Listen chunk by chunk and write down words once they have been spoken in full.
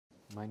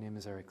My name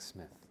is Eric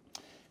Smith.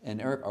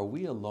 And Eric, are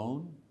we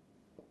alone?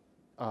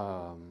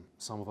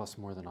 Some of us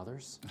more than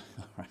others.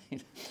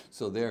 Right.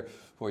 So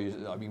therefore,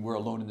 I mean, we're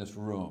alone in this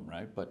room,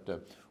 right?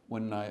 But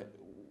when I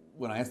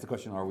ask the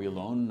question, are we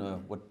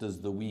alone, what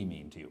does the we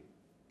mean to you?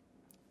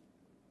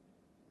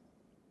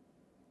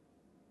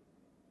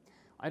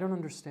 I don't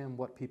understand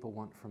what people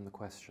want from the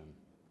question.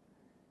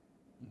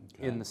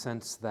 Okay. In the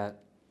sense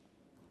that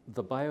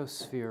the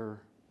biosphere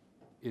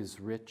is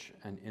rich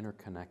and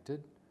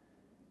interconnected,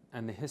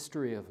 and the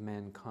history of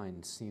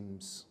mankind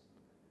seems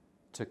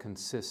to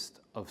consist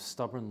of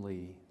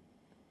stubbornly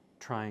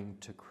trying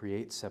to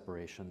create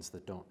separations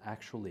that don't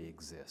actually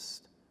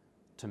exist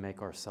to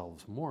make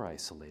ourselves more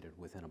isolated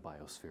within a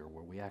biosphere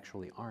where we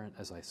actually aren't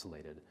as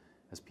isolated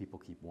as people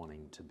keep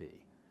wanting to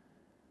be.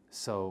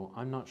 So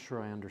I'm not sure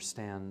I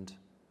understand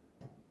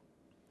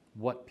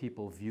what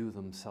people view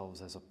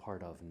themselves as a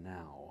part of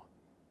now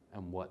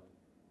and what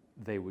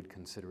they would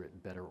consider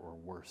it better or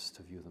worse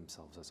to view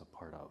themselves as a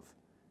part of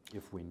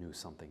if we knew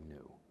something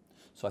new.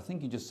 So I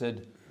think you just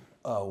said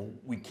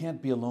we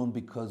can't be alone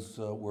because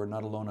we're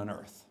not alone on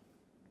Earth.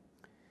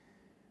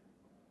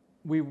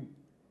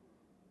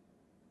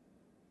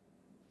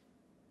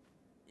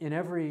 In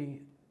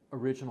every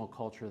original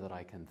culture that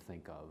I can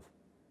think of,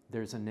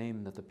 there's a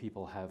name that the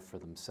people have for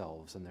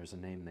themselves, and there's a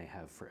name they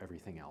have for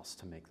everything else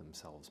to make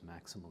themselves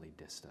maximally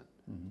distant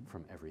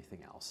from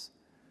everything else.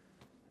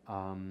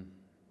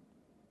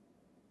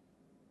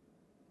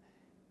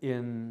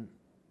 In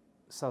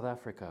South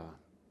Africa,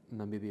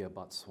 Namibia,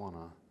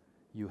 Botswana,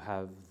 you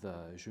have the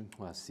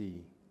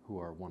Zunxwasi, who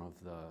are one of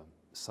the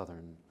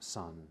Southern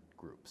San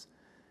groups.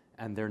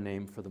 And their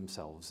name for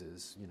themselves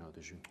is, the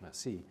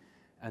Zunxwasi.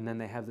 And then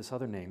they have this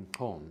other name,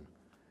 Kon,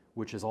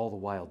 which is all the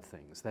wild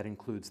things. That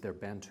includes their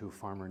Bantu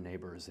farmer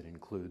neighbors, it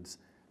includes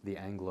the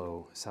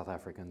Anglo-South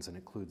Africans, and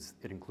it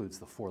includes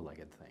the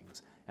four-legged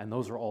things. And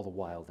those are all the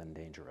wild and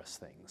dangerous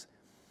things.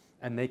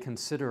 And they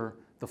consider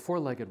the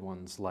four-legged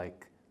ones,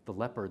 like the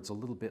leopards, a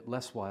little bit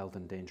less wild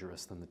and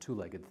dangerous than the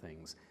two-legged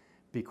things,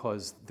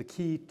 because the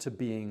key to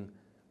being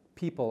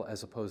people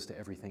as opposed to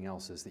everything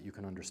else is that you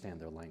can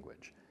understand their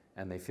language.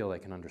 And they feel they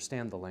can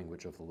understand the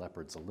language of the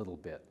leopards a little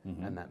bit,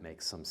 and that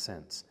makes some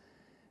sense.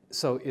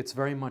 So it's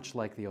very much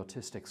like the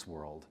autistics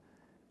world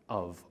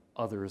of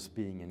others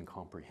being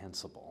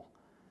incomprehensible.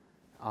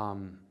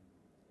 To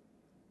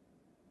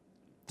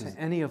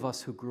any of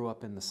us who grew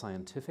up in the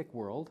scientific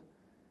world,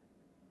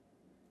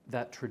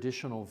 that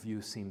traditional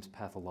view seems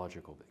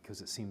pathological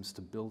because it seems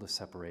to build a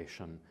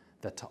separation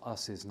that to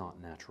us is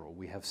not natural.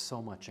 We have so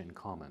much in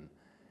common.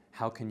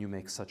 How can you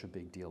make such a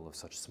big deal of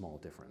such small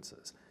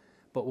differences?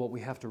 But what we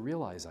have to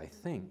realize, I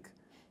think,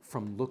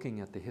 from looking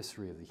at the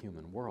history of the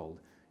human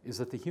world, is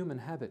that the human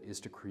habit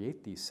is to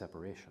create these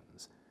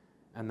separations.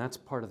 And that's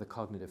part of the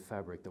cognitive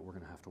fabric that we're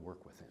going to have to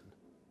work within.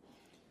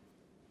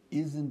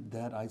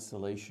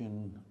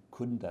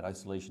 Couldn't that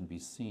isolation be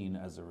seen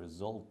as a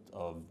result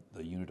of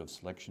the unit of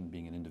selection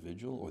being an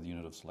individual, or the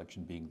unit of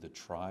selection being the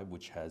tribe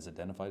which has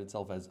identified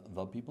itself as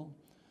the people?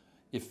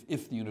 If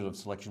the unit of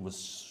selection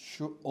was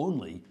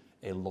only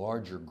a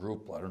larger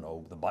group, I don't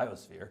know, the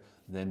biosphere,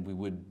 then we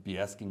would be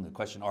asking the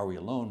question, are we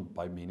alone,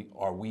 by meaning,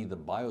 are we the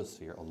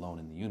biosphere alone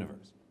in the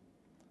universe?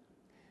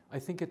 I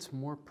think it's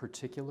more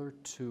particular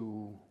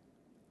to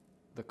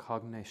the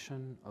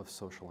cognition of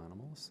social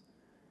animals.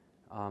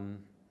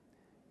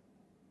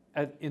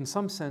 In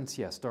some sense,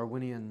 yes,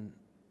 Darwinian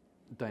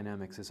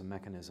dynamics is a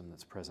mechanism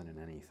that's present in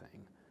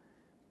anything.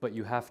 But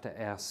you have to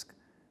ask,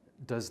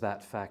 does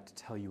that fact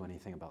tell you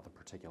anything about the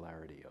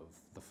particularity of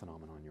the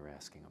phenomenon you're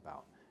asking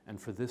about? And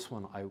for this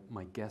one,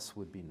 my guess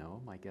would be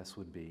no. My guess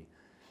would be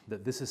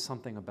that this is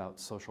something about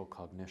social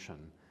cognition.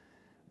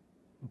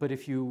 But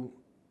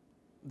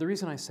the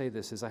reason I say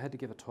this is I had to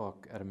give a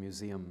talk at a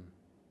museum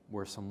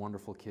where some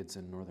wonderful kids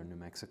in northern New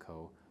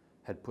Mexico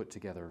had put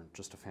together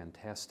just a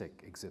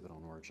fantastic exhibit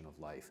on origin of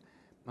life.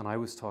 And I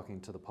was talking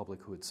to the public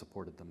who had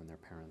supported them and their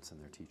parents and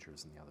their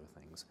teachers and the other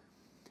things.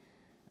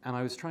 And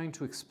I was trying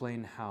to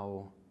explain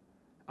how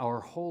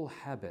our whole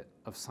habit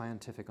of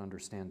scientific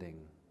understanding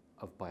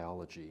of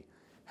biology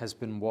has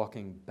been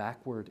walking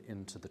backward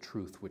into the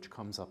truth which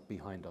comes up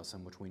behind us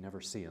and which we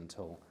never see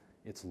until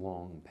it's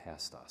long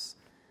past us.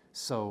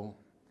 So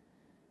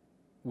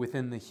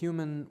within the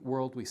human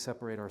world, we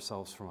separate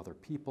ourselves from other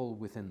people.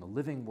 Within the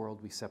living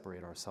world, we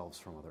separate ourselves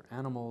from other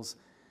animals.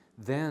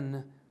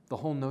 Then the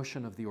whole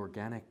notion of the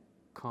organic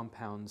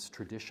compounds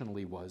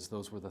traditionally was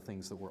those were the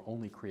things that were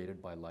only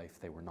created by life.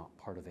 They were not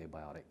part of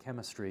abiotic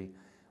chemistry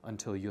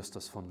until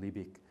Justus von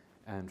Liebig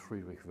and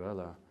Friedrich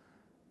Wöhler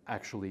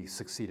actually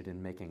succeeded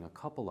in making a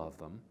couple of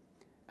them,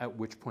 at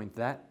which point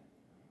that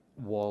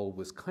wall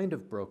was kind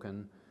of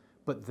broken.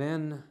 But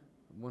then,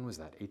 when was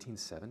that,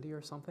 1870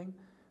 or something?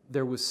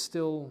 There was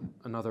still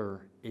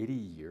another 80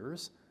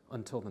 years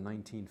until the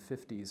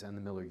 1950s and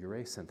the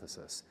Miller-Urey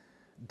synthesis,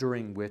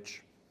 during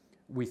which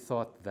we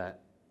thought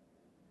that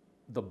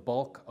the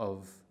bulk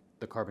of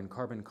the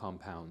carbon-carbon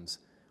compounds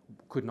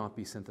could not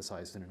be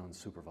synthesized in an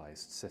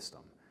unsupervised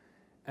system.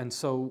 And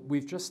so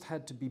we've just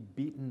had to be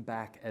beaten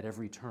back at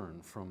every turn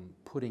from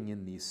putting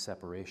in these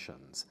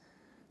separations.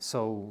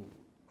 So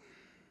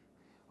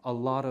a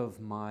lot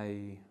of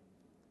my,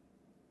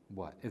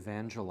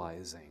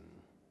 evangelizing,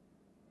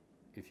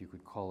 if you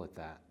could call it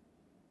that,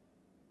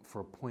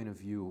 for a point of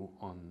view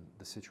on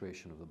the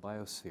situation of the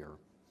biosphere,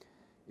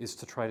 is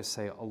to try to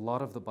say a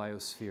lot of the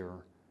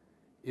biosphere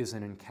is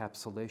an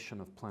encapsulation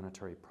of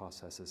planetary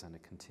processes and a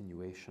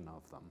continuation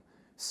of them.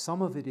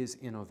 Some of it is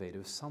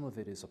innovative, some of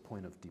it is a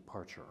point of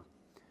departure.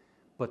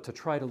 But to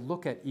try to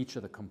look at each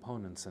of the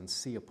components and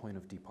see a point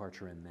of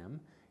departure in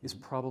them is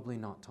probably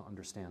not to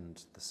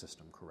understand the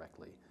system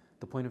correctly.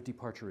 The point of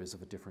departure is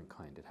of a different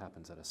kind. It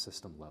happens at a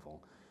system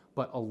level.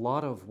 But a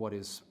lot of what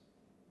is,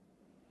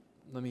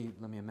 let me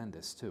amend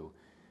this too.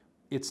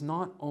 It's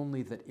not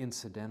only that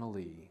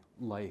incidentally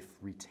life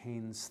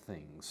retains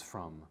things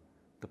from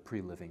the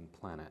pre-living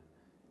planet,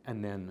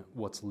 and then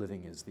what's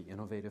living is the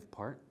innovative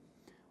part.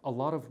 A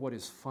lot of what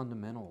is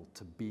fundamental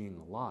to being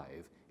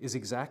alive is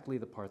exactly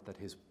the part that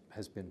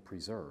has been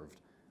preserved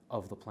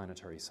of the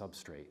planetary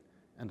substrate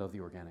and of the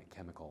organic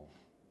chemical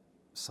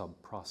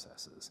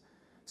sub-processes.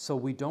 So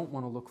we don't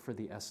want to look for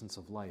the essence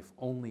of life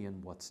only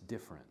in what's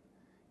different,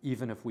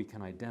 even if we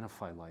can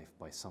identify life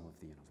by some of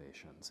the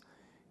innovations.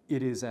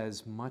 It is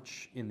as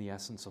much in the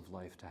essence of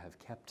life to have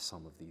kept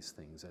some of these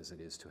things as it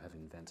is to have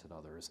invented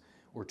others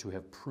or to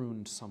have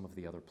pruned some of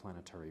the other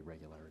planetary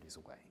regularities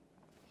away.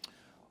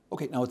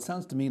 Okay, now it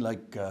sounds to me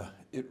like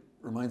it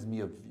reminds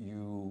me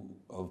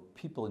of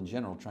people in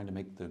general trying to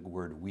make the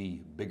word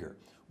we bigger.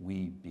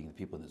 We being the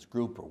people in this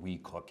group, or we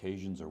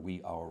Caucasians, or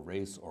we our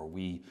race, or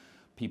we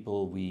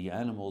people, we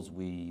animals,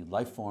 we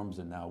life forms,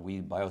 and now we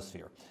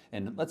biosphere.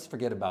 And let's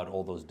forget about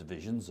all those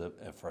divisions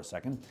for a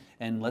second,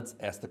 and let's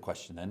ask the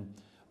question then,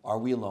 are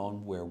we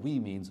alone, where we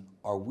means,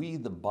 are we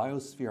the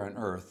biosphere on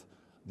Earth,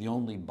 the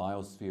only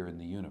biosphere in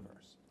the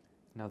universe?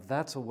 Now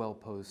that's a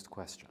well-posed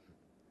question.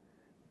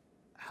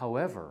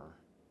 However,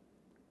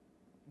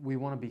 we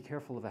want to be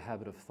careful of a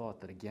habit of thought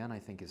that, again, I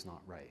think is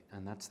not right,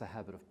 and that's the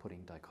habit of putting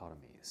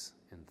dichotomies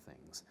in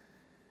things.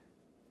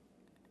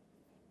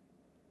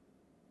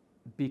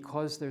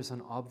 Because there's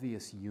an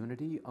obvious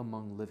unity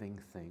among living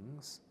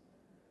things,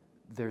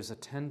 there's a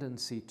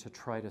tendency to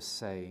try to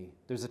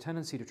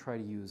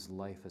use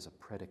life as a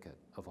predicate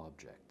of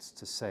objects,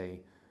 to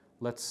say,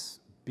 let's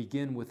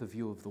begin with a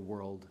view of the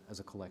world as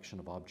a collection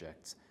of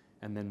objects,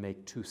 and then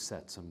make two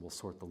sets, and we'll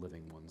sort the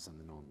living ones and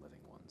the non-living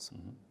ones.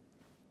 Mm-hmm.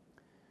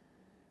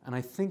 And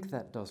I think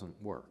that doesn't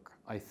work.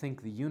 I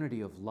think the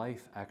unity of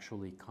life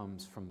actually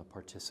comes from the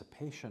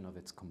participation of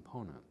its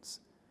components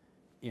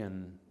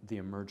in the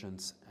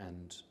emergence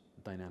and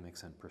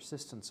dynamics and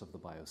persistence of the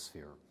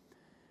biosphere.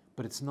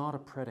 But it's not a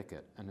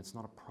predicate and it's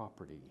not a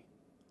property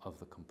of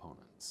the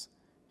components.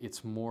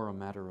 It's more a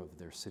matter of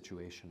their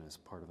situation as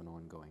part of an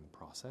ongoing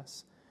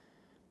process.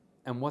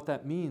 And what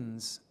that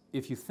means,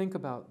 if you think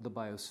about the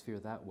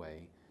biosphere that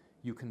way,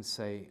 you can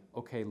say,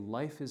 okay,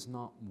 life is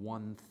not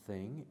one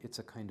thing, it's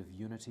a kind of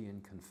unity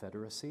and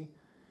confederacy,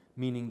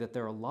 meaning that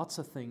there are lots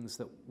of things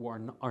that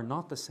are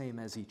not the same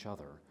as each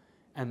other,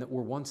 and that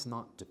were once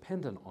not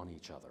dependent on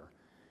each other.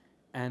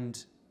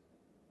 And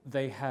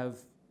they have,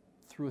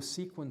 through a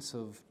sequence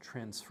of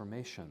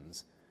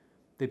transformations,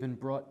 they've been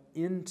brought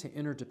into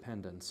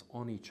interdependence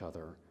on each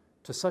other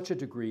to such a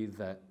degree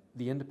that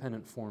the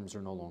independent forms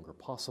are no longer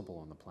possible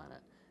on the planet.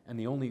 And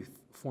the only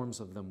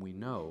forms of them we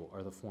know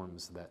are the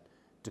forms that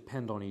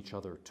depend on each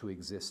other to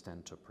exist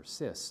and to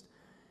persist.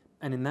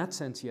 And in that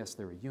sense, yes,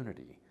 they're a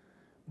unity.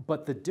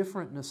 But the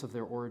differentness of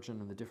their origin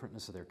and the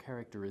differentness of their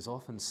character is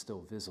often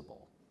still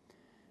visible.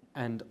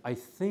 And I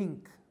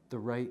think the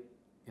right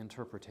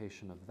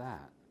interpretation of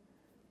that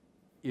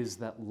is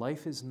that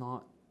life is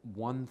not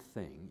one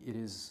thing. It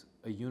is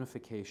a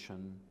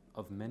unification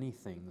of many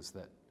things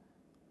that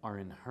are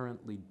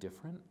inherently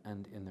different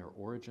and in their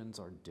origins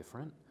are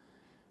different.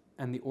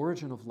 And the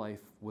origin of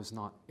life was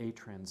not a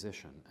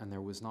transition, and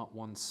there was not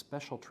one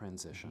special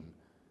transition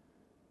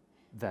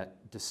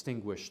that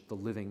distinguished the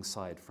living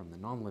side from the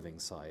non-living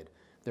side.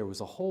 There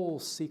was a whole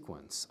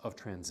sequence of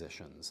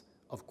transitions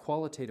of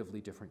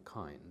qualitatively different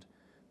kind.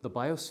 The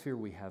biosphere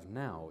we have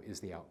now is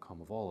the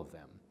outcome of all of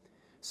them.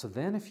 So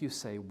then if you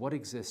say, what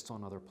exists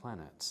on other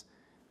planets?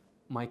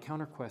 My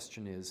counter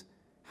question is,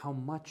 how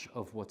much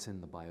of what's in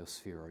the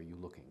biosphere are you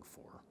looking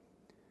for?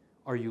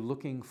 Are you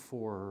looking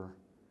for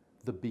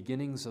the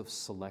beginnings of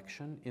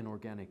selection in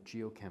organic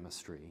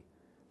geochemistry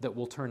that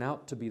will turn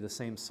out to be the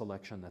same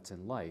selection that's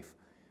in life,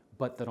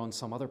 but that on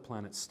some other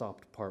planet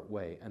stopped part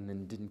way and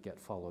then didn't get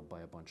followed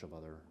by a bunch of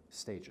other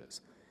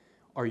stages?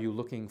 Are you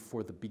looking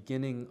for the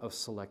beginning of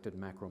selected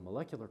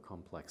macromolecular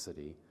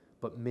complexity,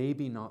 but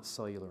maybe not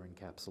cellular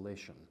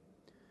encapsulation?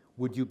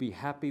 Would you be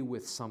happy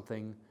with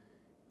something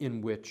in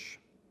which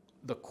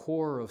the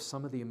core of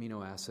some of the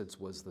amino acids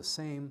was the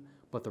same,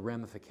 but the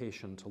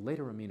ramification to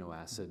later amino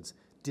acids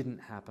didn't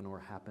happen or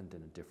happened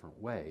in a different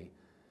way?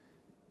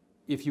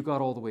 If you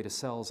got all the way to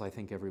cells, I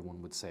think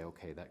everyone would say,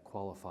 okay, that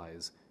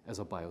qualifies as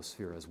a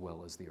biosphere as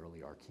well as the early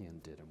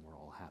Archean did, and we're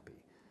all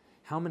happy.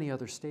 How many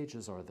other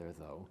stages are there,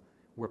 though,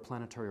 where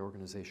planetary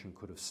organization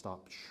could have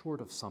stopped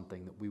short of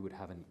something that we would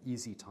have an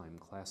easy time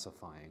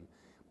classifying,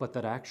 but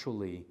that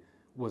actually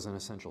was an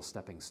essential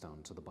stepping stone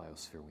to the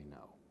biosphere we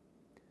know.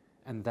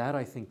 And that,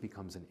 I think,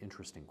 becomes an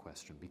interesting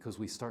question, because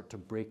we start to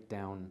break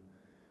down.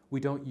 We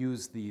don't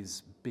use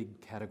these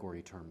big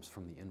category terms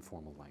from the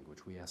informal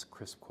language. We ask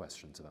crisp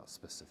questions about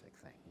specific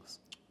things.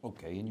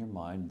 Okay, in your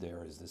mind,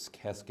 there is this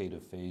cascade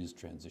of phase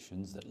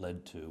transitions that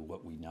led to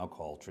what we now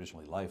call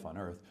traditionally life on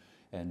Earth.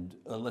 And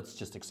let's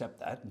just accept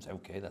that and say,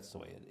 okay, that's the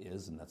way it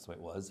is, and that's the way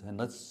it was. And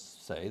let's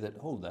say that,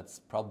 oh, that's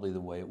probably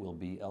the way it will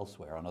be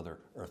elsewhere on other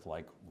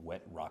Earth-like,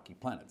 wet, rocky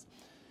planets.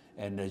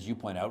 And as you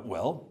point out,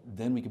 well,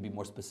 then we can be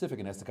more specific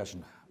and ask the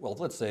question, well,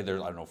 let's say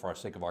there, I don't know, for our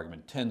sake of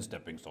argument, 10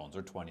 stepping stones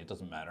or 20, it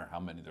doesn't matter how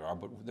many there are,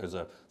 but there's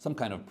some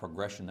kind of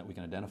progression that we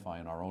can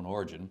identify in our own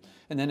origin.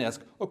 And then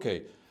ask,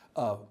 okay,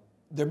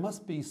 there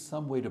must be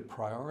some way to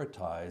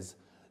prioritize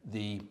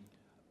the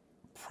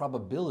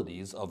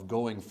probabilities of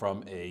going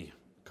from a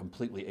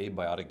completely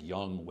abiotic,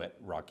 young, wet,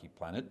 rocky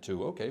planet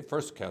to, okay,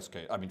 first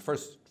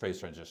phase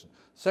transition.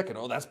 Second,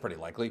 oh, that's pretty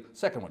likely.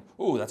 Second one,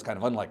 oh, that's kind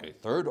of unlikely.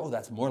 Third, oh,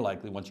 that's more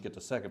likely once you get to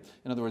second.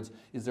 In other words,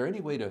 is there any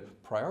way to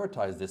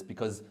prioritize this?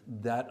 Because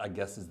that, I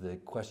guess, is the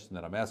question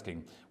that I'm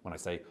asking when I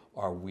say,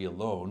 are we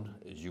alone?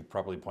 As you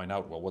probably point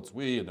out, well, what's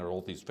we? And there are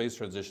all these phase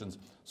transitions.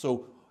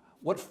 So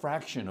what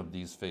fraction of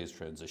these phase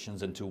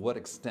transitions and to what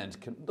extent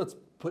can,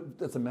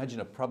 let's imagine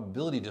a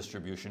probability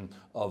distribution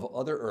of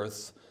other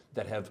Earths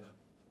that have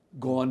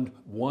gone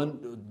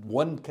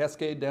one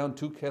cascade down,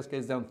 2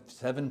 cascades down,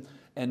 7,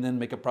 and then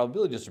make a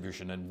probability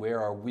distribution. And where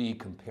are we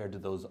compared to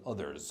those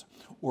others?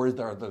 Or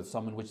are there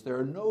some in which there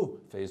are no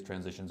phase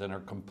transitions and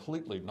are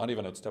completely, not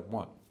even at step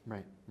 1?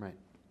 Right, right.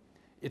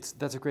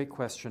 That's a great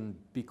question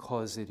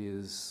because it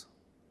is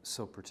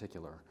so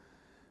particular.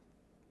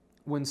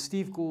 When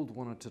Steve Gould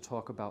wanted to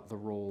talk about the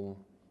role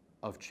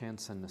of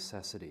chance and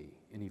necessity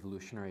in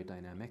evolutionary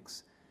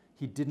dynamics,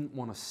 he didn't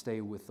want to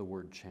stay with the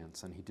word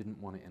chance, and he didn't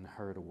want to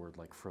inherit a word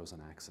like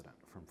frozen accident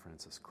from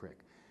Francis Crick.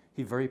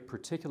 He very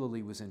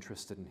particularly was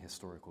interested in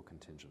historical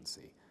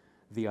contingency,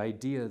 the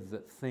idea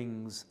that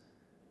things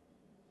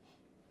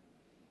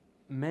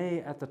may,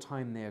 at the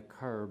time they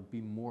occur,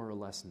 be more or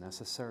less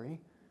necessary,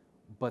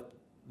 but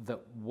that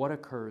what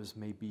occurs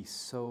may be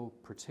so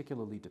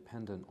particularly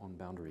dependent on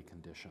boundary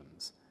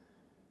conditions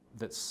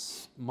that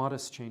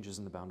modest changes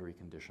in the boundary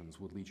conditions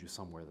would lead you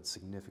somewhere that's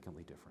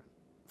significantly different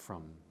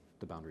from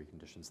the boundary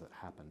conditions that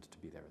happened to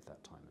be there at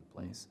that time and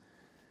place.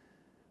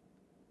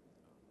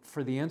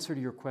 For the answer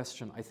to your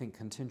question, I think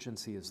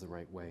contingency is the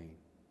right way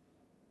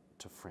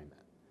to frame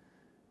it.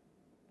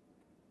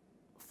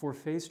 For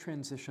phase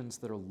transitions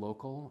that are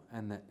local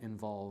and that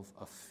involve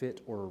a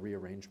fit or a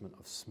rearrangement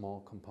of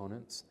small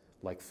components,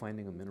 like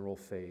finding a mineral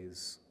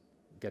phase,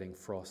 getting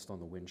frost on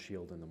the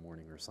windshield in the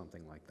morning or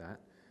something like that,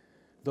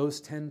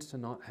 those tend to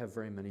not have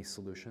very many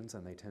solutions,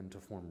 and they tend to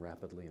form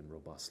rapidly and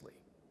robustly.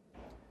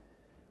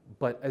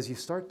 But as you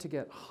start to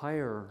get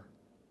higher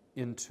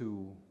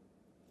into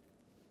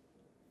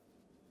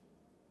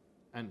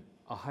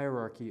a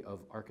hierarchy of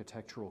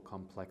architectural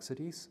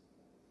complexities,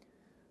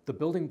 the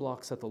building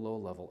blocks at the low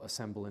level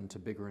assemble into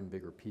bigger and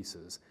bigger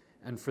pieces.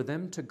 And for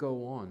them to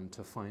go on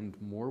to find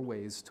more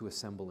ways to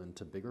assemble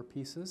into bigger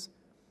pieces,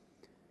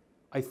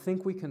 I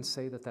think we can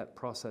say that that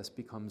process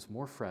becomes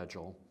more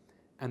fragile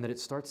and that it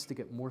starts to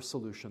get more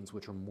solutions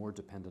which are more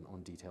dependent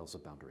on details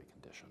of boundary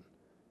condition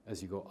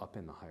as you go up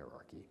in the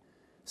hierarchy.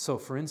 So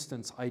for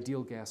instance,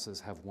 ideal gases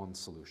have one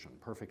solution.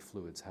 Perfect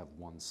fluids have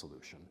one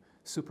solution.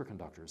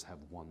 Superconductors have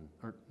one,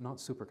 or not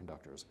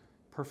superconductors,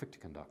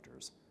 perfect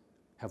conductors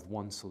have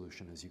one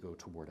solution as you go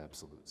toward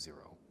absolute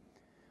zero.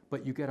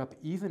 But you get up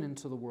even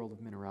into the world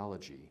of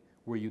mineralogy,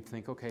 where you'd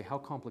think, okay, how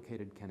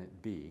complicated can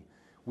it be?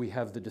 We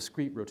have the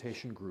discrete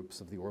rotation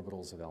groups of the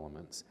orbitals of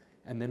elements,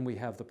 and then we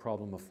have the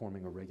problem of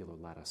forming a regular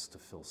lattice to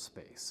fill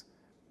space.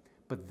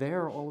 But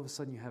there, all of a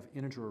sudden, you have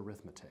integer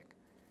arithmetic.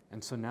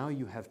 And so now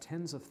you have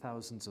tens of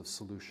thousands of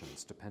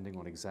solutions, depending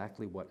on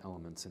exactly what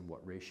elements and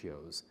what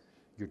ratios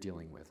you're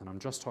dealing with. And I'm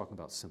just talking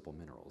about simple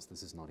minerals.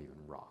 This is not even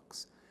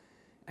rocks.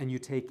 And you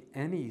take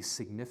any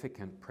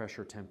significant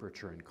pressure,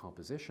 temperature, and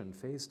composition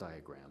phase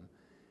diagram,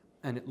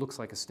 and it looks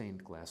like a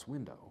stained glass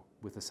window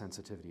with the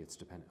sensitivity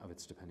of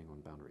its depending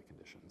on boundary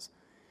conditions.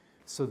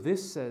 So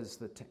this says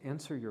that to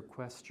answer your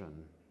question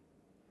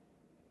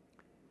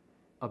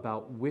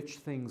about which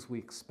things we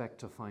expect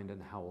to find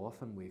and how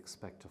often we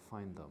expect to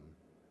find them,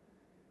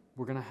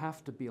 we're going to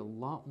have to be a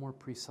lot more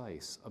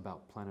precise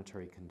about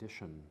planetary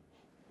condition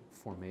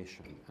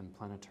formation and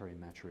planetary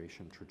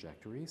maturation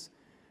trajectories.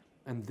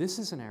 And this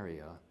is an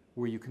area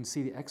where you can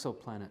see the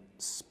exoplanet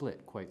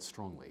split quite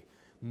strongly.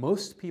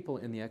 Most people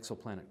in the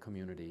exoplanet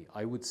community,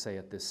 I would say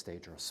at this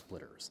stage, are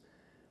splitters,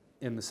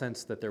 in the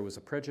sense that there was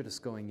a prejudice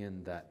going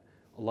in that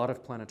a lot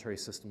of planetary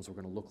systems were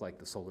going to look like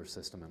the solar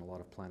system and a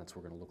lot of planets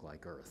were going to look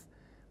like Earth.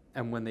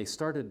 And when they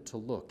started to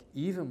look,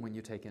 even when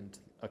you take into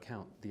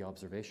account the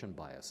observation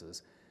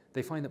biases,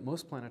 they find that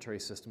most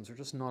planetary systems are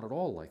just not at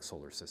all like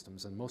solar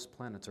systems, and most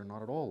planets are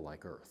not at all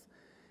like Earth.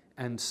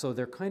 And so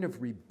they're kind of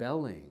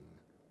rebelling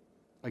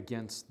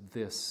against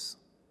this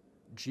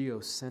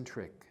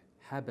geocentric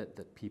habit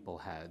that people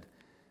had,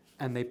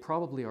 and they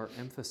probably are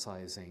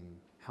emphasizing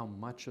how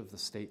much of the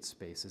state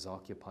space is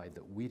occupied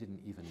that we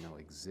didn't even know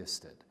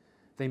existed.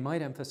 They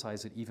might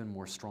emphasize it even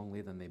more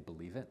strongly than they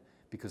believe it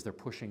because they're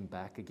pushing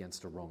back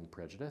against a wrong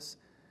prejudice.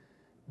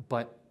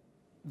 But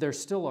there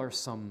still are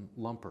some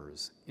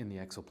lumpers in the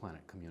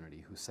exoplanet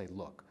community who say,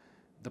 look,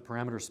 the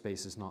parameter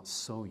space is not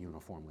so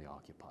uniformly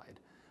occupied.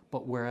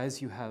 But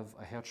whereas you have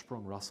a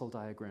Hertzsprung-Russell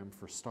diagram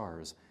for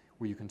stars,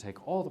 where you can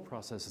take all the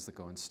processes that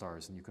go in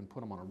stars and you can put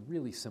them on a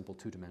really simple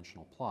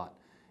two-dimensional plot,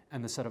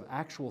 and the set of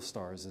actual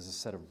stars is a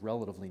set of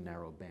relatively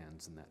narrow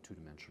bands in that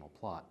two-dimensional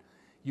plot.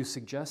 You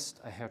suggest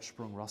a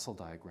Hertzsprung-Russell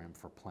diagram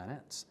for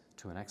planets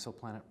to an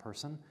exoplanet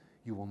person,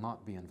 you will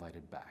not be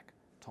invited back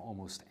to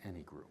almost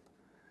any group.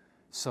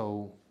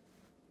 So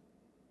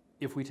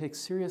if we take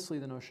seriously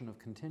the notion of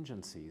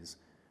contingencies,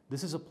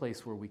 this is a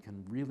place where we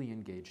can really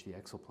engage the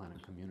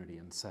exoplanet community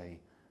and say,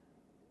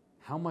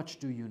 how much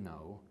do you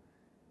know?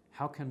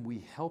 How can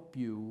we help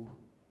you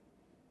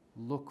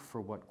look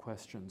for what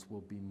questions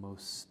will be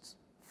most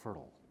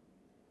fertile?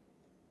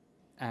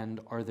 And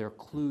are there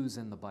clues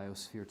in the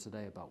biosphere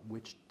today about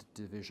which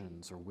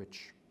divisions or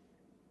which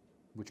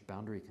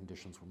boundary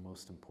conditions were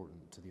most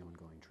important to the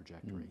ongoing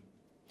trajectory?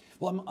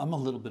 Well, I'm a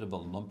little bit of a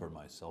lumper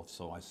myself,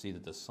 so I see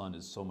that the sun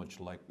is so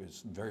much like,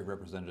 it's very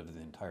representative of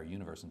the entire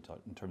universe in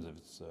terms of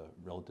its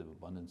relative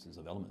abundances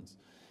of elements.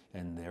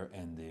 And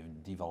the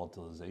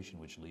devolatilization,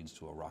 which leads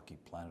to a rocky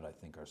planet, I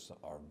think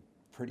are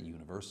pretty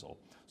universal.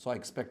 So I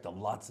expect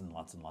lots and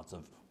lots and lots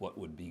of what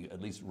would be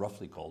at least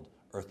roughly called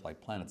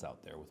Earth-like planets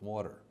out there with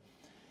water.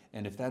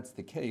 And if that's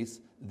the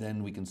case,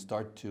 then we can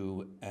start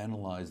to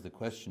analyze the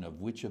question of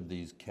which of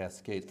these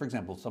cascades, for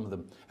example, some of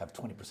them have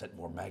 20%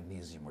 more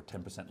magnesium or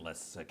 10%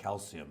 less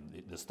calcium,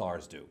 the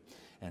stars do.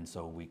 And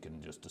so we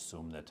can just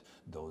assume that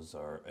those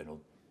are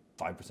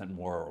 5%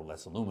 more or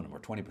less aluminum, or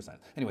 20%.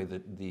 Anyway,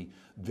 the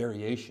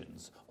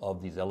variations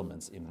of these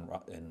elements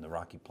in the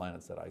rocky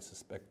planets that I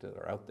suspect that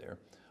are out there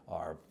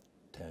are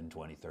 10,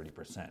 20,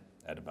 30%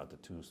 at about the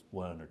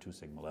 1 or 2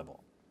 sigma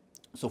level.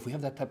 So if we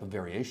have that type of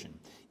variation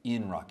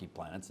in rocky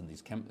planets,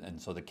 and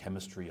so the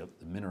chemistry of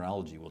the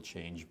mineralogy will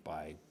change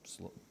by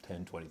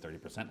 10, 20,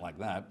 30% like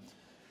that,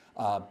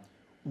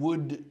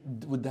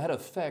 would that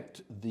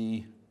affect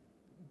the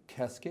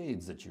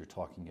cascades that you're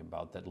talking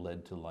about that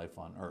led to life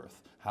on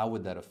Earth? How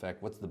would that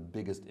affect, what's the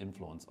biggest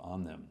influence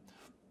on them?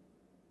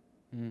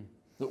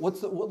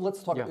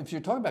 Let's talk, if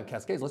you're talking about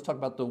cascades, let's talk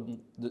about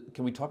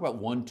can we talk about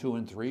 1, 2,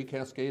 and 3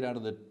 cascade out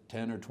of the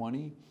 10 or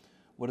 20?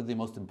 What are the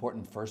most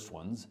important first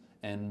ones?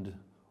 And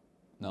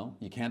no,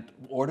 you can't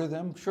order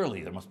them?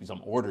 Surely there must be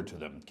some order to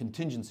them.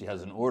 Contingency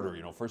has an order,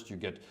 first you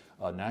get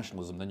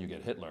nationalism, then you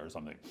get Hitler or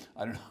something.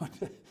 I don't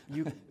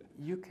know.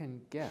 You can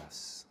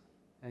guess,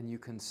 and you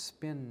can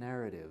spin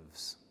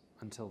narratives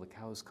until the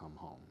cows come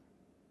home.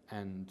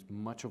 And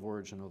much of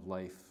Origin of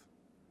Life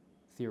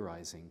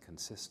theorizing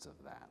consists of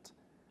that.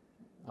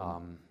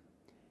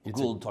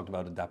 Gould talked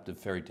about adaptive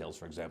fairy tales,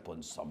 for example,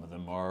 and some of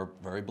them are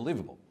very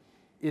believable.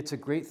 It's a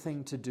great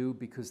thing to do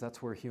because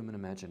that's where human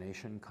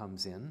imagination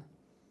comes in.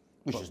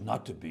 Which is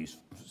not to be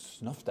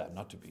snuffed at,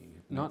 not to be...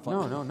 No.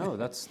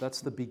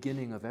 That's the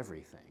beginning of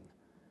everything.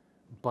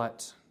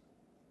 But,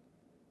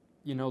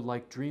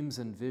 like dreams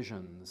and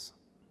visions,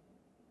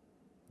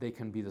 they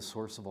can be the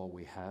source of all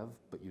we have,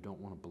 but you don't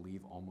want to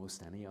believe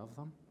almost any of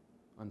them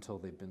until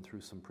they've been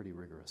through some pretty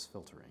rigorous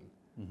filtering.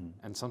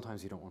 And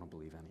sometimes you don't want to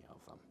believe any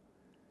of them.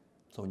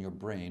 So in your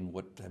brain,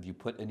 have you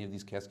put any of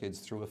these cascades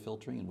through a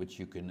filtering in which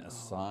you can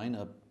assign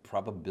a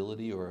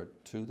probability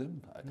to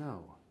them?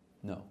 No.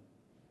 No.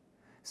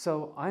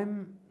 So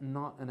I'm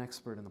not an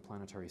expert in the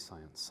planetary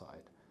science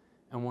side.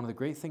 And one of the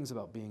great things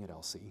about being at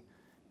ELSI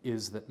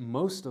is that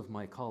most of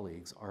my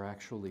colleagues are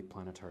actually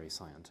planetary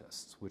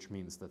scientists, which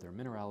means that they're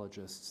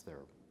mineralogists,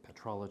 they're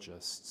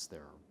petrologists,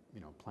 they're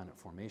planet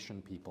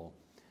formation people.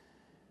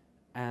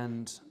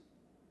 And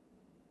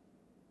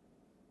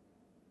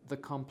the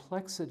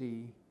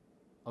complexity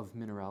of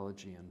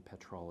mineralogy and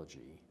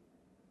petrology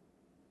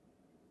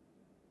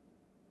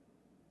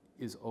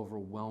is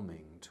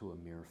overwhelming to a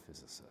mere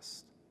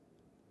physicist.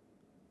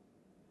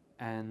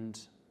 And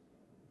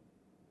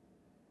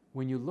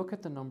when you look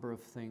at the number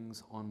of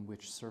things on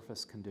which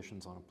surface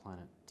conditions on a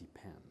planet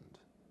depend,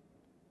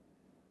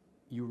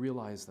 you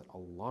realize that a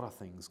lot of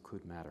things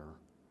could matter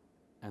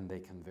and they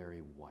can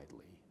vary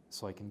widely.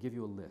 So I can give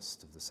you a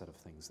list of the set of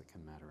things that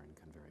can matter and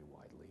can vary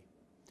widely.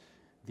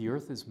 The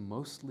Earth is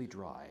mostly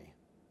dry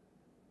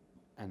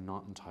and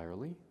not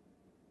entirely.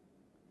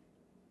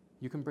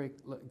 You can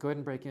go ahead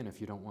and break in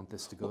if you don't want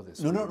this to go this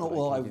way. No.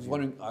 Well, I was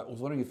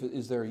wondering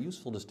is there a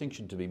useful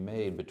distinction to be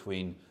made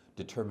between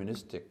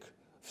deterministic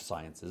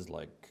sciences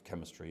like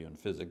chemistry and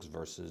physics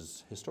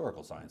versus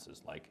historical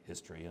sciences like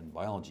history and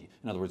biology?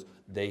 In other words,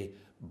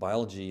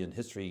 biology and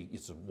history,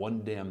 it's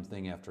one damn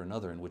thing after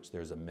another in which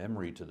there's a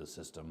memory to the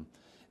system.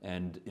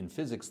 And in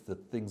physics, the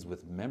things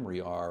with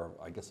memory are,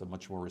 I guess, a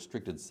much more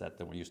restricted set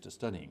than we're used to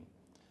studying.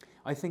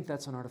 I think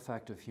that's an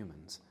artifact of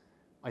humans.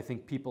 I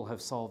think people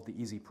have solved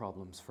the easy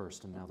problems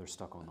first, and now they're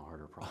stuck on the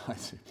harder I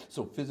problems. see.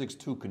 So physics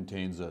too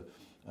contains a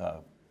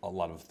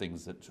lot of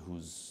things that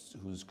whose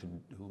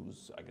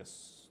I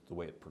guess the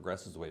way it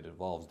progresses, the way it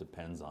evolves,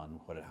 depends on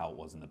how it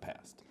was in the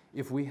past.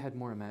 If we had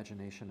more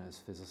imagination as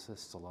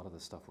physicists, a lot of the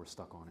stuff we're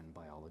stuck on in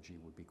biology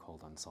would be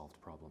called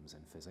unsolved problems in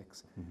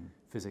physics.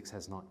 Physics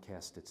has not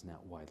cast its net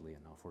widely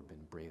enough or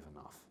been brave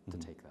enough to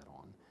take that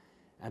on.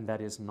 And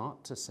that is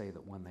not to say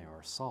that when they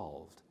are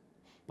solved,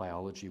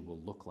 biology will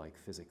look like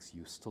physics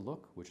used to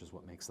look, which is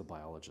what makes the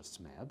biologists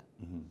mad.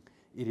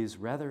 It is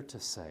rather to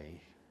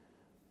say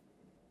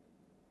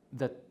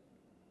that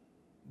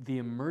the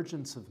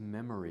emergence of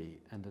memory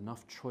and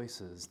enough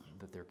choices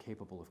that they're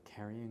capable of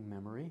carrying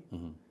memory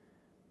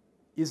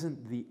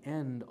isn't the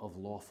end of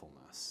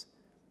lawfulness.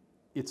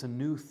 It's a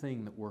new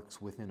thing that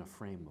works within a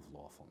frame of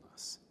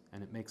lawfulness,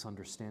 and it makes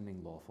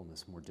understanding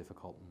lawfulness more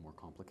difficult and more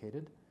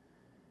complicated.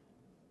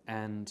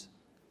 And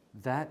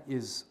that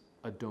is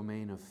a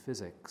domain of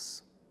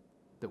physics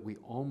that we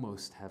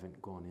almost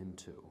haven't gone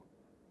into.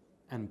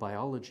 And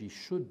biology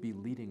should be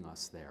leading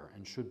us there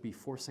and should be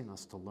forcing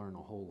us to learn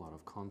a whole lot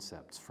of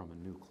concepts from a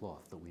new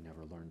cloth that we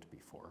never learned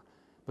before.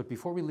 But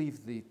before we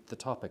leave the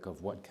topic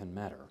of what can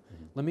matter,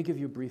 let me give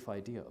you a brief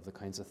idea of the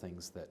kinds of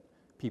things that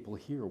people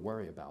here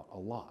worry about a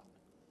lot.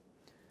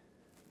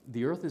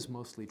 The Earth is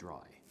mostly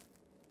dry,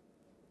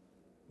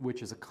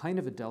 which is a kind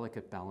of a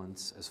delicate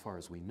balance, as far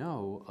as we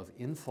know, of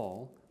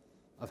infall,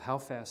 of how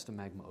fast a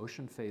magma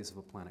ocean phase of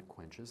a planet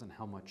quenches and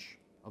how much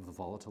of the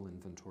volatile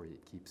inventory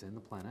it keeps in the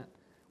planet,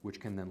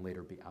 which can then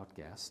later be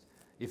outgassed.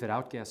 If it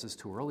outgasses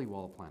too early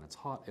while the planet's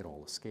hot, it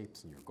all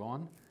escapes and you're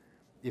gone.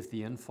 If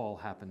the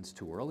infall happens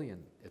too early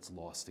and it's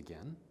lost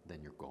again,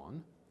 then you're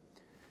gone.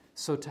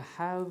 So to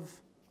have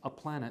a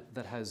planet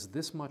that has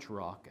this much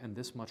rock and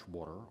this much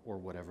water, or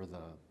whatever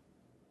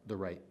the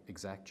right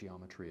exact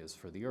geometry is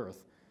for the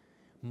Earth,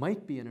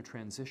 might be in a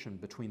transition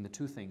between the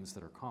two things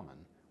that are common,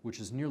 which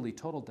is nearly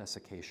total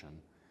desiccation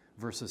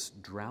versus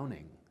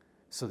drowning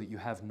so that you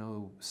have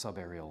no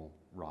subaerial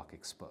rock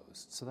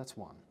exposed. So that's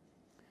one.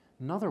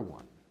 Another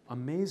one,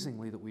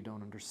 amazingly, that we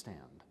don't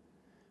understand.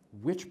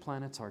 Which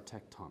planets are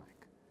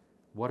tectonic?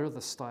 What are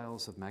the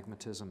styles of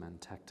magmatism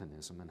and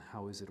tectonism, and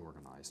how is it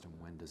organized, and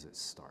when does it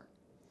start?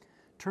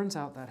 Turns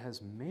out that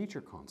has major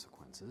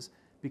consequences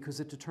because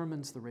it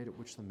determines the rate at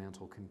which the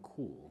mantle can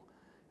cool.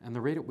 And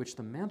the rate at which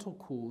the mantle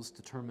cools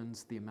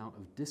determines the amount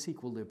of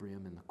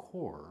disequilibrium in the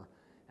core,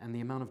 and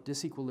the amount of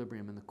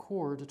disequilibrium in the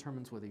core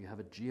determines whether you have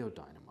a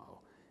geodynamo.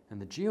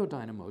 And the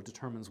geodynamo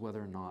determines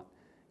whether or not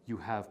you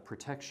have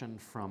protection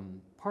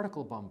from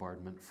particle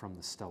bombardment from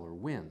the stellar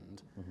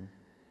wind.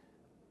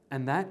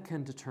 And that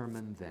can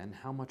determine then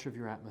how much of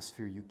your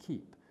atmosphere you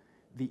keep.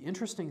 The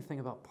interesting thing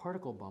about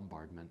particle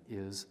bombardment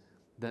is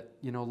that,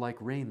 you know, like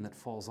rain that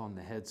falls on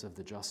the heads of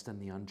the just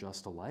and the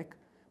unjust alike,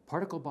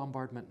 particle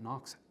bombardment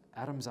knocks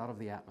atoms out of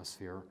the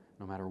atmosphere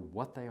no matter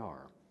what they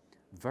are.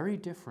 Very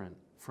different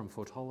from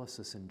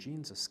photolysis and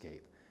Jeans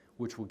escape,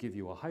 which will give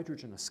you a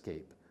hydrogen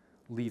escape,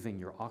 leaving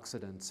your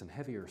oxidants and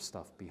heavier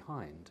stuff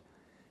behind.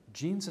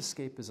 Jeans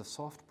escape is a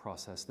soft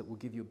process that will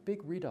give you a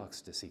big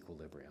redox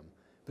disequilibrium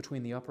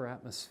between the upper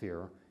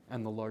atmosphere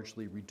and the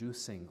largely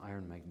reducing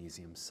iron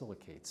magnesium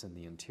silicates in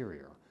the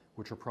interior,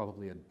 which are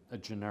probably a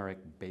generic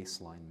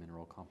baseline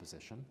mineral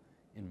composition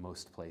in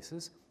most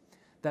places.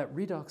 That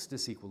redox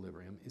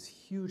disequilibrium is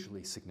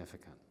hugely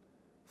significant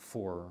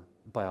for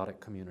biotic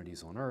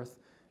communities on Earth,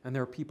 and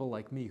there are people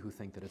like me who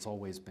think that it's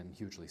always been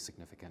hugely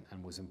significant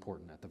and was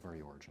important at the very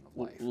origin of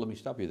life. Well, let me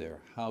stop you there.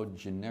 How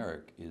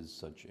generic is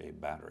such a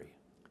battery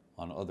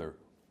on other,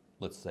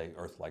 let's say,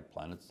 Earth-like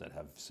planets that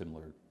have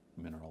similar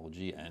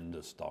mineralogy and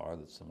a star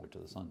that's similar to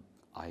the Sun?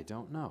 I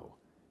don't know.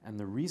 And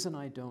the reason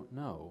I don't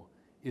know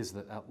is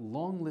that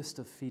long list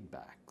of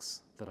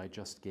feedbacks that I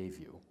just gave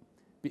you,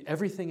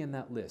 everything in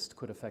that list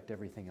could affect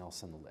everything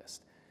else in the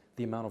list.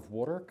 The amount of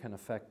water can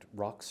affect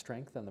rock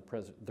strength and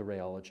the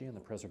rheology and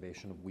the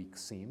preservation of weak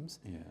seams.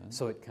 Yeah.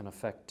 So it can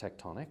affect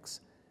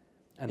tectonics.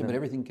 And Yeah, but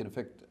everything can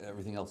affect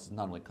everything else. Is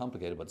not only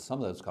complicated, but some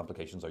of those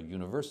complications are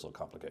universal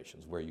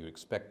complications where you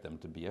expect them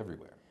to be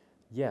everywhere.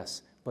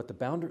 Yes, but the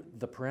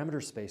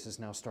parameter space is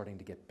now starting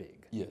to get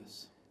big.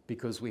 Yes.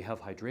 Because we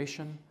have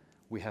hydration,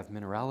 we have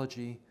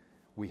mineralogy,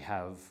 we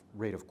have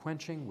rate of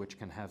quenching, which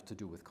can have to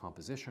do with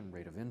composition,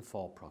 rate of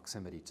infall,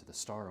 proximity to the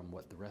star, and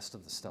what the rest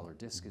of the stellar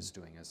disk is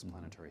doing as the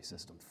planetary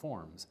system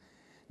forms.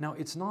 Now,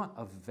 it's not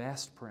a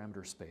vast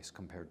parameter space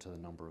compared to the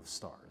number of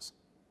stars,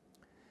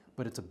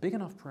 but it's a big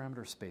enough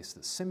parameter space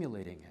that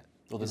simulating it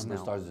Well, the is number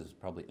now, of stars is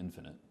probably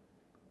infinite.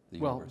 The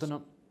well,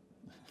 universe.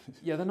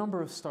 the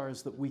number of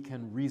stars that we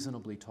can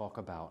reasonably talk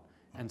about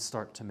and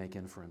start to make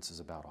inferences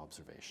about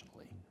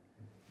observationally.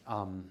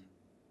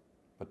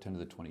 But 10 to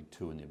the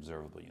 22 in the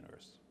observable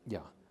universe. Yeah,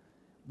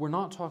 we're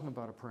not talking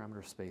about a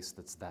parameter space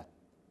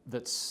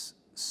that's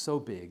so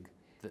big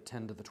that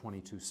 10 to the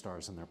 22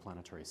 stars in their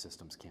planetary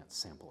systems can't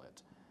sample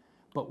it.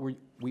 But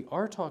we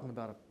are talking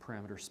about a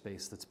parameter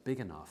space that's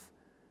big enough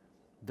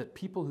that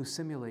people who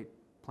simulate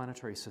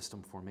planetary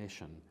system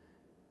formation,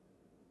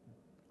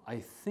 I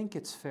think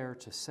it's fair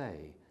to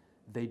say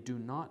they do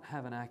not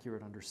have an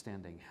accurate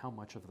understanding how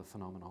much of the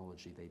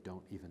phenomenology they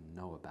don't even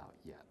know about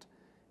yet.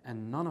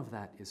 And none of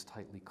that is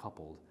tightly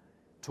coupled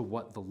to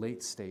what the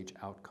late stage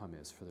outcome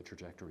is for the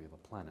trajectory of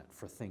a planet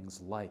for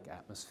things like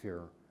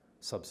atmosphere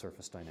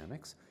subsurface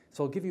dynamics.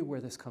 So I'll give you where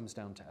this comes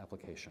down to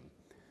application.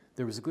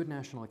 There was a good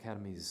National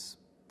Academies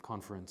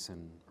conference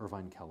in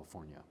Irvine,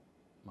 California,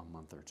 a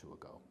month or two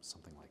ago,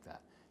 something like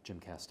that. Jim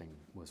Casting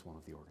was one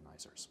of the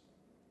organizers.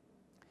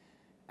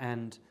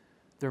 And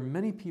there are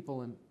many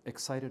people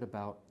excited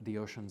about the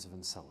oceans of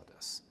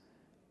Enceladus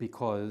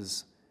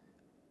because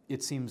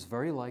it seems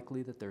very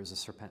likely that there's a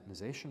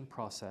serpentinization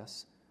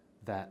process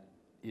that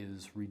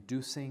is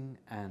reducing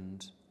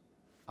and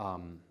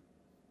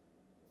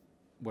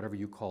whatever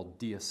you call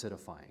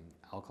deacidifying,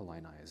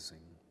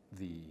 alkalinizing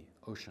the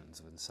oceans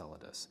of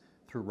Enceladus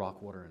through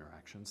rock-water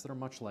interactions that are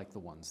much like the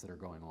ones that are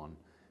going on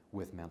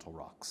with mantle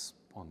rocks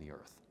on the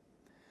Earth.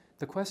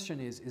 The question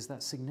is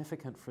that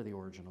significant for the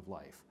origin of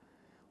life?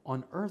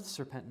 On Earth,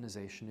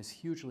 serpentinization is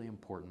hugely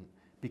important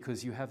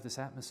because you have this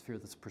atmosphere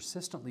that's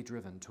persistently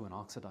driven to an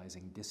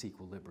oxidizing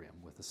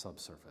disequilibrium with the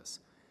subsurface.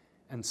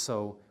 And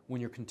so when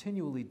you're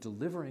continually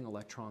delivering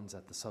electrons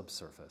at the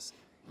subsurface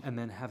and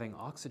then having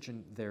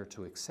oxygen there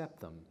to accept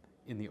them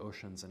in the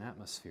oceans and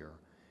atmosphere,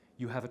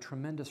 you have a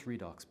tremendous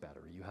redox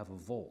battery. You have a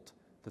volt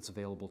that's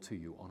available to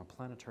you on a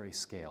planetary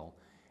scale.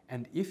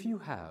 And if you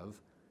have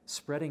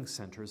spreading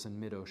centers and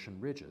mid-ocean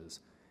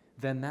ridges,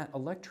 then that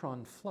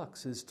electron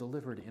flux is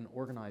delivered in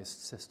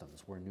organized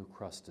systems where new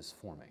crust is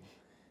forming.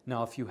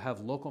 Now, if you have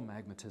local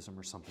magnetism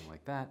or something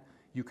like that,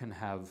 you can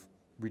have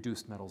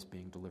reduced metals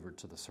being delivered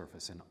to the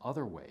surface in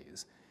other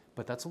ways,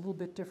 but that's a little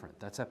bit different.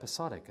 That's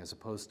episodic as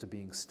opposed to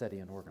being steady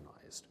and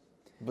organized.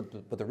 But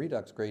the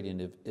redox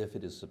gradient, if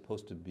it is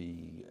supposed to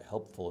be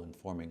helpful in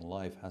forming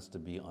life, has to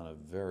be on a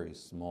very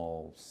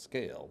small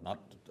scale,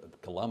 not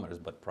kilometers,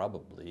 but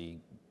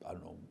probably, I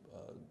don't know,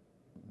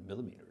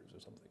 millimeters or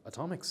something.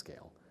 Atomic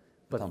scale.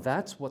 But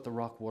that's what the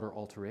rock-water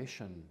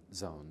alteration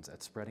zones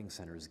at spreading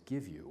centers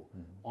give you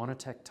on a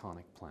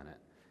tectonic planet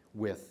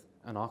with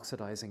an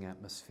oxidizing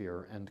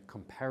atmosphere and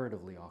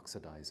comparatively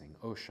oxidizing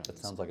oceans. That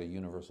sounds like a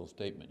universal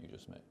statement you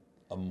just made.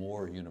 A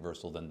more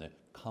universal than the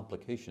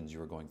complications you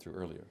were going through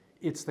earlier.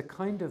 It's the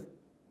kind of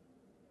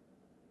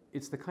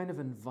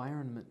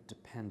environment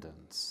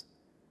dependence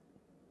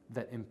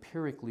that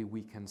empirically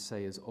we can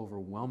say is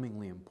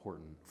overwhelmingly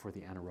important for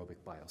the anaerobic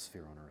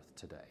biosphere on Earth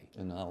today.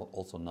 And now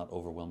also not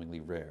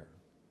overwhelmingly rare.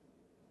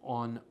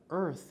 On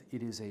Earth,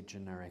 it is a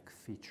generic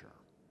feature.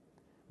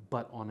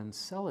 But on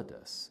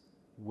Enceladus,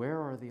 where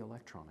are the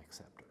electron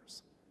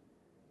acceptors?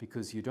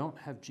 Because you don't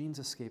have Jeans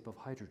escape of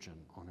hydrogen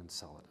on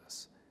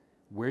Enceladus.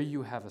 Where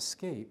you have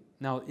escape,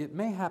 now it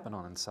may happen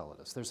on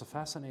Enceladus. There's a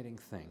fascinating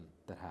thing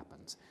that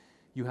happens.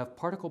 You have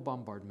particle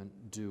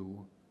bombardment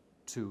due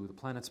to the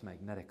planet's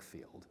magnetic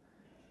field,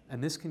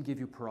 and this can give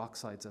you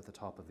peroxides at the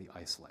top of the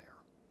ice layer.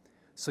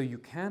 So you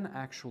can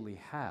actually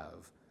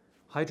have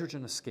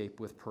hydrogen escape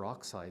with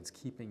peroxides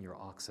keeping your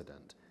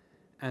oxidant.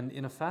 And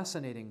in a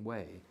fascinating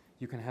way,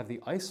 you can have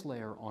the ice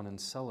layer on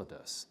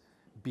Enceladus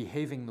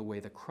behaving the way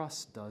the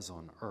crust does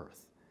on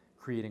Earth,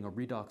 creating a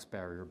redox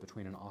barrier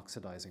between an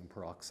oxidizing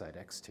peroxide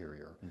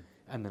exterior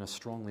and then a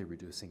strongly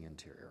reducing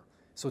interior.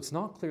 So it's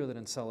not clear that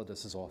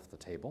Enceladus is off the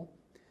table,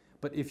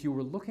 but if you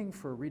were looking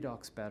for a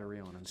redox battery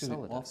on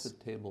Enceladus... Off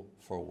the table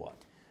for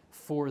what?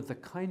 For the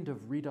kind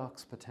of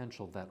redox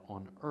potential that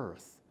on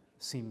Earth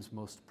seems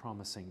most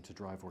promising to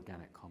drive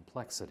organic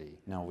complexity.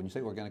 Now, when you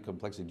say organic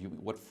complexity,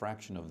 what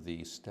fraction of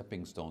the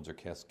stepping stones or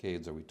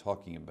cascades are we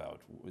talking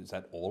about? Is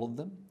that all of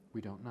them?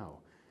 We don't know.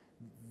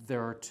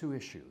 There are two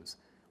issues.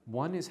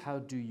 One is how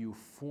do you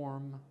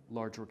form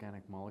large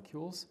organic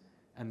molecules,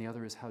 and the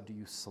other is how do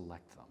you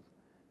select them?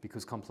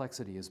 Because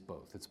complexity is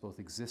both. It's both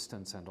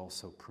existence and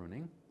also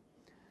pruning.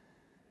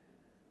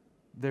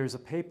 There's a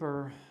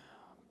paper,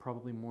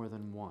 probably more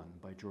than one,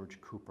 by George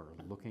Cooper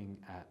looking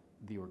at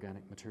the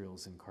organic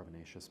materials in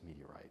carbonaceous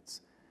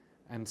meteorites.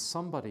 And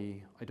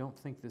somebody, I don't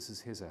think this is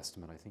his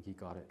estimate, I think he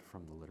got it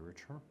from the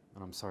literature,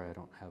 and I'm sorry I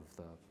don't have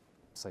the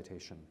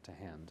citation to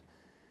hand,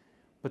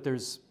 but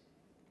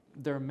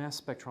there are mass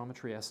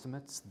spectrometry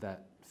estimates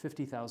that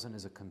 50,000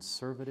 is a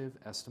conservative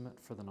estimate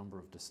for the number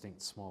of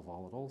distinct small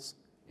volatiles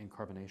in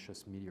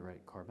carbonaceous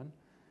meteorite carbon.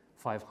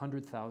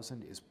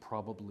 500,000 is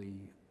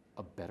probably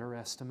a better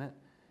estimate,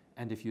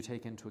 and if you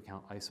take into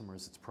account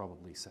isomers, it's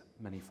probably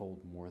many-fold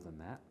more than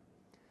that.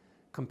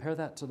 Compare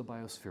that to the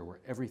biosphere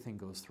where everything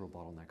goes through a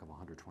bottleneck of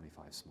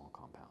 125 small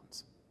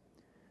compounds.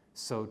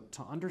 So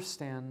to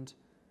understand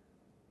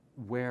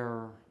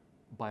where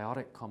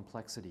biotic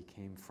complexity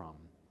came from,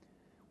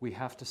 we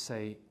have to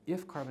say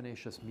if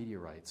carbonaceous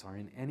meteorites are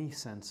in any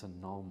sense a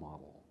null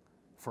model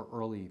for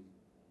early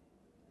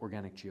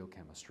organic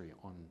geochemistry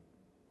on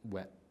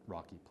wet,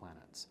 rocky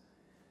planets,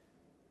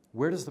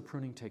 where does the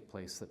pruning take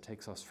place that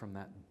takes us from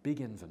that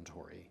big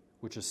inventory,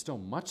 which is still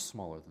much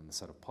smaller than the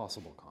set of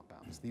possible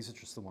compounds, these are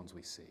just the ones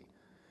we see,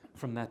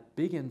 from that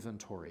big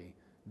inventory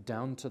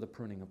down to the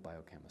pruning of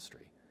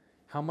biochemistry?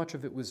 How much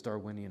of it was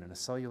Darwinian in a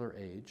cellular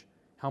age?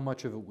 how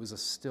much of it was a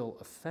still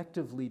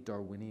effectively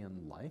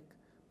Darwinian-like,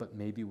 but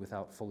maybe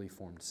without fully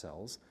formed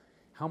cells,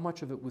 how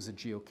much of it was a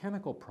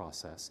geochemical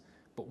process,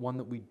 but one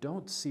that we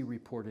don't see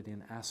reported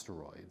in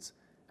asteroids,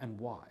 and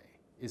why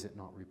is it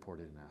not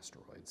reported in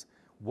asteroids?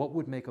 What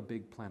would make a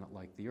big planet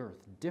like the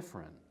Earth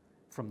different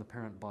from the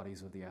parent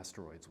bodies of the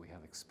asteroids we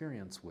have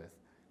experience with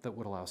that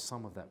would allow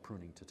some of that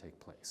pruning to take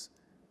place?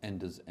 And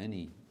does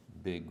any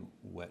big,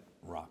 wet,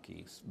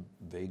 rocky,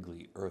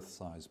 vaguely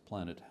Earth-sized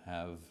planet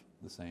have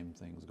the same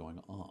things going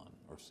on,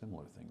 or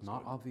similar things?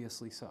 Not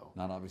obviously so.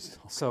 Not obviously.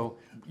 So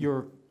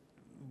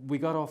we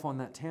got off on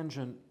that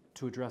tangent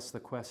to address the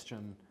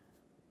question,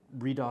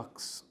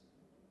 redox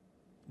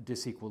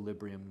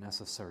disequilibrium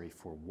necessary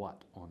for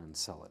what on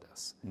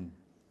Enceladus?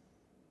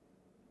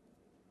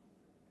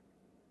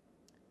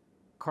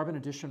 Carbon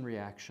addition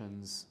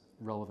reactions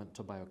relevant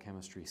to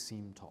biochemistry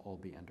seem to all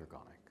be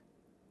endergonic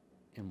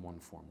in one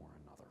form or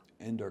another.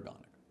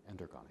 Endergonic.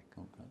 Endergonic,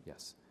 Okay.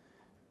 yes.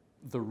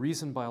 The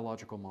reason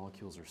biological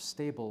molecules are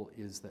stable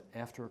is that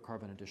after a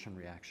carbon addition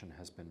reaction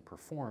has been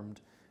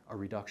performed, a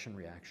reduction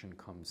reaction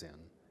comes in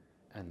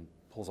and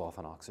pulls off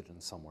an oxygen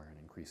somewhere and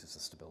increases the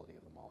stability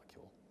of the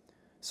molecule.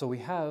 So we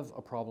have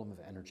a problem of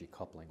energy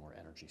coupling or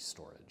energy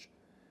storage.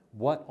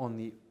 What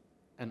on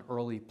an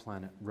early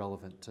planet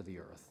relevant to the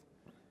Earth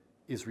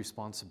is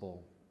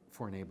responsible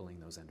for enabling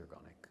those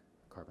endergonic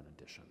carbon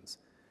additions?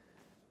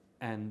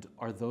 And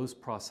are those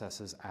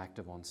processes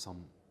active on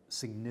some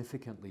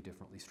significantly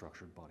differently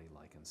structured body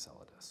like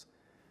Enceladus?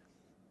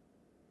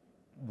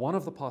 One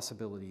of the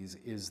possibilities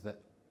is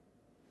that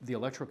the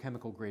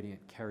electrochemical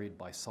gradient carried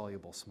by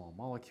soluble small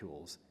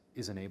molecules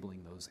is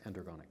enabling those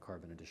endergonic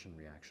carbon addition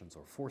reactions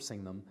or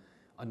forcing them.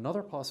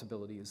 Another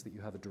possibility is that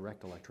you have a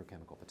direct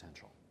electrochemical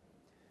potential.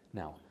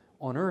 Now,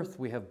 on Earth,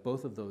 we have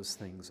both of those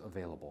things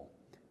available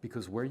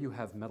because where you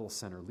have metal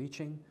center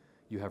leaching,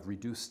 you have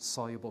reduced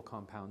soluble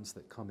compounds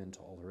that come into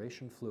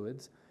oleration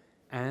fluids,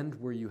 and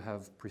where you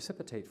have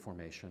precipitate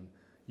formation,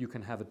 you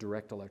can have a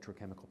direct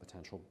electrochemical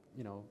potential,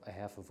 you know, a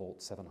half a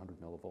volt,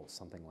 700 millivolts,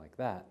 something like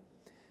that.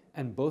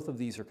 And both of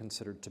these are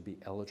considered to be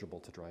eligible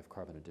to drive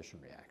carbon addition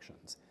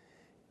reactions.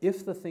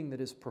 If the thing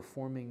that is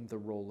performing the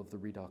role of the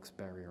redox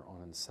barrier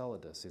on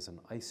Enceladus is an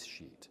ice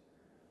sheet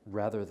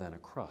rather than a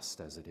crust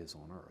as it is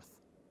on Earth,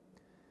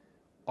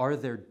 are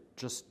there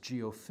just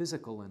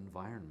geophysical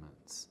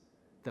environments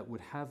that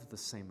would have the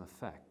same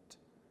effect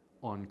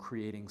on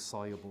creating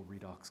soluble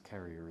redox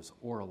carriers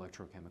or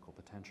electrochemical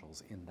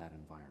potentials in that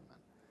environment?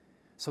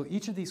 So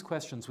each of these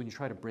questions, when you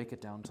try to break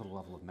it down to the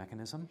level of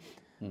mechanism,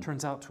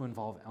 turns out to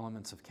involve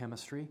elements of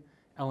chemistry,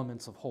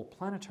 elements of whole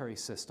planetary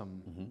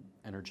system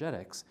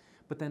energetics,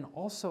 but then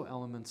also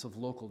elements of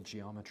local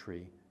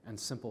geometry and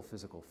simple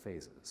physical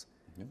phases.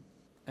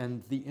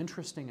 And the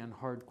interesting and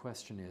hard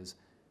question is,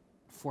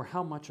 for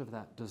how much of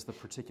that does the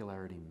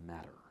particularity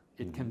matter?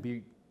 It can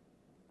be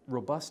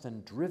robust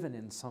and driven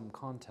in some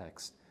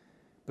context,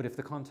 but if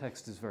the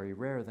context is very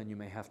rare, then you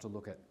may have to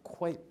look at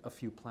quite a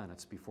few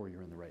planets before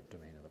you're in the right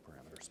domain of the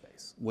parameter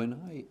space. When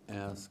I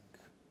ask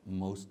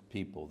most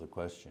people the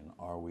question,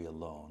 are we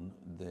alone?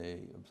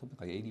 Something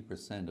like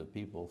 80% of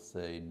people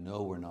say,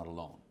 no, we're not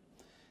alone.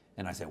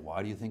 And I say,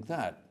 why do you think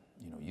that?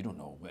 You know, you don't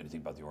know anything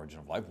about the origin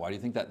of life. Why do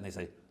you think that? And they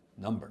say,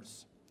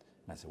 numbers.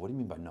 And I say, what do you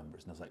mean by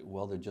numbers? And I was like,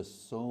 well,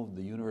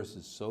 the universe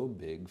is so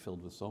big,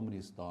 filled with so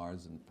many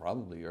stars and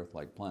probably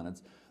Earth-like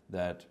planets,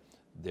 that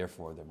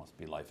therefore there must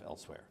be life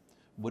elsewhere.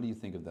 What do you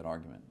think of that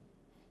argument?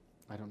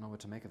 I don't know what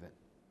to make of it.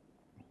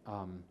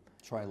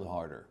 Try a little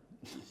harder.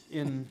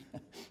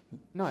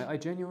 No, I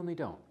genuinely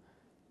don't.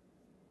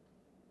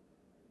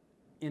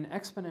 In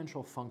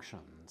exponential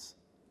functions,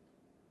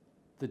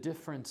 the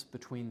difference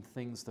between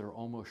things that are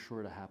almost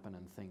sure to happen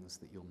and things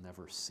that you'll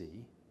never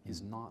see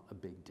is not a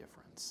big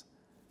difference.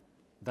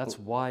 That's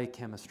why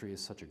chemistry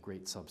is such a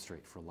great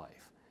substrate for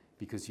life,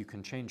 because you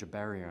can change a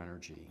barrier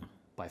energy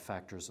by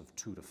factors of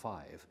 2 to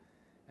 5,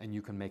 and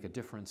you can make a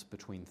difference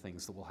between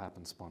things that will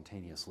happen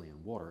spontaneously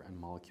in water and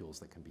molecules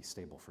that can be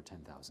stable for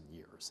 10,000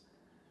 years.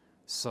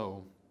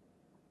 So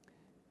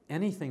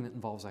anything that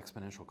involves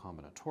exponential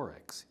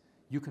combinatorics,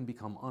 you can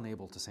become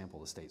unable to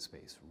sample the state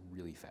space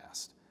really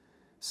fast.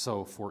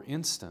 So for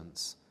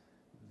instance,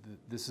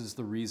 this is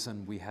the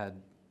reason we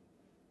had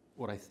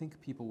what I think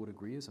people would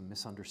agree is a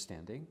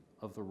misunderstanding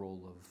of the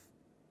role of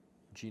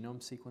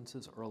genome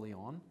sequences early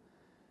on.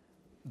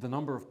 The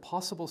number of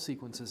possible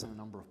sequences and the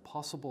number of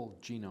possible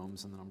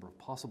genomes and the number of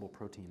possible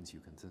proteins you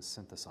can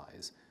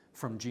synthesize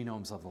from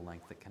genomes of the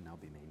length that can now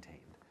be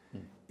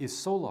maintained is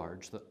so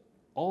large that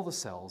all the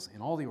cells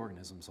in all the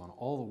organisms on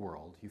all the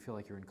world, you feel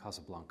like you're in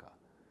Casablanca,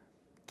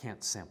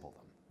 can't sample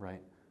them,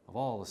 right? Of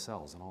all the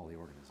cells in all the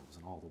organisms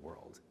in all the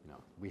world, you know,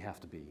 we have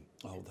to be.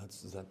 Oh,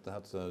 that's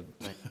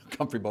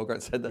Humphrey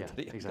Bogart said that. Yeah,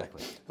 today.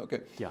 exactly.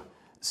 Okay. Yeah.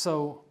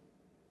 So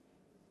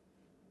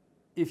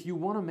if you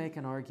want to make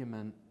an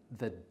argument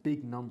that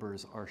big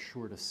numbers are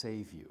sure to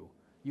save you,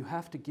 you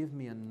have to give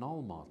me a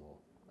null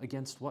model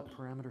against what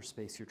parameter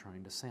space you're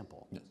trying to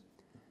sample. Yes.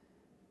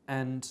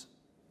 And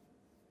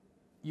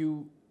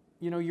you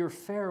you're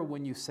fair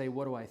when you say,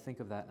 what do I think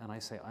of that? And I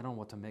say, I don't know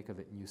what to make of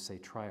it. And you say,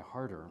 try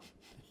harder.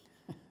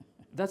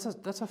 That's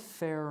a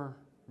fair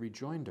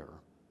rejoinder.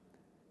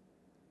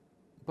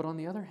 But on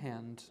the other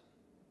hand,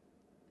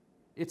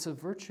 it's a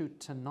virtue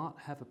to not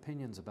have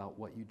opinions about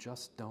what you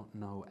just don't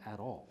know at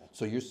all.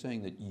 So you're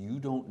saying that you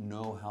don't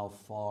know how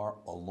far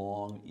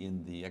along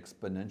in the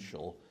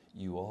exponential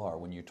you are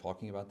when you're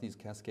talking about these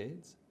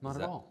cascades? Not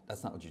at all.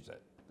 That's not what you said.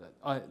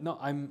 No,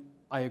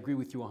 I agree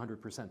with you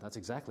 100%. That's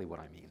exactly what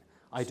I mean.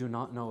 I do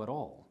not know at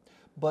all.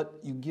 But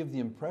you give the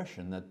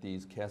impression that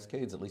these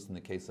cascades, at least in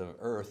the case of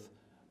Earth,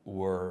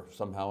 were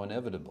somehow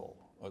inevitable.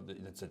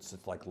 It's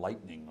like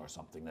lightning or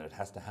something, that it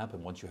has to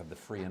happen once you have the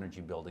free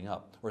energy building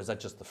up. Or is that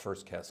just the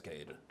first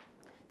cascade?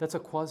 That's a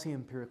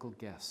quasi-empirical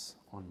guess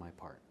on my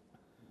part.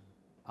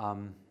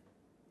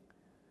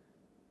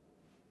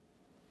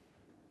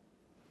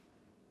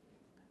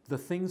 The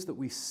things that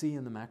we see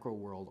in the macro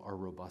world are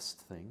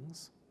robust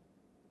things.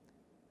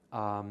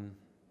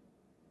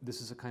 This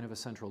is a kind of a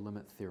central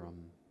limit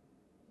theorem.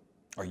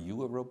 Are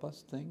you a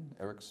robust thing,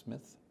 Eric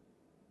Smith?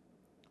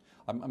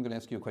 I'm going to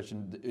ask you a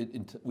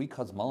question. We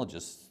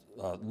cosmologists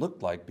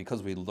look like,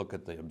 because we look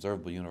at the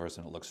observable universe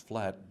and it looks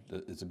flat,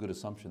 it's a good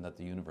assumption that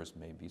the universe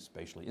may be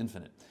spatially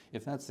infinite.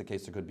 If that's the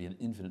case, there could be an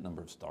infinite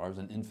number of stars,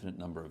 an infinite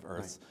number of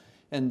Earths, right.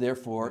 And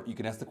therefore you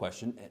can ask the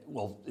question,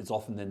 well, it's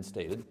often then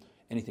stated,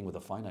 anything with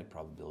a finite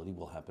probability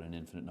will happen an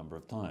infinite number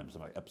of times.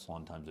 And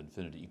epsilon times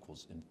infinity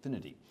equals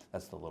infinity.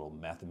 That's the little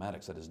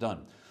mathematics that is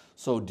done.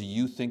 So do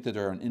you think that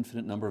there are an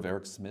infinite number of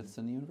Eric Smiths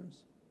in the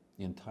universe?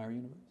 The entire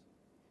universe?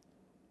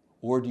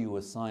 Or do you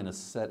assign a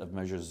set of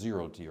measures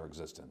 0 to your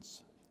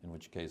existence? In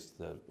which case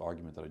the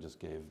argument that I just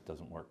gave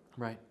doesn't work.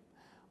 Right.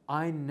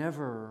 I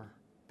never,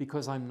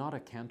 because I'm not a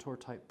Cantor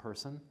type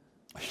person.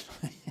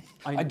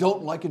 I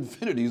don't like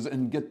infinities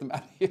and get them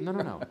out of here.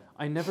 No.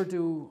 I never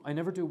do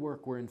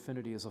work where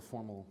infinity is a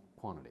formal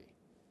quantity.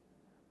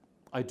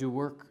 I do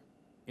work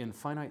in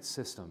finite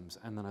systems,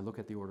 and then I look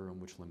at the order in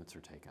which limits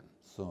are taken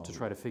to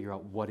try to figure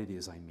out what it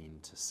is I mean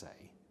to say.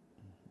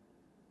 Mm-hmm.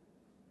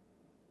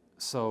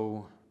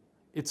 So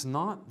it's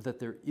not that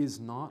there is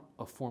not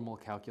a formal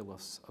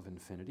calculus of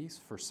infinities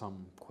for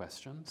some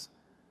questions,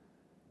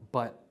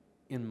 but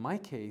in my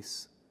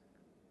case,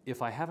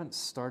 if I haven't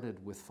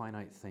started with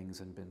finite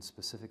things and been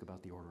specific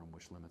about the order in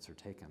which limits are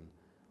taken,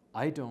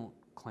 I don't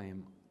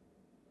claim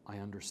I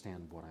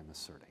understand what I'm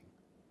asserting.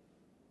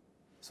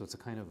 So it's a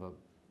kind of a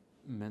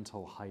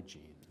mental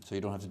hygiene. So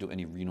you don't have to do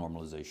any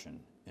renormalization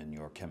in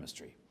your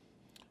chemistry.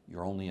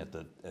 You're only on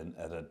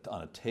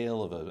a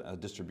tail of a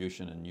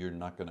distribution, and you're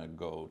not going to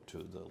go to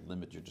the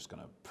limit. You're just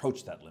going to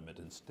approach that limit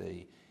and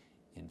stay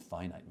in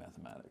finite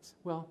mathematics.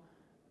 Well,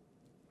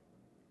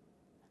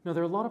 no,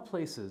 there are a lot of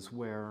places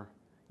where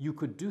you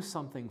could do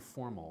something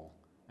formal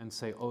and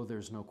say, oh,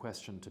 there's no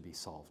question to be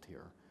solved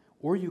here.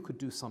 Or you could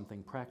do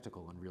something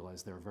practical and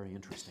realize there are very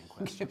interesting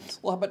questions.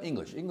 Well, how about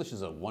English? English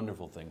is a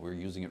wonderful thing. We're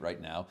using it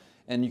right now.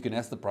 And you can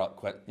ask the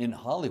question, in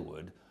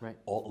Hollywood, right.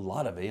 A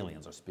lot of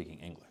aliens are speaking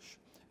English.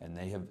 And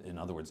they have, in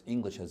other words,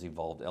 English has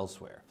evolved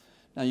elsewhere.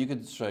 Now you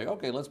could say,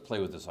 okay, let's play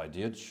with this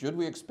idea. Should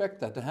we expect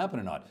that to happen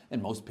or not?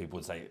 And most people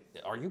would say,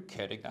 are you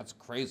kidding? That's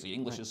crazy.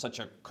 English is such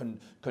a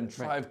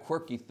contrived,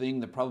 quirky thing.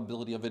 The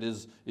probability of it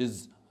is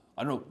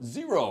I don't know,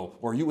 0.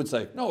 Or you would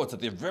say, no, it's at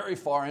the very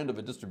far end of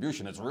a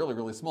distribution. It's really,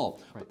 really small.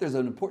 Right. But there's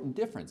an important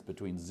difference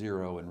between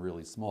 0 and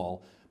really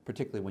small,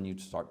 particularly when you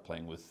start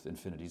playing with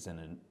infinities.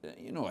 And,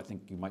 I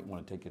think you might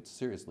want to take it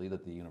seriously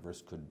that the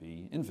universe could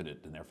be infinite.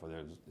 And therefore,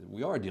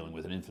 we are dealing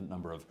with an infinite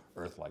number of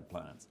Earth-like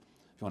planets.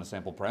 If you want to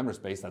sample parameter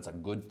space, that's a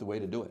good way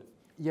to do it.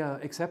 Yeah,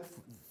 except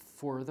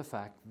for the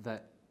fact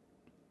that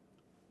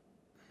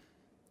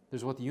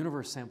there's what the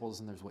universe samples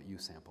and there's what you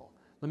sample.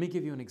 Let me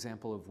give you an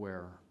example of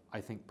where I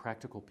think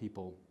practical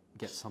people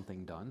get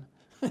something done.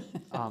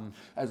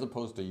 As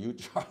opposed to you,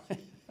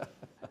 Charlie.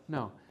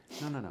 No.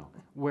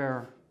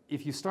 Where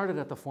if you started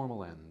at the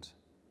formal end,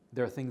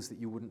 there are things that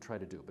you wouldn't try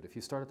to do. But if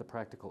you start at the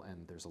practical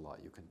end, there's a lot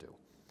you can do.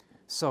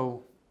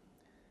 So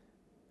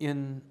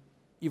in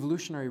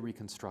evolutionary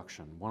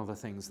reconstruction, one of the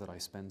things that I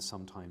spend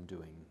some time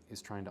doing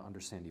is trying to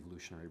understand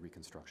evolutionary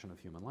reconstruction of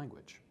human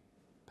language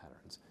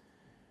patterns.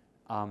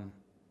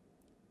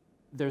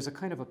 There's a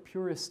kind of a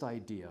purist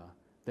idea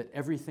that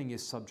everything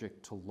is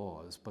subject to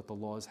laws, but the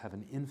laws have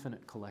an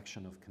infinite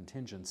collection of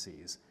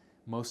contingencies,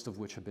 most of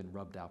which have been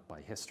rubbed out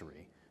by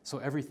history. So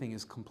everything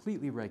is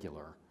completely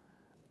regular,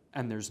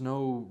 and there's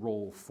no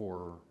role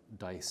for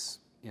dice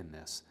in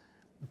this,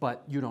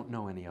 but you don't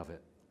know any of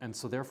it. And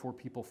so therefore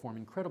people form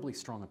incredibly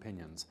strong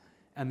opinions,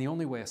 and the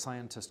only way a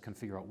scientist can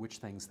figure out which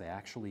things they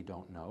actually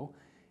don't know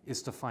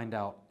is to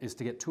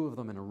get 2 of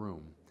them in a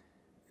room.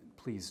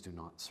 Please do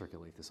not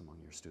circulate this among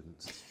your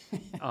students,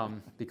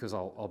 because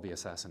I'll be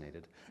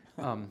assassinated,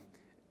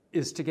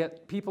 is to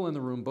get people in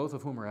the room, both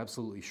of whom are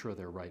absolutely sure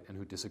they're right and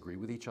who disagree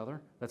with each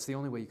other. That's the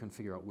only way you can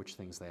figure out which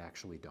things they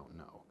actually don't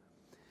know.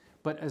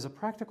 But as a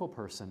practical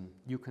person,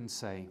 you can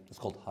say... It's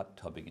called hot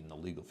tubbing in the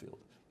legal field.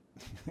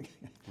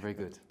 Very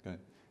good. Go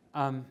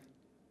ahead.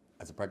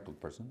 As a practical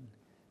person?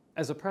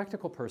 As a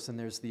practical person,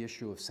 there's the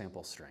issue of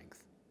sample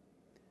strength.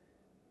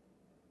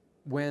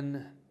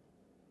 when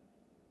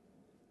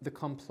the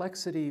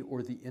complexity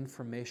or the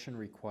information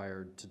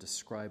required to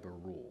describe a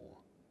rule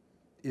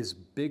is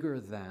bigger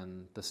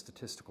than the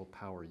statistical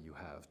power you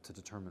have to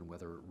determine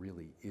whether it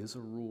really is a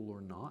rule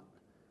or not,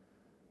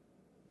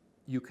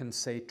 you can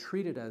say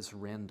treat it as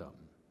random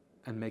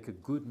and make a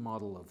good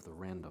model of the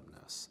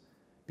randomness,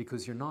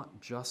 because you're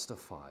not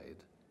justified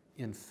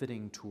in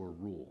fitting to a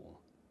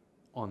rule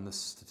on the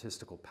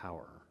statistical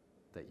power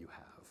that you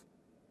have.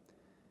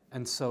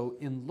 And so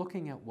in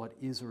looking at what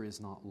is or is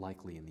not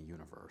likely in the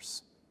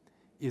universe,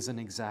 is an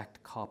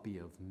exact copy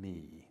of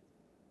me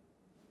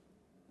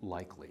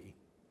likely?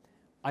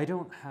 I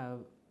don't have...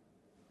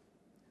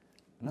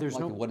 There's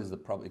no... What is the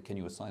can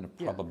you assign a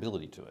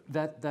probability to it?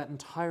 That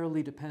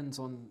entirely depends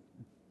on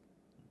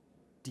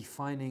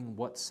defining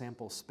what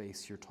sample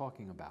space you're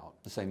talking about.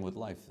 The same with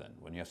life then.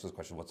 When you ask this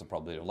question, what's the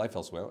probability of life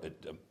elsewhere? It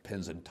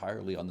depends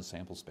entirely on the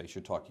sample space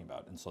you're talking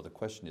about. And so the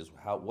question is,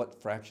 what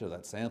fraction of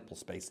that sample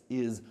space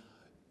is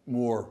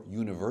more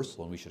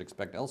universal and we should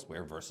expect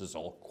elsewhere versus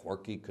all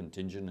quirky,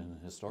 contingent,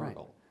 and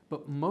historical? Right.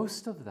 But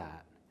most of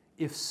that,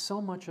 if so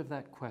much of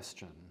that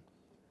question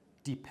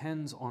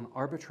depends on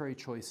arbitrary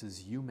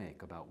choices you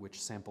make about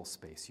which sample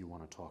space you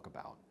want to talk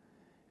about,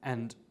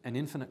 and an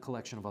infinite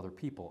collection of other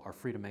people are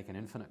free to make an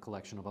infinite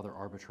collection of other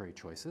arbitrary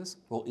choices.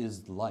 Well,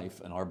 is life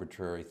an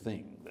arbitrary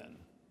thing then?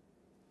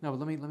 No,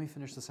 but let me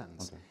finish the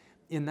sentence. Okay.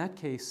 In that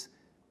case,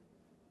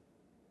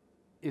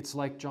 it's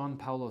like John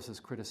Paulos's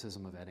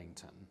criticism of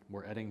Eddington,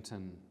 where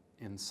Eddington,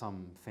 in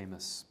some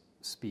famous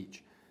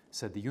speech,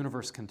 said the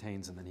universe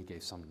contains, and then he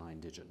gave some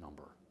 9-digit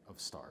number of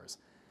stars.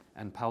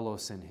 And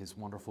Paulos, in his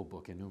wonderful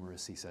book,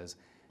 Innumeracy, says,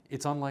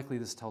 it's unlikely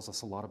this tells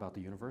us a lot about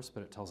the universe,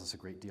 but it tells us a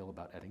great deal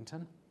about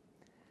Eddington.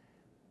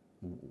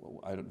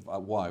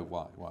 Why?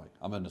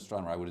 I'm an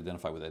astronomer. I would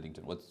identify with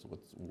Eddington.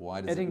 Why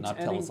does it not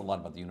tell us a lot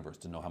about the universe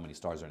to know how many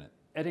stars are in it?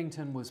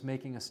 Eddington was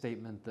making a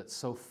statement that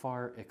so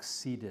far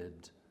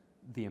exceeded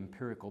the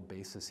empirical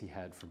basis he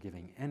had for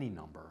giving any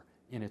number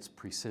in its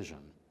precision,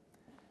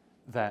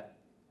 that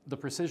the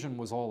precision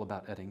was all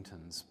about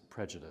Eddington's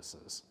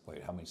prejudices.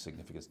 Wait, how many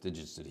significant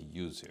digits did he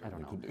use here? I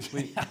don't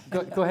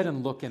know. Go ahead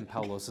and look in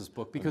Paulos's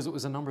book, because it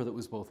was a number that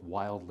was both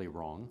wildly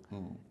wrong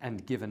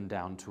and given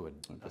down to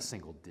a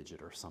single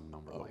digit or some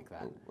number like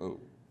that.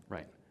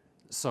 Right.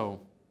 So,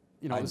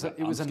 you know, it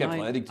was a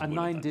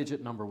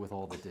 9-digit number with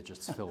all the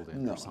digits filled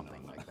in or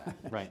something like that.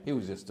 Right. He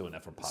was just doing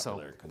that for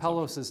popular consumption.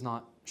 Paulos is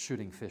not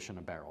shooting fish in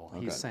a barrel.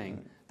 He's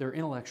saying there are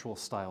intellectual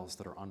styles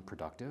that are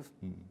unproductive,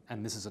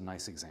 and this is a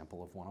nice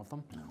example of one of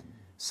them.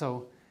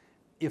 So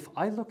if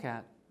I look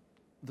at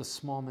the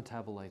small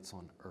metabolites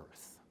on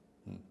Earth,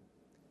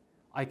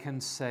 I can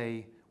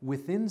say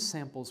within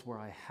samples where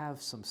I have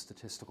some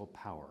statistical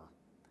power,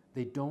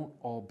 they don't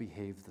all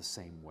behave the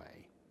same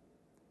way.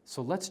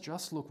 So let's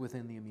just look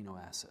within the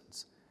amino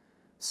acids.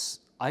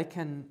 I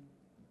can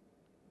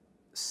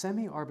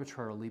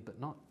semi-arbitrarily, but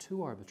not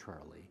too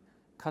arbitrarily,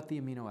 cut the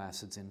amino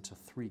acids into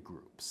 3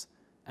 groups.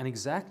 And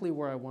exactly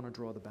where I want to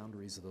draw the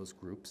boundaries of those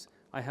groups,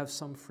 I have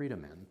some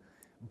freedom in.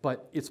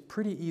 But it's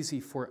pretty easy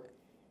for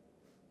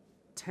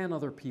 10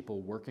 other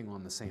people working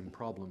on the same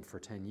problem for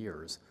 10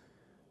 years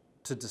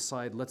to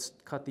decide, let's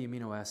cut the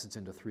amino acids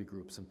into 3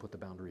 groups and put the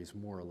boundaries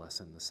more or less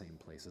in the same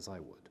place as I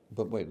would.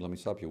 But wait, let me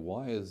stop you.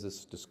 Why is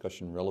this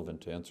discussion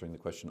relevant to answering the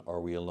question, are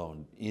we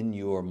alone? In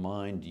your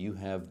mind, do you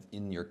have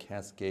in your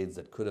cascades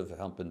that could have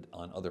happened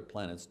on other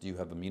planets, do you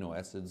have amino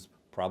acids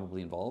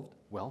probably involved?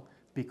 Well,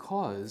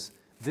 because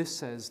this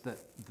says that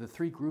the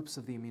 3 groups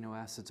of the amino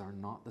acids are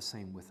not the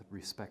same with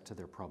respect to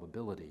their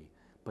probability,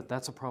 but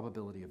that's a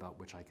probability about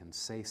which I can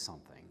say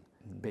something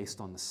based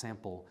on the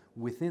sample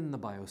within the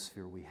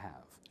biosphere we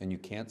have. And you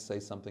can't say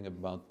something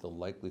about the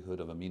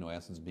likelihood of amino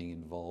acids being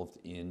involved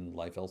in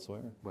life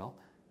elsewhere? Well,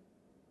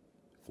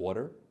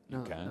 water?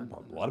 You can.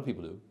 A lot of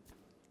people do.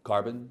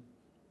 Carbon?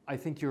 I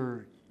think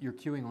you're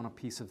queuing on a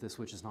piece of this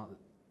which is not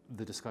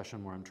the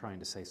discussion where I'm trying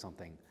to say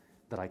something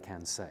that I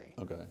can say.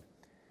 Okay.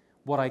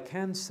 What I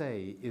can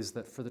say is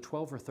that for the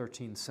 12 or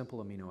 13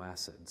 simple amino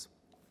acids,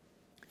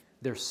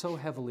 they're so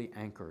heavily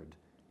anchored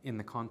in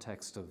the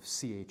context of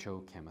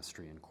CHO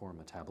chemistry and core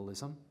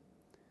metabolism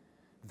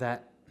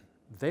that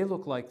they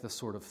look like the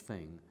sort of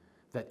thing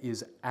that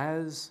is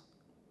as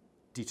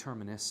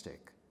deterministic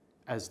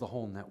as the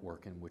whole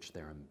network in which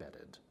they're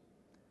embedded.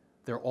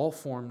 They're all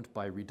formed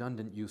by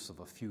redundant use of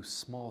a few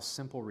small,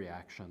 simple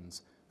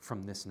reactions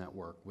from this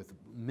network with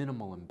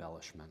minimal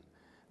embellishment.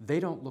 They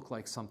don't look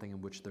like something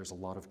in which there's a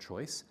lot of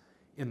choice,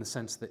 in the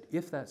sense that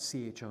if that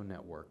CHO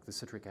network, the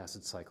citric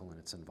acid cycle and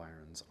its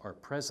environs, are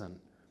present,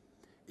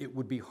 it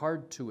would be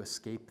hard to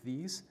escape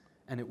these,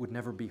 and it would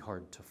never be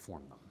hard to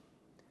form them.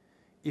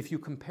 If you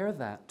compare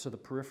that to the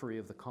periphery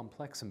of the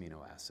complex amino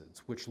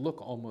acids, which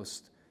look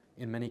almost,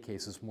 in many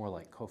cases, more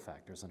like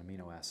cofactors in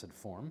amino acid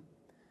form,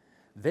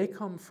 they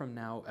come from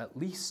now at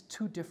least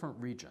 2 different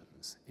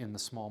regions in the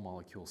small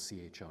molecule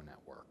CHO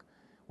network,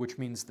 which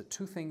means that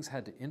 2 things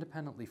had to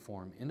independently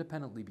form,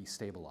 independently be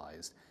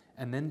stabilized,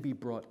 and then be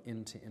brought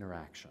into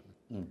interaction.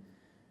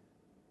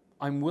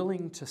 I'm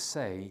willing to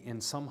say, in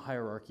some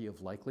hierarchy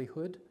of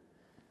likelihood,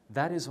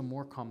 that is a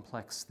more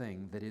complex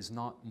thing that is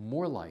not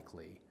more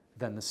likely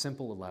than the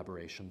simple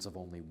elaborations of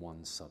only one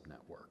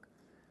subnetwork.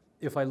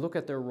 If I look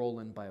at their role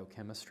in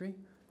biochemistry,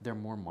 they're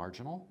more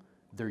marginal,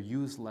 they're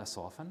used less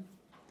often.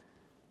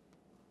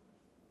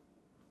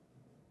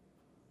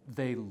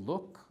 They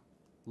look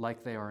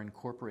like they are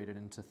incorporated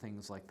into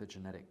things like the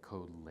genetic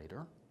code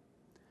later.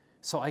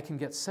 So I can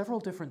get several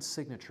different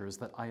signatures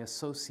that I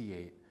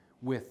associate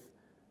with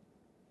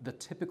the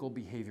typical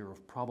behavior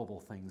of probable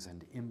things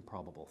and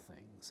improbable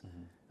things.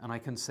 And I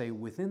can say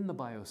within the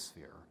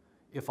biosphere,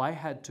 if I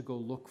had to go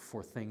look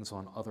for things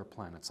on other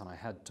planets and I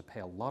had to pay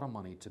a lot of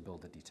money to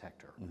build a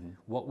detector,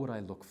 what would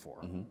I look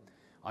for?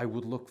 I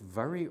would look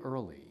very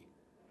early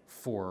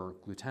for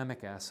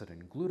glutamic acid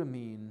and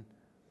glutamine,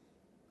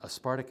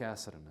 aspartic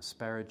acid and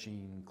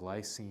asparagine,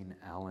 glycine,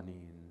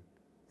 alanine,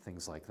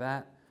 things like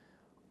that.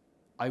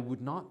 I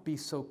would not be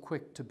so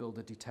quick to build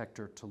a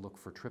detector to look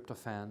for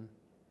tryptophan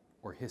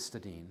or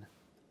histidine.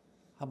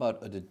 How about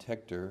a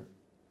detector,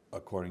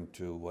 according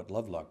to what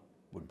Lovelock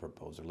would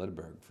propose, or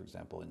Lederberg, for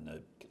example,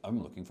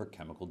 I'm looking for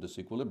chemical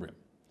disequilibrium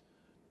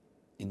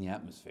in the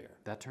atmosphere.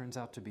 That turns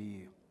out to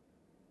be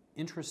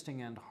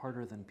interesting and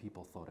harder than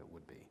people thought it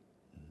would be.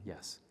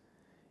 Yes.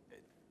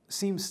 It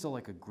seems still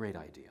like a great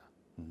idea.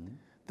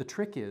 The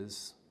trick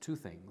is two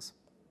things.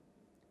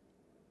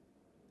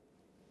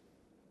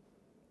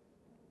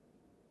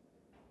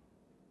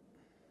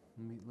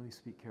 Let me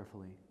speak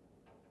carefully.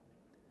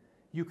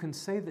 You can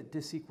say that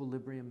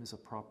disequilibrium is a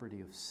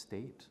property of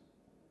state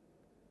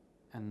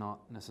and not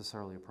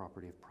necessarily a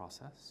property of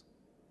process.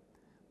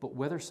 But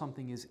whether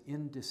something is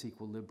in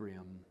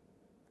disequilibrium...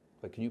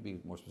 But can you be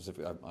more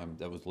specific? That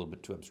was a little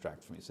bit too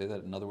abstract for me. Say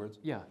that in other words?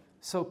 Yeah.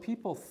 So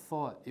people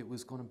thought it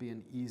was going to be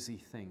an easy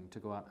thing to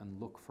go out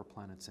and look for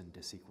planets in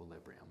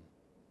disequilibrium.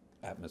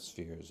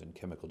 Atmospheres and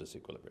chemical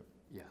disequilibrium.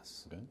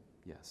 Yes. Okay.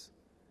 Yes.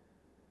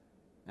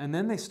 And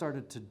then they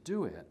started to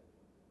do it,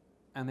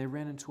 and they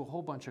ran into a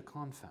whole bunch of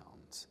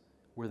confounds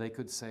where they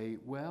could say,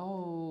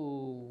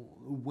 well,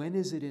 when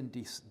is it in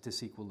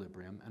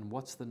disequilibrium, and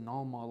what's the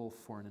null model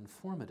for an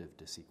informative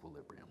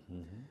disequilibrium?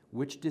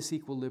 Which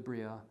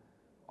disequilibria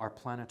are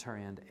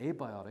planetary and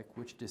abiotic,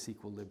 which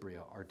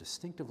disequilibria are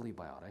distinctively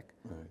biotic?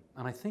 Right.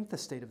 And I think the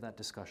state of that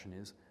discussion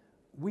is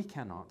we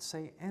cannot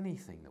say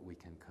anything that we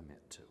can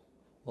commit to.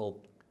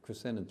 Well,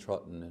 Christen and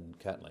Troughton and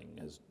Catling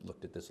has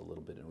looked at this a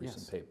little bit in a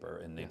recent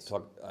paper, and they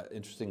talk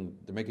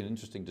they're making an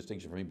interesting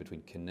distinction for me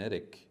between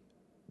kinetic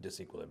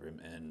disequilibrium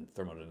and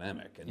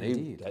thermodynamic. And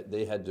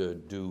they had to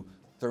do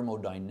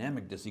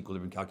thermodynamic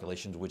disequilibrium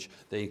calculations, which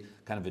they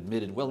kind of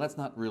admitted, well, that's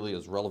not really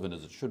as relevant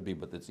as it should be,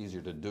 but it's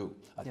easier to do,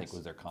 I think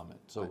was their comment.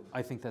 So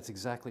I think that's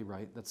exactly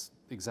right. That's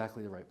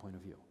exactly the right point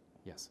of view.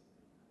 Yes.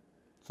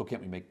 So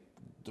can't we make,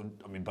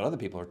 but other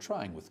people are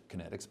trying with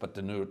kinetics, but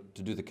to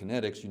do the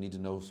kinetics, you need to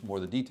know more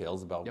of the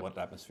details about what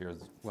atmosphere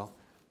is. Well,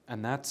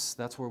 and that's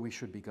where we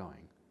should be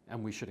going,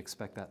 and we should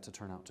expect that to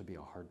turn out to be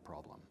a hard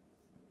problem.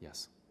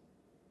 Yes.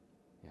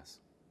 Yes.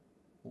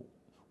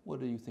 What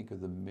do you think are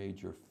the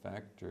major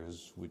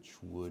factors which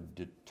would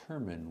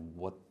determine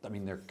what,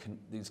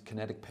 these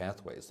kinetic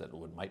pathways that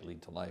might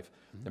lead to life,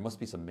 there must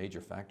be some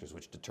major factors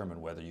which determine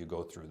whether you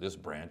go through this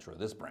branch or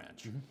this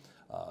branch.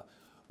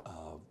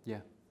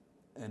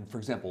 And for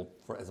example,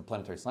 as a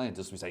planetary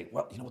scientist, we say,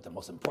 well, you know what, the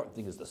most important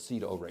thing is the C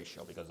to O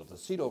ratio, because if the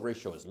C to O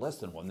ratio is less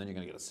than 1, then you're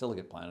going to get a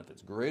silicate planet. If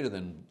it's greater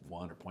than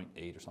 1 or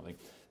 0.8 or something,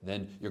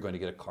 then you're going to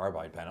get a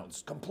carbide planet.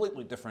 It's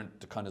completely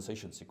different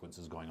condensation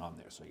sequences going on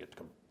there. So you get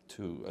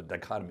to a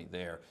dichotomy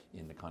there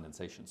in the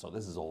condensation. So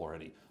this is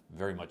already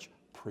very much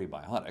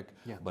prebiotic,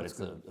 but it's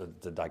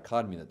a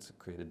dichotomy that's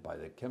created by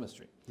the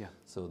chemistry.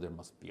 So there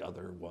must be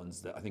other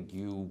ones that I think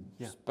you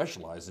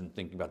specialize in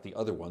thinking about the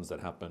other ones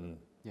that happen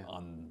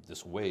on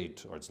this way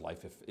towards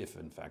life, if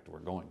in fact we're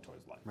going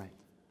towards life. Right,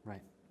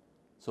 right.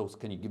 So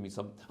can you give me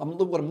some,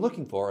 what I'm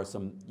looking for are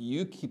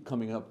you keep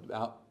coming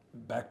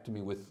back to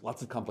me with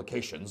lots of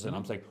complications, and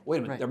I'm saying, wait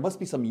a minute, there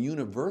must be some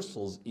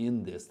universals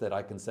in this that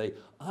I can say,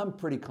 I'm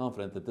pretty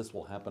confident that this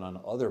will happen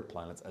on other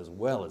planets as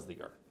well as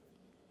the Earth.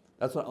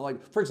 That's what I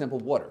like. For example,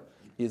 water.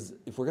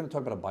 If we're going to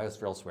talk about a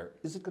biosphere elsewhere,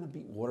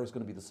 water is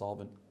going to be the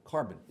solvent?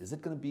 Carbon, is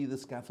it going to be the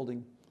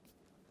scaffolding?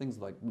 Things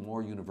like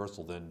more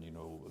universal than,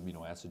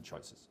 amino acid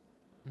choices.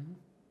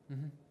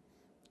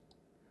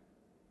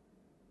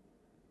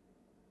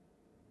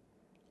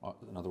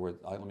 In other words,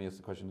 let me ask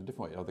the question in a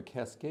different way. Are the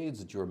cascades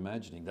that you're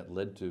imagining that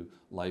led to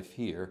life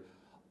here,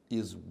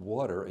 is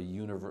water a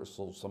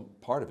universal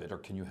part of it, or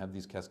can you have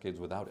these cascades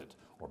without it,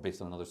 or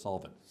based on another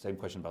solvent? Same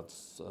question about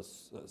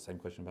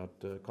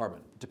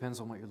carbon.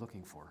 Depends on what you're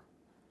looking for.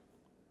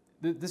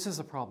 This is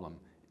a problem.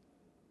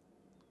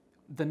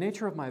 The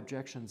nature of my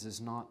objections is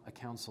not a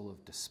counsel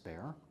of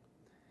despair.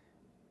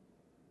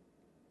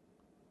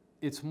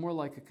 It's more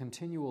like a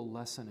continual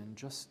lesson in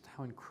just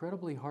how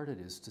incredibly hard it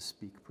is to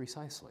speak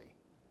precisely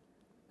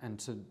and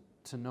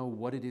to know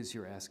what it is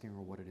you're asking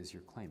or what it is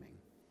you're claiming.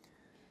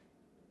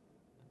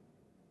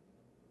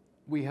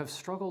 We have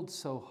struggled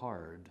so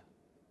hard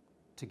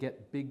to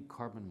get big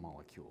carbon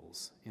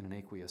molecules in an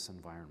aqueous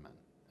environment,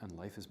 and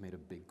life is made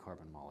of big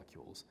carbon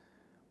molecules.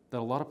 that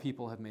a lot of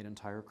people have made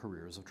entire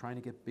careers of trying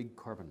to get big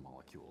carbon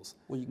molecules.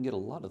 Well, you can get a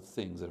lot of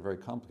things that are very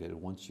complicated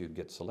once you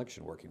get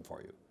selection working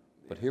for you.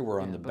 But here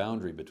we're on the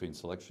boundary between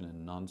selection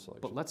and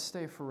non-selection. But let's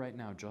stay for right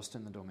now just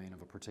in the domain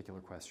of a particular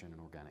question in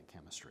organic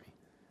chemistry.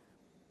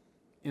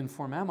 In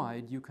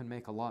formamide, you can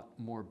make a lot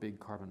more big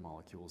carbon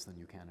molecules than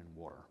you can in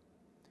water.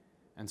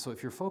 And so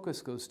if your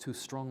focus goes too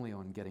strongly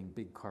on getting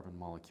big carbon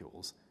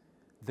molecules,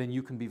 then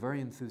you can be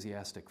very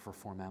enthusiastic for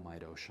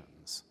formamide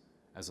oceans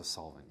as a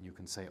solvent. You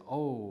can say,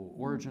 oh,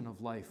 origin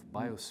of life,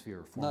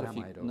 biosphere,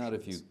 formamide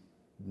oceans.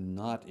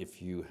 Not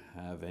if you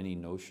have any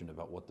notion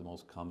about what the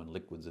most common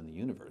liquids in the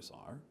universe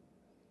are.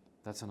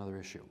 That's another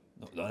issue.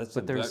 No,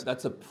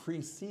 that's a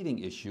preceding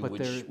issue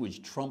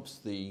which trumps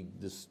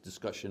this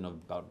discussion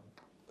about,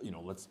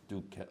 let's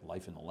do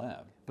life in the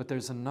lab. But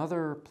there's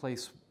another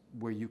place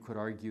where you could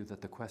argue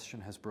that the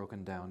question has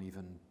broken down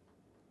even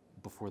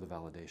before the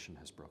validation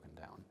has broken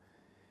down.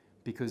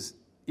 Because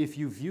if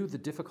you view the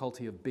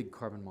difficulty of big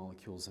carbon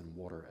molecules in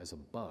water as a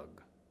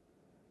bug,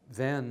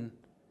 then,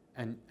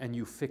 and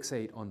you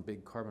fixate on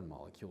big carbon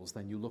molecules,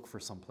 then you look for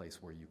some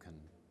place where you can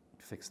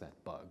fix that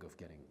bug of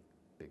getting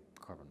big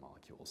carbon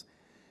molecules.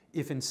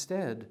 If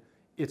instead,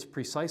 it's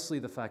precisely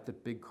the fact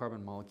that big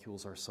carbon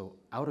molecules are so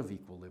out of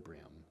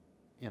equilibrium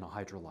in a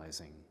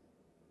hydrolyzing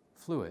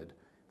fluid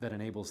that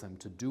enables them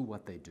to do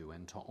what they do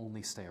and to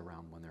only stay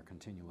around when they're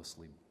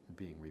continuously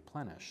being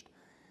replenished,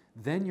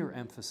 then your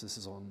emphasis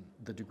is on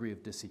the degree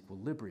of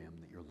disequilibrium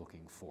that you're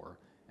looking for.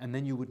 And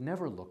then you would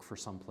never look for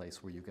some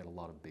place where you get a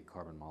lot of big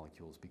carbon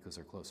molecules because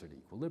they're closer to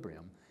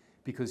equilibrium,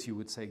 because you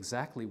would say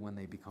exactly when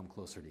they become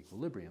closer to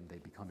equilibrium, they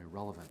become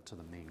irrelevant to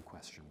the main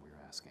question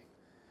we're asking.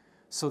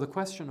 So the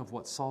question of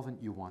what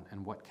solvent you want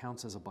and what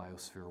counts as a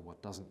biosphere,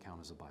 what doesn't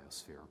count as a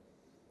biosphere,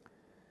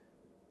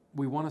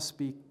 we want to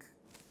speak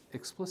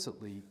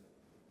explicitly,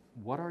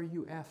 what are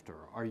you after?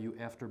 Are you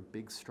after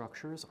big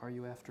structures? Are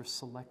you after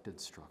selected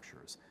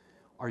structures?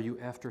 Are you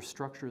after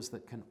structures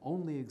that can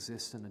only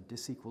exist in a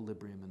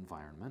disequilibrium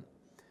environment?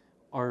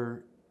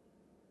 Are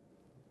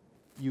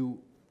you,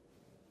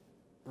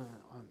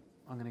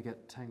 I'm going to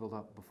get tangled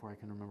up before I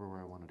can remember where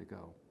I wanted to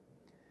go.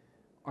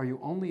 Are you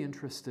only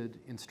interested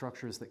in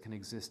structures that can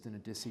exist in a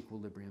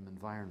disequilibrium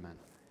environment?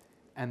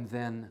 And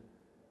then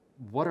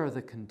what are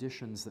the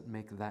conditions that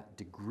make that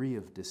degree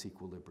of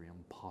disequilibrium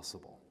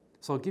possible?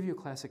 So I'll give you a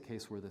classic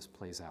case where this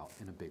plays out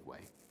in a big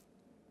way.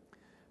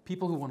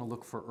 People who want to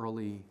look for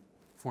early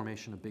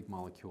formation of big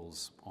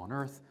molecules on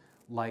Earth,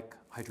 like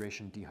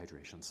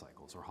hydration-dehydration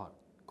cycles or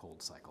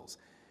hot-cold cycles.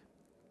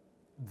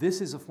 This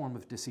is a form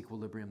of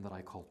disequilibrium that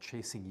I call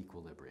chasing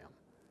equilibrium.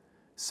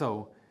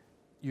 So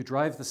you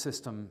drive the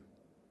system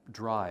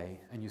dry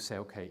and you say,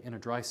 okay, in a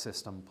dry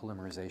system,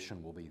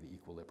 polymerization will be the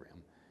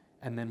equilibrium.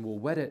 And then we'll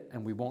wet it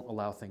and we won't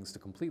allow things to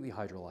completely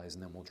hydrolyze,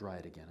 and then we'll dry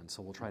it again. And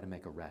so we'll try to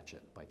make a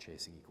ratchet by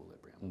chasing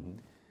equilibrium.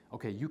 Mm-hmm.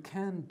 Okay, you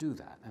can do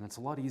that, and it's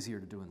a lot easier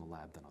to do in the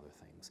lab than other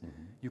things.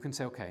 Mm-hmm. You can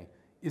say, okay,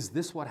 is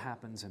this what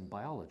happens in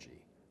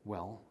biology?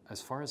 Well,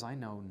 as far as I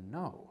know,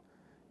 no.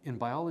 In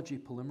biology,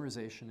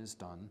 polymerization is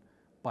done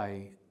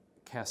by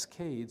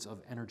cascades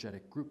of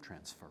energetic group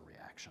transfer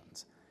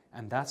reactions.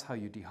 And that's how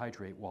you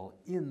dehydrate while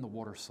in the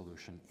water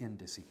solution in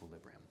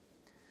disequilibrium.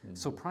 Mm-hmm.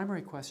 So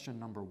primary question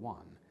number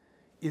one,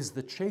 is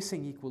the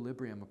chasing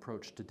equilibrium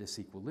approach to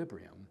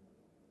disequilibrium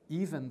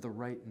even the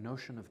right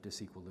notion of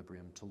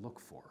disequilibrium to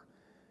look for?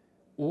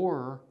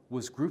 Or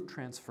was group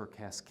transfer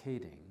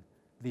cascading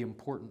the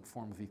important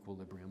form of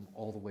equilibrium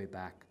all the way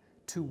back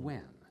to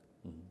when?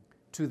 Mm-hmm.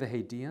 To the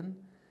Hadean?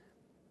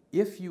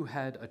 If you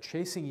had a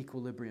chasing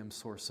equilibrium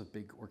source of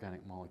big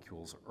organic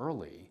molecules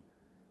early,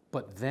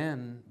 but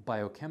then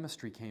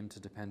biochemistry came to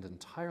depend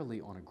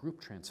entirely on a group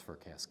transfer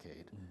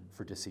cascade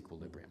for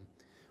disequilibrium,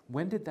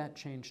 when did that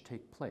change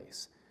take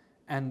place?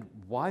 And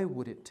why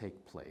would it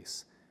take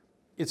place?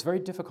 It's very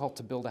difficult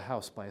to build a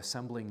house by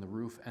assembling the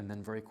roof and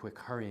then very quick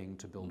hurrying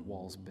to build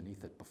walls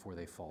beneath it before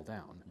they fall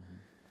down.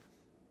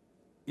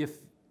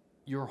 If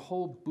your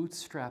whole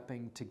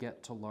bootstrapping to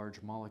get to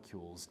large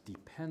molecules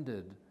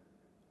depended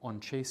on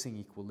chasing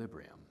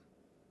equilibrium,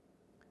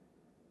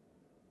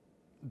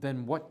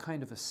 then what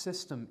kind of a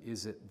system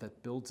is it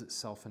that builds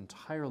itself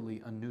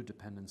entirely a new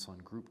dependence on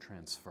group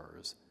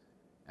transfers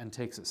and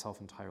takes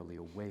itself entirely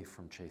away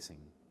from chasing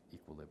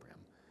equilibrium?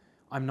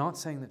 I'm not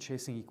saying that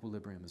chasing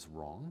equilibrium is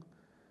wrong,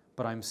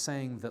 but I'm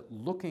saying that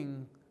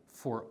looking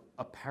for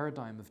a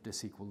paradigm of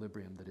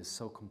disequilibrium that is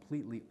so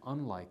completely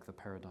unlike the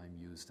paradigm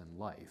used in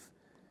life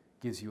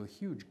gives you a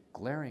huge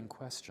glaring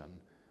question.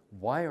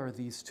 Why are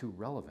these two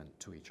relevant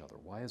to each other?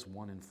 Why is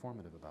one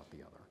informative about the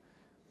other?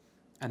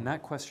 And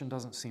that question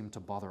doesn't seem to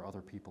bother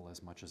other people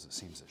as much as it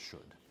seems it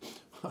should.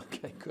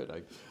 Okay,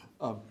 good.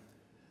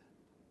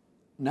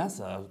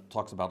 NASA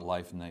talks about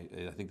life, and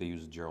I think they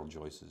use Jerry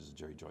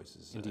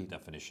Joyce's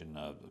definition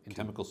of a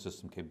chemical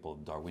system capable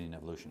of Darwinian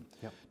evolution.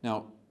 Yep.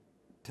 Now,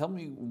 tell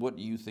me what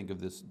you think of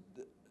this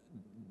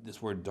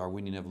word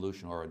Darwinian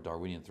evolution, or a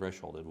Darwinian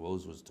threshold that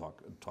Woese was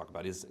talk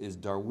about. Is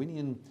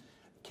Darwinian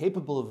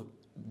capable of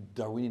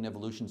Darwinian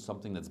evolution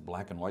something that's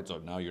black and white, so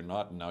now you're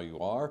not and now you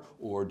are?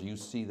 Or do you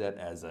see that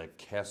as a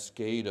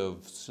cascade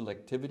of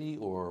selectivity,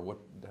 or what?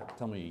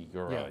 Tell me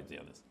your idea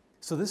on this.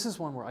 So this is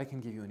one where I can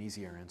give you an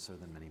easier answer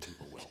than many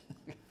people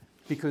will.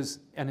 Because,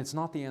 and it's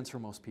not the answer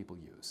most people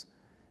use.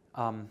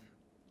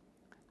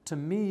 To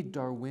me,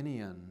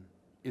 Darwinian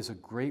is a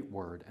great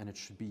word, and it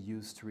should be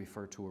used to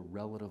refer to a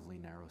relatively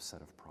narrow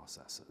set of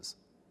processes.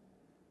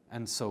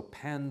 And so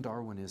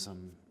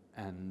pan-Darwinism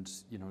and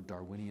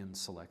Darwinian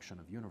selection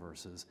of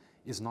universes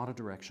is not a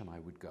direction I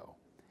would go.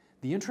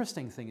 The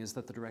interesting thing is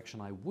that the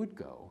direction I would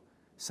go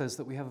says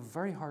that we have a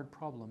very hard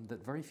problem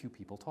that very few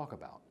people talk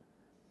about.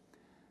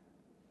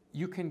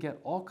 You can get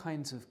all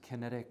kinds of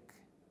kinetic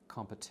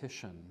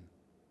competition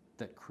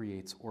that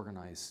creates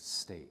organized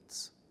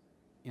states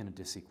in a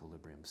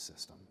disequilibrium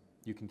system.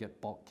 You can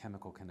get bulk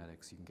chemical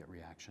kinetics, you can get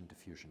reaction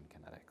diffusion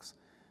kinetics.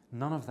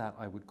 None of that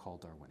I would call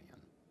Darwinian.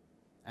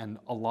 And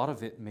a lot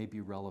of it may be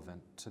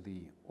relevant to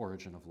the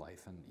origin of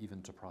life and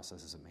even to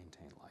processes that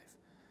maintain life.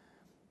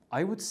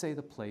 I would say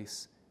the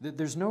place,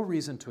 there's no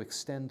reason to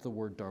extend the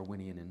word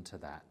Darwinian into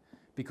that,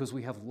 because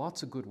we have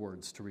lots of good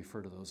words to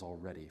refer to those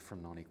already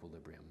from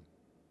non-equilibrium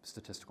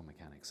statistical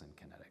mechanics and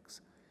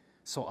kinetics.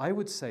 So I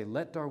would say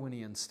let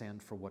Darwinian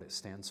stand for what it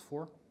stands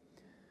for.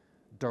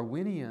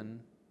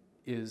 Darwinian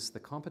is the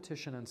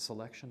competition and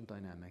selection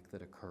dynamic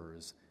that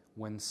occurs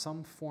when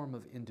some form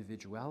of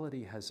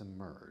individuality has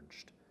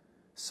emerged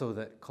so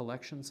that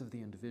collections of the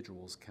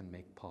individuals can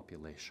make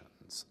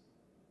populations.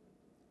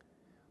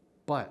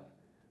 But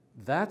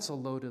that's a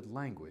loaded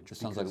language. It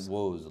sounds like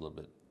woes a little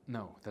bit.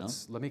 No,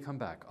 that's, no? Let me come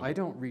back. Okay. I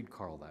don't read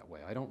Carl that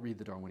way. I don't read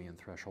the Darwinian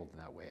threshold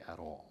that way at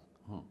all.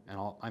 And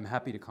I'm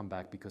happy to come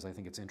back because I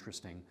think it's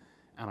interesting,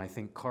 and I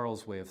think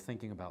Carl's way of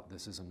thinking about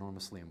this is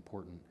enormously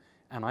important.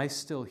 And I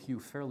still hew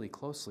fairly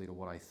closely to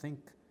what I think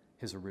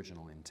his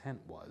original intent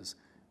was,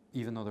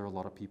 even though there are a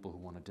lot of people who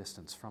want to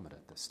distance from it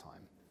at this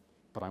time.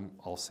 But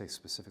I'll say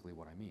specifically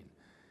what I mean.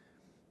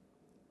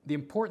 The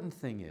important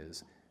thing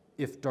is,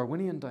 if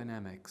Darwinian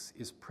dynamics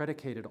is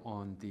predicated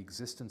on the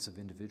existence of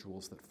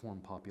individuals that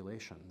form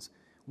populations,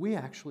 we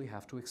actually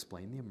have to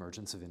explain the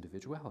emergence of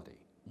individuality.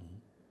 Mm-hmm.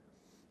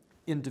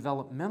 In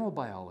developmental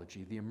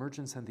biology, the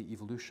emergence and the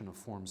evolution of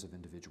forms of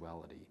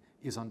individuality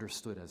is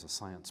understood as a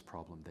science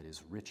problem that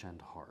is rich and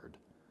hard.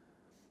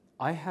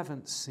 I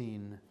haven't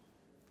seen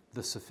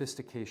the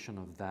sophistication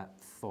of that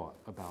thought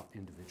about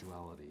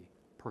individuality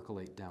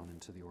percolate down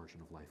into the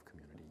origin of life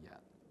community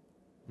yet.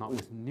 Not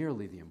with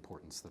nearly the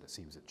importance that it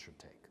seems it should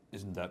take.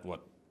 Isn't that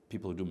what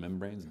people who do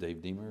membranes,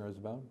 Dave Deamer, is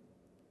about?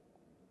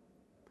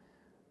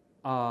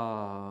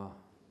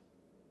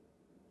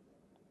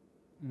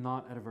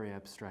 Not at a very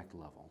abstract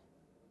level,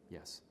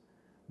 yes.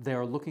 They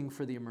are looking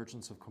for the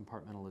emergence of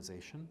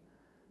compartmentalization.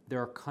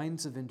 There are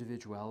kinds of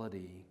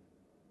individuality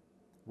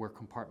where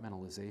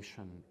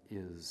compartmentalization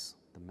is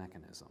the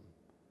mechanism.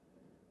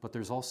 But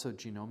there's also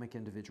genomic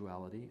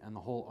individuality, and the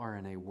whole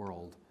RNA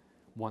world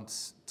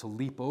wants to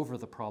leap over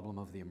the problem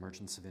of the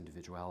emergence of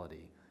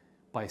individuality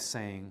by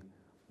saying,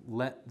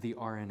 let the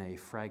RNA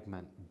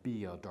fragment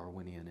be a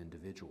Darwinian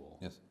individual,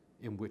 yes,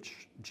 in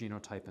which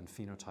genotype and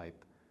phenotype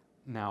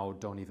now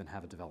don't even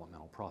have a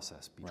developmental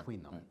process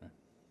between them,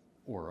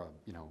 or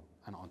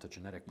an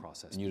ontogenetic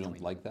process. And you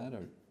don't like that,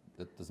 or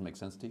that doesn't make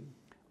sense to you?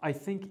 I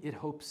think it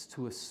hopes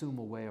to assume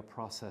away a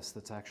process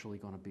that's actually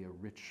going to be a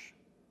rich,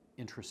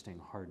 interesting,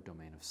 hard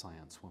domain of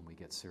science when we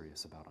get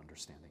serious about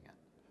understanding it.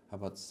 How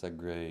about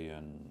Segre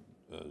and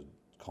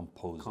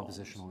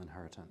compositional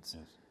inheritance?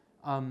 Yes.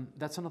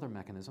 That's another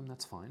mechanism,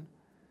 that's fine.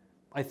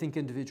 I think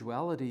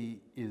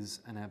individuality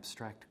is an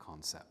abstract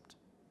concept.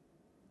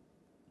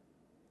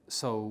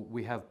 So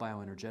we have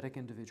bioenergetic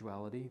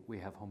individuality, we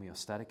have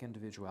homeostatic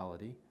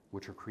individuality,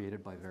 which are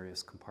created by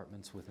various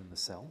compartments within the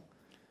cell.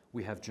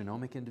 We have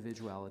genomic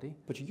individuality.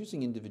 But you're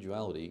using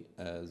individuality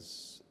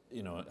as,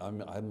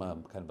 I'm a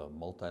kind of a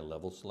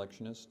multi-level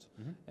selectionist,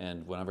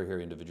 and whenever I hear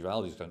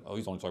individuality, he's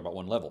only talking about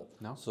one level.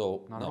 No,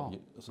 so not at all.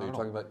 So you're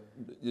talking about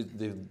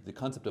the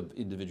concept of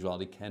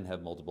individuality can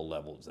have multiple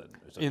levels.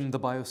 In the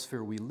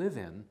biosphere we live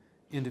in,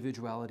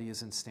 individuality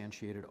is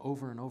instantiated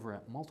over and over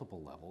at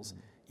multiple levels.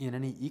 In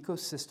any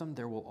ecosystem,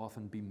 there will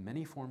often be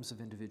many forms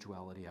of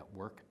individuality at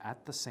work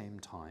at the same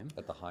time.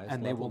 At the highest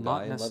and level,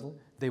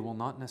 they will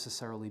not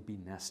necessarily be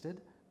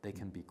nested. They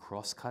can be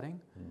cross-cutting.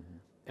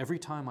 Every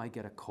time I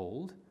get a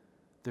cold,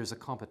 there's a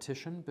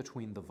competition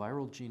between the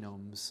viral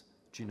genome's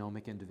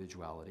genomic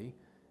individuality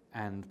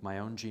and my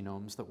own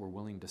genomes that were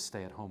willing to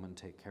stay at home and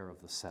take care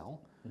of the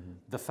cell.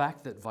 The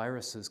fact that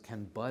viruses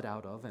can bud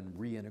out of and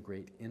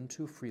reintegrate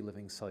into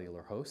free-living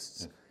cellular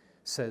hosts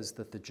says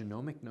that the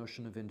genomic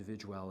notion of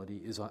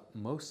individuality is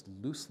most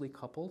loosely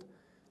coupled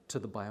to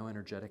the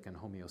bioenergetic and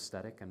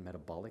homeostatic and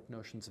metabolic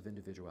notions of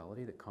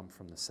individuality that come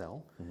from the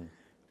cell.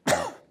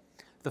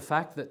 The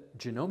fact that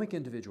genomic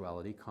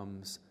individuality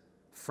comes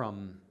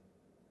from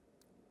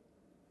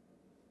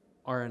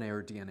RNA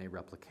or DNA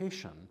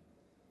replication,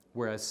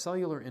 whereas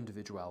cellular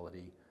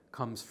individuality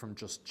comes from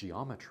just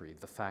geometry,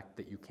 the fact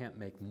that you can't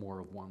make more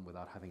of one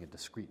without having a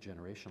discrete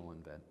generational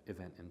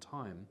event in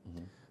time.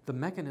 The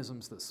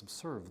mechanisms that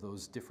subserve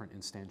those different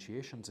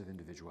instantiations of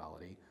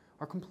individuality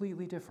are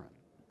completely different.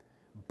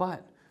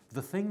 But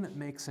the thing that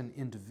makes an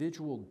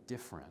individual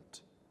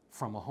different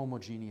from a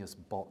homogeneous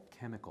bulk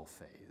chemical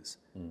phase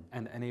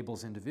and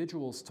enables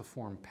individuals to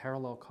form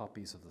parallel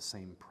copies of the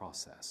same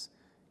process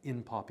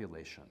in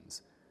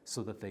populations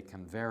so that they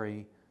can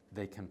vary,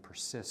 they can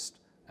persist,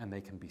 and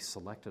they can be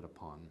selected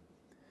upon.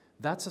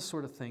 That's a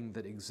sort of thing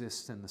that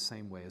exists in the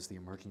same way as the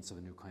emergence of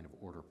a new kind of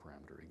order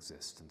parameter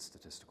exists in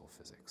statistical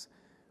physics.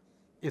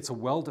 It's a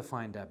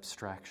well-defined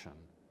abstraction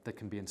that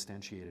can be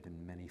instantiated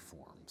in many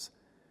forms.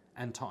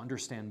 And to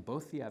understand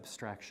both the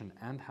abstraction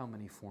and how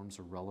many forms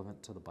are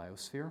relevant to the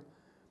biosphere,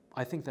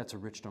 I think that's a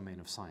rich domain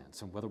of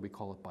science. And whether we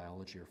call it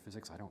biology or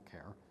physics, I don't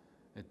care.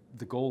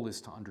 The goal is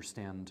to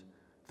understand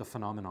the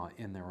phenomena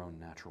in their own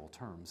natural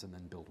terms and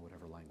then build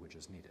whatever language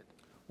is needed.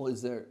 Well,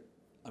 is there,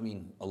 I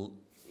mean,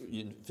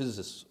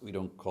 physicists, we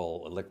don't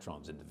call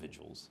electrons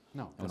individuals.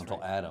 No, we don't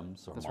call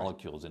atoms or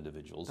molecules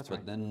individuals. That's but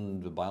right.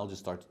 then the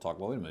biologists start to talk,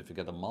 well, wait a minute, if you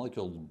get a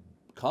molecule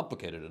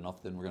complicated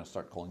enough, then we're going to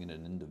start calling it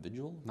an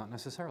individual? Not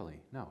necessarily,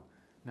 no.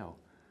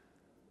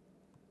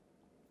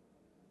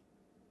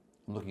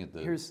 I'm looking at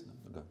the...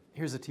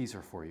 Here's a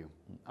teaser for you.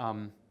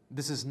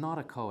 This is not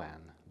a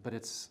koan, but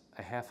it's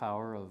a half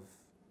hour of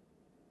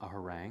a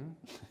harangue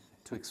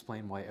to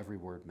explain why every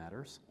word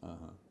matters.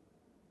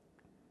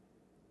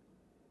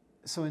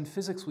 So in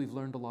physics, we've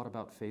learned a lot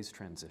about phase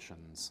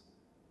transitions,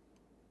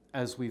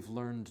 as we've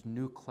learned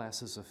new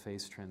classes of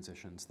phase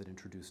transitions that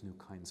introduce new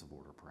kinds of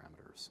order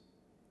parameters.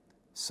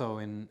 So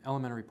in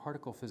elementary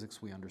particle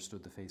physics, we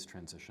understood the phase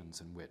transitions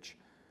in which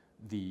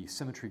the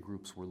symmetry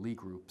groups were Lie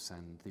groups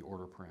and the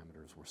order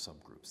parameters were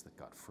subgroups that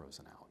got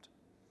frozen out.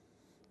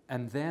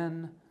 And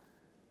then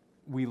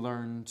we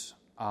learned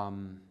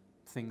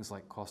things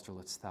like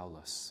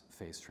Kosterlitz-Thouless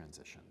phase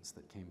transitions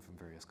that came from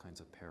various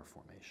kinds of pair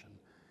formation.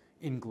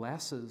 In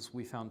glasses,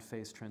 we found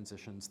phase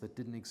transitions that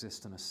didn't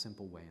exist in a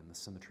simple way in the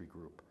symmetry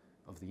group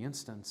of the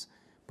instance,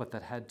 but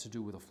that had to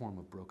do with a form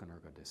of broken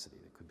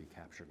ergodicity that could be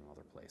captured in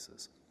other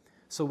places.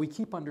 So we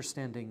keep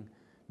understanding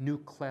new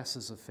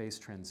classes of phase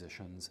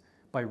transitions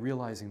by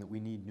realizing that we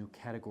need new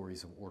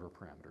categories of order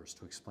parameters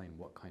to explain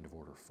what kind of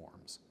order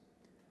forms.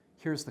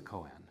 Here's the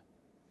koan.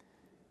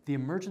 The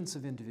emergence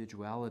of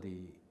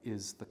individuality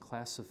is the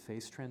class of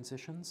phase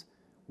transitions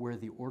where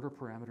the order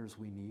parameters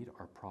we need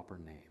are proper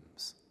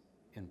names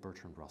in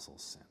Bertrand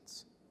Russell's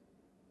sense.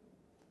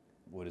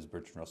 What is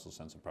Bertrand Russell's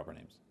sense of proper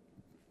names?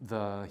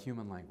 The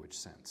human language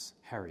sense.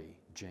 Harry,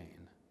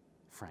 Jane,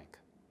 Frank.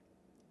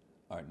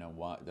 All right, now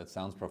why, that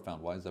sounds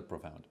profound. Why is that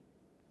profound?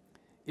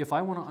 If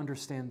I want to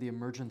understand the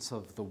emergence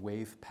of the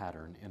wave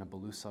pattern in a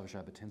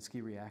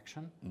Belousov-Zhabotinsky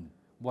reaction,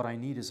 what I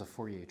need is a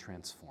Fourier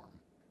transform.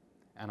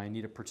 And I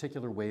need a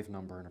particular wave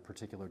number in a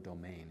particular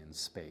domain in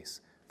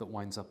space that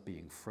winds up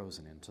being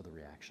frozen into the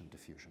reaction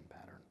diffusion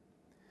pattern.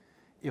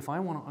 If I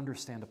want to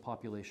understand a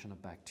population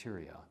of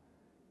bacteria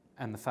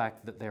and the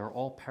fact that they are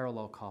all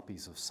parallel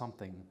copies of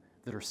something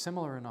that are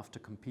similar enough to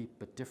compete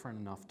but different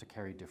enough to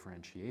carry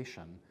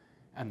differentiation,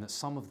 and that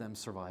some of them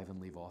survive and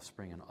leave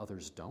offspring and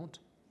others don't,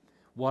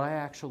 what I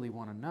actually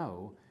want to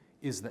know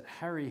is that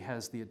Harry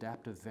has the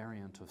adaptive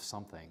variant of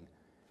something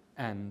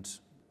and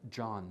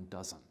John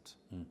doesn't.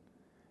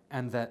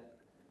 And that,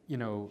 you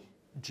know,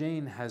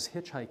 Jane has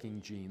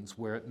hitchhiking genes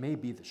where it may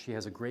be that she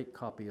has a great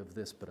copy of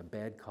this but a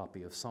bad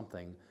copy of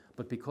something,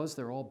 but because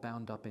they're all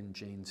bound up in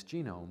Jane's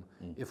genome,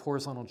 if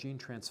horizontal gene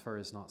transfer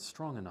is not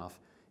strong enough,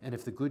 and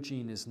if the good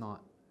gene is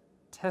not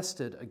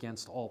tested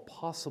against all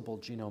possible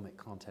genomic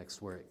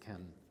contexts where it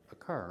can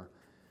occur,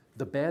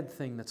 the bad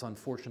thing that's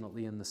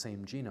unfortunately in the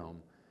same genome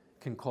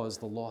can cause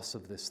the loss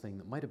of this thing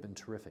that might have been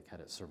terrific had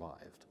it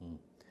survived.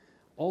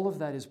 All of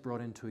that is brought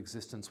into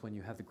existence when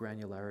you have the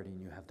granularity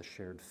and you have the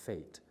shared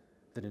fate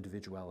that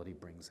individuality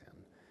brings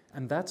in.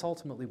 And that's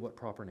ultimately what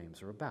proper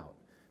names are about,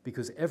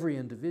 because every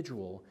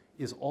individual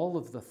is all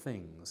of the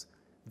things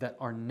that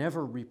are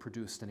never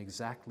reproduced in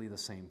exactly the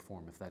same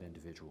form if that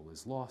individual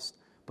is lost,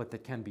 but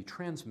that can be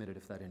transmitted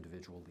if that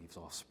individual leaves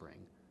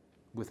offspring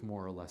with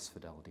more or less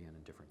fidelity and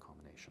in different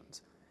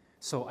combinations.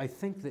 So I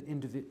think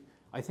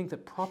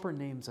that proper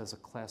names as a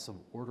class of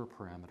order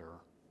parameter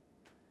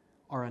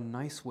are a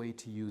nice way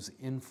to use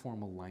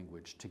informal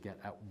language to get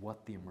at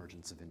what the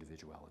emergence of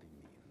individuality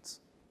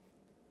means.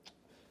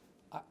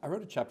 I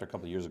wrote a chapter a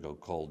couple of years ago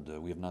called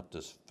We Have Not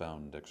Just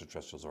Found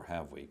Extraterrestrials, or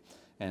Have We?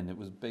 And it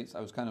was based,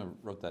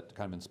 wrote that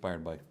kind of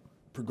inspired by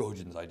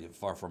Prigoghine's idea of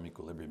far from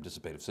equilibrium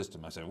dissipative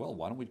system. I said, well,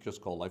 why don't we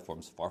just call life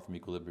forms far from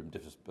equilibrium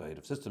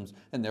dissipative systems,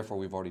 and therefore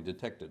we've already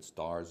detected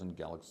stars and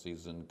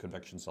galaxies and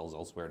convection cells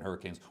elsewhere and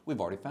hurricanes. We've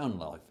already found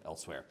life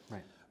elsewhere.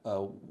 Right.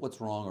 What's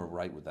wrong or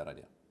right with that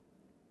idea?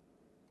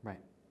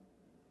 Right.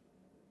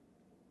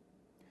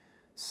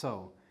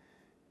 So,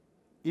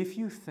 if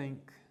you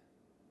think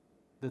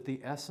that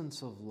the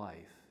essence of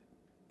life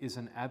is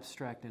an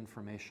abstract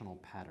informational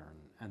pattern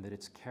and that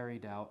it's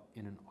carried out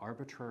in an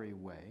arbitrary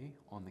way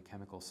on the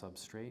chemical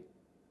substrate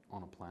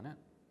on a planet,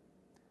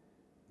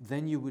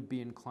 then you would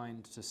be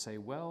inclined to say,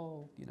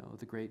 well, you know,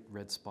 the great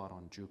red spot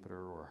on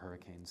Jupiter or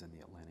hurricanes in the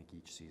Atlantic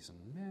each season,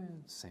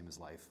 same as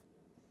life.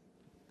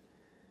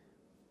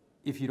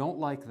 If you don't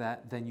like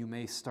that, then you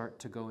may start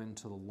to go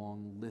into the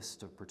long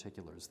list of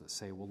particulars that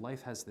say, well,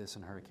 life has this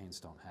and hurricanes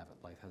don't have it.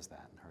 Life has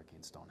that and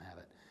hurricanes don't have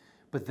it.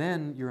 But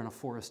then you're in a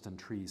forest and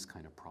trees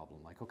kind of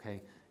problem. Like,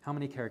 okay, how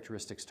many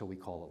characteristics till we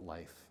call it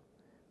life?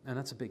 And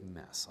that's a big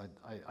mess.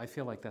 I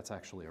feel like that's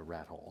actually a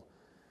rat hole.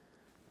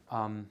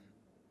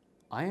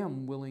 I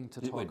am willing to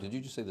talk... Wait, did you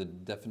just say the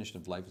definition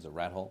of life is a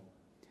rat hole?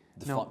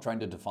 No. Trying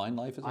to define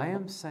life as a rat hole? I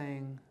am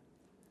saying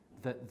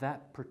that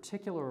that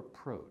particular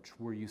approach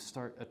where you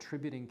start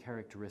attributing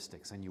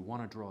characteristics and you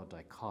want to draw a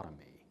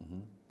dichotomy,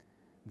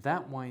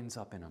 that winds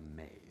up in a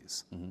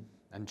maze.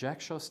 And Jack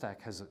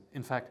Szostak has,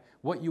 in fact,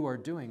 what you are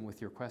doing with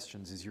your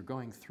questions is you're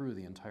going through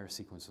the entire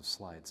sequence of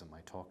slides in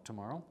my talk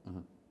tomorrow.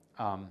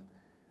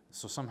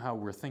 So somehow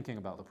we're thinking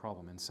about the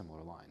problem in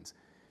similar lines.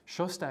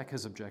 Szostak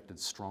has objected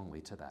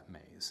strongly to that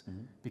maze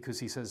because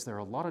he says there are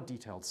a lot of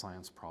detailed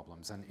science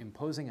problems and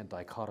imposing a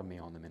dichotomy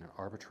on them in an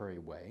arbitrary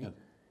way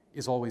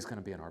is always going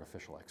to be an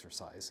artificial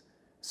exercise.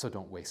 So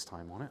don't waste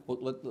time on it.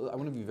 Well, I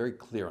want to be very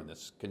clear on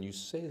this. Can you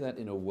say that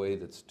in a way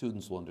that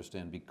students will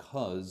understand?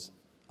 Because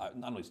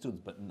not only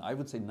students, but I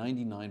would say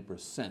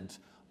 99%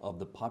 of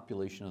the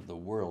population of the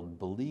world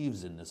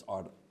believes in this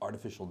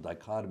artificial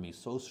dichotomy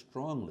so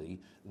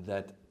strongly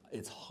that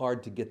it's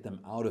hard to get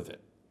them out of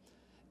it.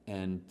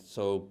 And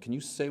so can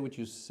you say what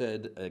you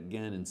said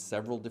again in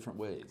several different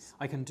ways?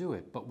 I can do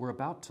it, but we're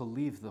about to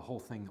leave the whole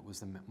thing that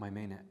was my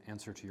main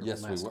answer to your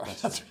last question.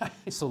 That's right.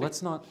 So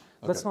let's not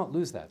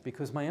lose that,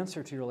 because my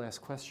answer to your last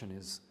question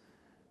is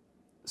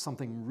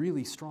something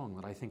really strong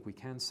that I think we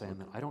can say and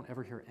that I don't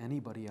ever hear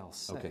anybody else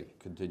say. Okay,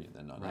 continue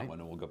then on that one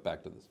and we'll go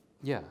back to this.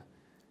 Yeah.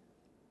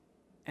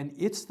 And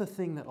it's the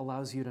thing that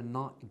allows you to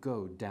not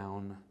go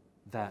down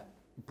that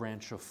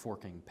branch of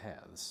forking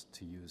paths,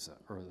 to use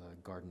or the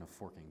garden of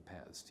forking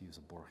paths, to use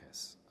a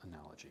Borges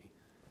analogy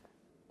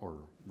or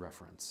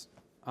reference.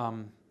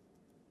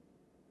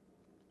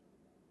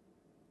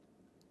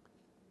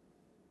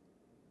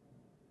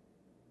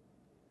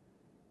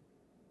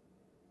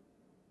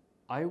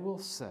 I will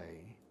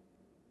say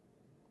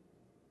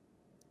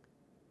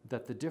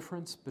that the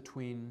difference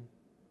between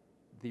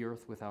the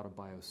Earth without a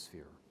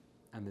biosphere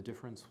and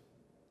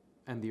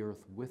the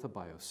Earth with a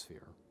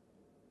biosphere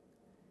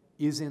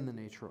is in the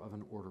nature of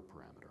an order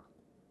parameter.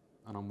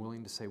 And I'm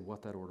willing to say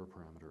what that order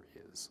parameter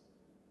is.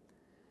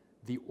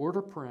 The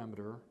order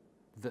parameter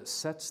that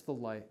sets the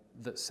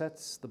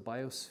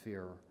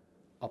biosphere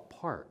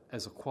apart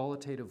as a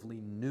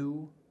qualitatively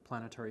new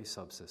planetary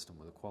subsystem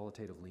with a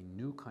qualitatively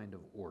new kind of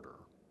order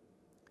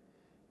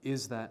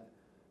is that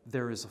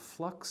there is a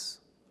flux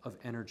of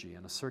energy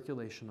and a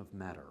circulation of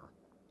matter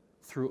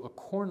through a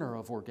corner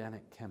of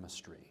organic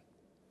chemistry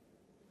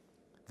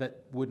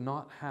that would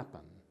not happen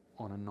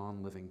on a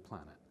non-living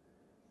planet.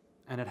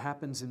 And it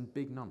happens in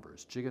big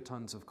numbers,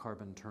 gigatons of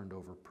carbon turned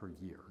over per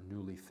year,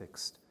 newly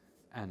fixed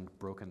and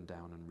broken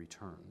down and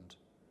returned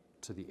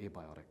to the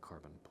abiotic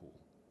carbon pool.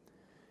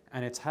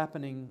 And it's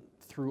happening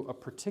through a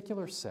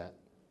particular set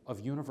of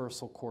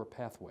universal core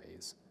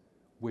pathways,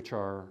 which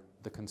are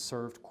the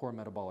conserved core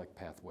metabolic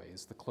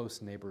pathways, the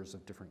close neighbors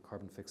of different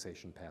carbon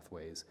fixation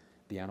pathways,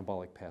 the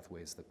anabolic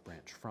pathways that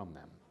branch from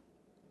them.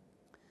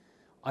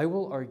 I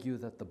will argue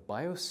that the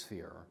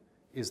biosphere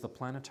is the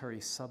planetary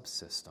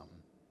subsystem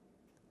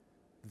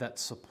that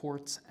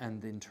supports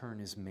and in turn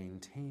is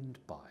maintained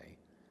by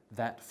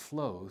that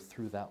flow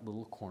through that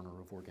little corner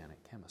of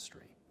organic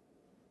chemistry.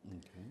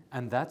 Okay.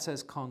 And that's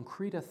as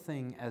concrete a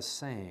thing as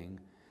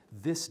saying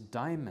this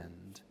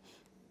diamond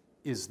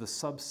is the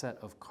subset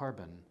of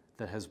carbon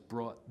that has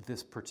brought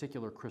this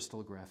particular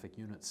crystallographic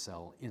unit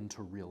cell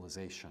into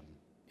realization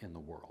in the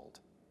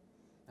world.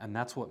 And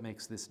that's what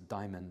makes this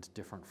diamond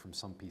different from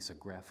some piece of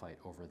graphite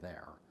over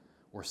there,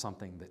 or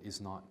something that is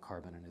not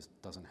carbon and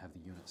doesn't have the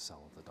unit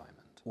cell of the diamond.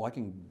 Well, I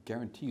can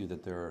guarantee you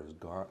that there is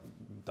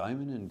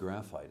diamond and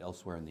graphite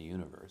elsewhere in the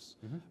universe,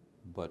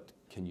 but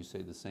can you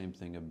say the same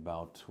thing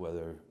about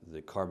whether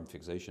the carbon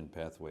fixation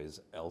pathways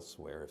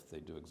elsewhere, if they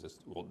do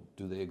exist, well,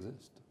 do they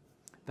exist?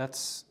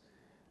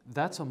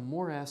 That's a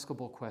more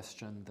askable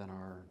question than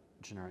our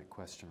generic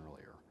question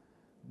earlier.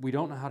 We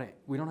don't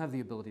have the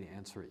ability to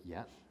answer it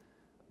yet,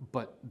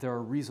 but there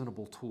are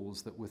reasonable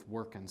tools that with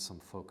work and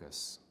some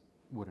focus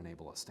would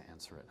enable us to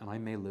answer it, and I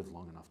may live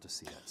long enough to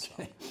see that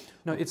stuff.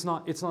 No, it's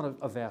not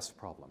a vast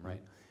problem, right?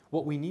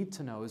 What we need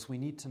to know is we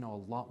need to know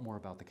a lot more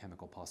about the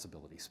chemical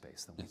possibility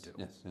space than we do.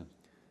 Yes.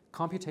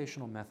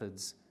 Computational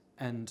methods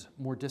and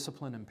more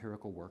disciplined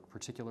empirical work,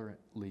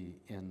 particularly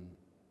in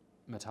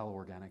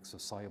metalloorganics, so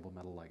soluble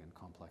metal ligand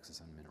complexes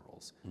and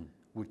minerals,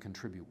 would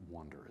contribute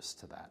wonders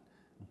to that.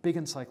 Big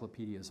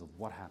encyclopedias of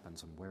what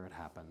happens and where it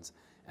happens,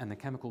 and the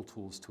chemical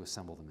tools to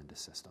assemble them into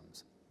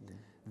systems.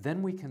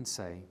 Then we can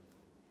say,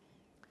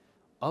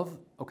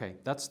 okay,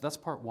 that's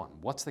part one.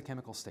 What's the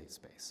chemical state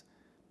space?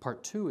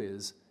 Part two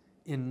is,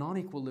 in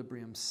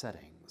non-equilibrium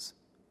settings,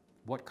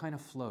 what kind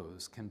of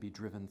flows can be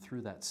driven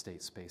through that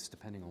state space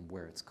depending on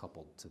where it's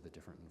coupled to the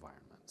different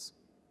environments.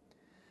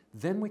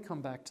 Then we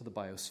come back to the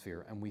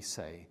biosphere and we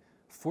say,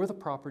 for the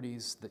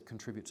properties that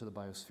contribute to the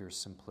biosphere's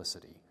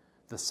simplicity,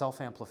 the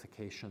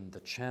self-amplification, the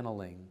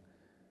channeling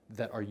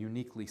that are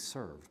uniquely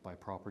served by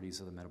properties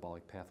of the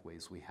metabolic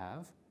pathways we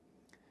have,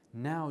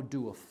 now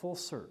do a full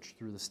search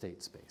through the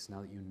state space,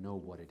 now that you know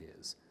what it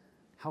is.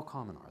 How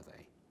common are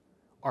they?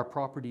 Are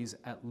properties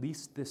at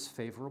least this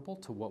favorable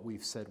to what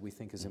we've said we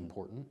think is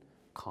important,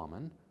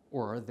 common,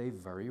 or are they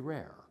very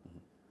rare?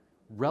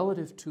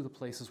 Relative to the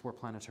places where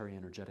planetary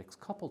energetics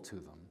couple to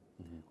them,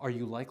 are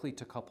you likely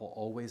to couple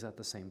always at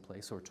the same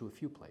place or to a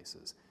few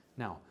places?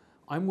 Now,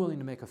 I'm willing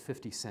to make a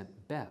 50-cent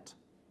bet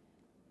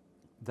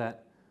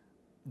that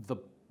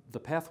the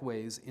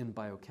pathways in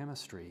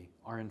biochemistry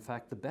are in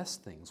fact the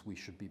best things we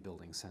should be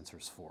building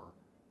sensors for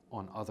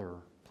on other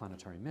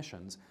planetary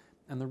missions.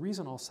 And the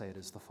reason I'll say it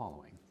is the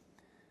following.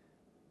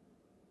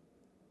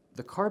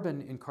 The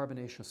carbon in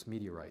carbonaceous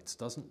meteorites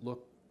doesn't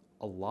look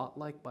a lot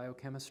like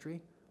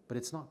biochemistry, but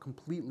it's not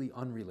completely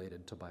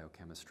unrelated to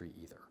biochemistry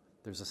either.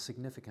 There's a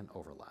significant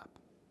overlap.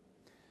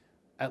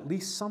 At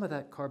least some of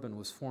that carbon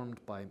was formed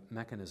by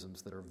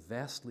mechanisms that are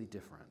vastly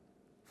different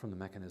from the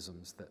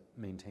mechanisms that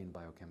maintain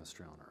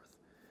biochemistry on Earth.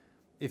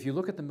 If you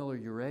look at the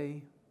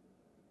Miller-Urey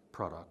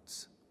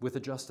products, with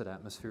adjusted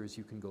atmospheres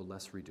you can go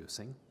less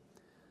reducing.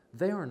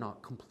 They are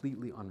not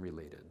completely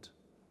unrelated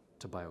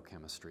to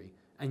biochemistry,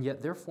 and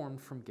yet they're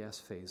formed from gas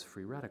phase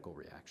free radical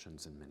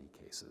reactions in many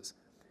cases.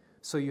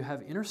 So you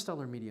have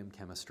interstellar medium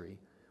chemistry,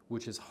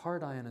 which is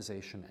hard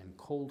ionization and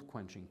cold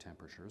quenching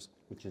temperatures.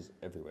 Which is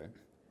everywhere.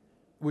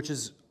 Which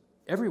is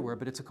everywhere,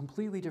 but it's a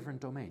completely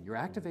different domain. Your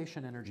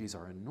activation energies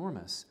are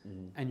enormous,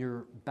 and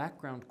your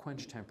background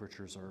quench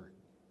temperatures are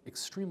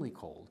extremely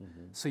cold.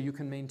 So you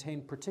can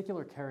maintain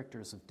particular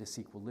characters of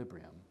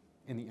disequilibrium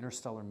in the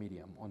interstellar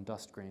medium on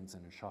dust grains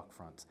and in shock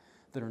fronts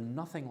that are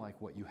nothing like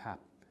what you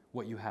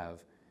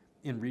have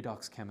in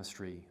redox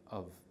chemistry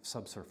of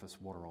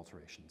subsurface water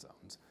alteration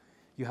zones.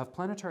 You have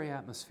planetary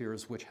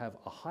atmospheres which have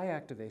a high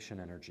activation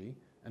energy,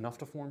 enough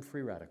to form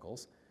free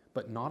radicals,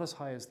 but not as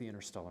high as the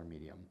interstellar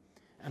medium,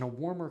 and a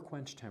warmer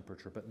quench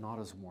temperature, but not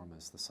as warm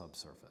as the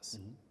subsurface.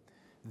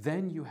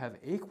 Then you have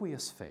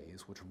aqueous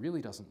phase, which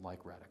really doesn't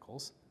like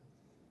radicals,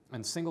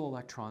 and single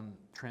electron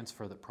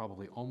transfer that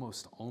probably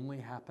almost only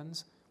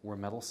happens where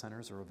metal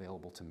centers are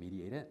available to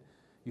mediate it.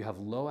 You have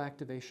low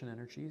activation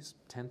energies,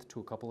 tenth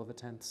to a couple of a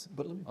tenths.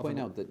 But let me point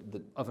out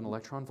that of an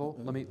electron volt.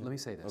 Let me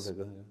say this. Okay,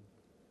 go ahead.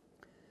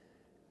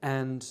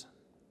 And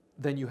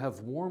then you have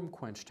warm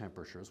quench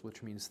temperatures,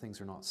 which means things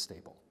are not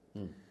stable.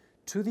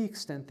 To the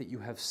extent that you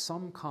have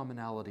some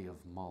commonality of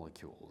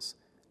molecules,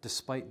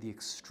 despite the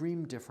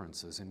extreme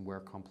differences in where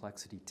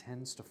complexity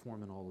tends to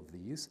form in all of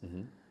these,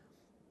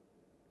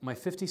 my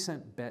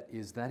 50-cent bet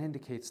is that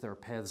indicates there are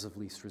paths of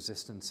least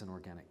resistance in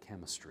organic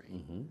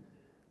chemistry.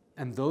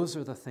 And those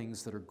are the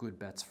things that are good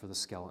bets for the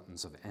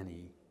skeletons of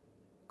any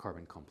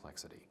carbon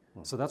complexity.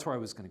 So that's where I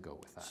was going to go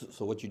with that.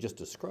 So what you just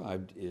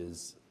described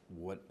is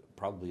what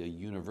probably a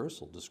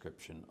universal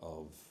description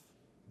of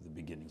the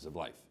beginnings of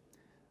life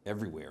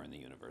everywhere in the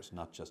universe,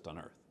 not just on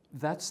Earth.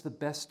 That's the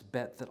best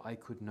bet that I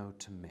could know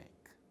to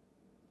make.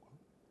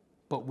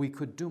 But we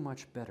could do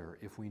much better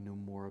if we knew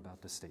more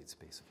about the state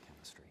space of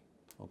chemistry.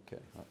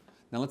 Okay.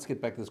 Now let's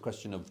get back to this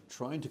question of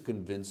trying to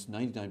convince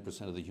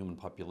 99% of the human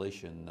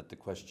population that the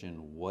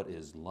question, what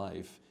is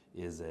life,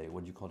 is a,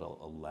 what do you call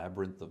it, a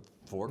labyrinth of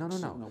forks?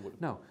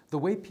 No. The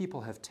way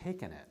people have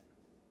taken it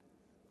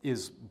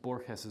is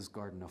Borges's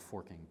Garden of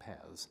Forking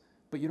Paths,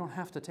 but you don't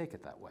have to take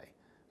it that way.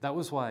 That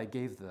was why I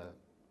gave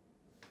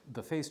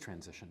the phase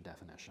transition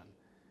definition,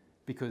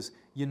 because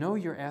you know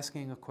you're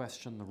asking a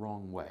question the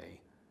wrong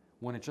way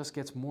when it just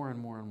gets more and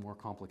more and more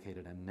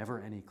complicated and never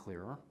any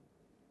clearer.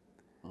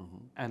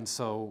 And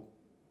so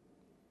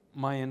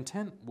my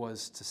intent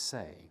was to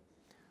say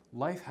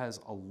life has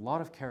a lot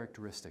of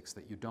characteristics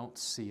that you don't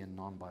see in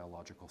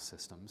non-biological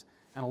systems,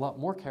 and a lot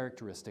more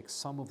characteristics,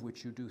 some of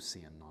which you do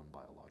see in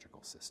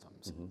non-biological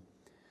systems.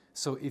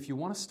 So if you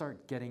want to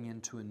start getting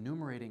into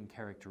enumerating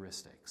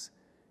characteristics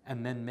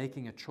and then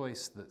making a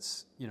choice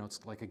that's,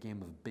 it's like a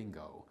game of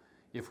bingo.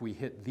 If we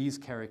hit these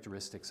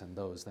characteristics and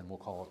those, then we'll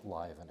call it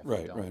live, and if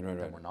we don't,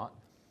 then we're not.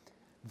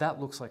 That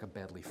looks like a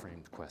badly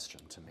framed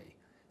question to me.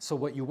 So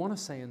what you want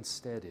to say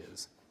instead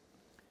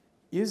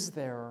is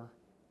there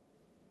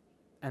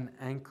an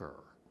anchor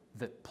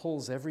that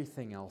pulls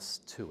everything else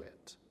to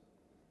it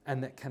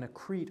and that can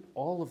accrete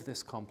all of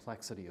this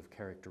complexity of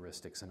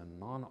characteristics in a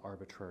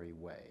non-arbitrary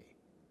way,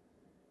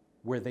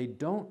 where they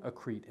don't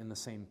accrete in the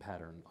same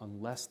pattern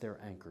unless they're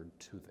anchored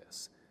to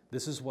this?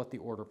 This is what the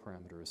order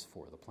parameter is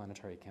for, the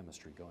planetary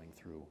chemistry going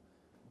through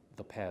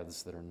the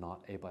paths that are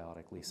not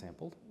abiotically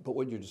sampled. But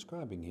what you're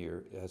describing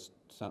here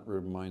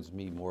reminds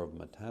me more of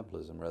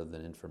metabolism rather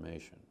than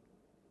information.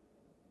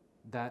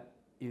 That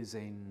is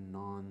a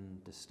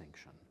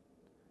non-distinction.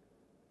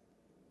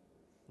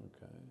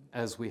 Okay.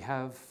 As we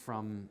have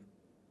from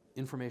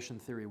Information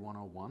Theory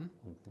 101,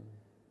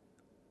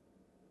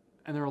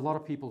 And there are a lot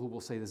of people who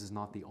will say this is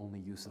not the only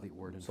use of the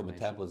word So information.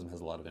 metabolism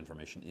has a lot of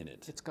information in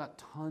it. It's got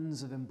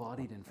tons of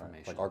embodied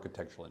information. Like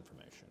architectural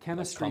information.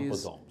 Chemistry like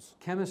is, chromosomes.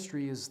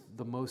 chemistry is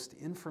the most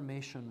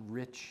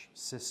information-rich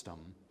system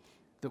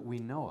that we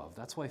know of.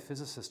 That's why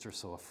physicists are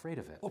so afraid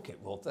of it. Okay,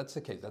 well, if that's the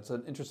case, that's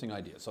an interesting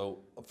idea. So,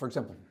 for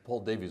example,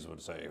 Paul Davies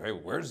would say, hey,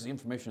 where's the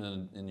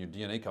information in your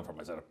DNA come from?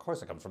 I said, of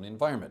course it comes from the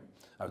environment.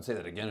 I would say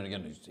that again and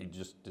again. He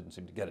just didn't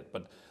seem to get it.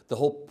 But the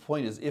whole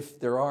point is, if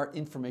there are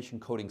information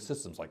coding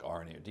systems like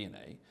RNA or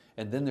DNA,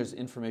 and then there's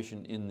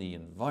information in the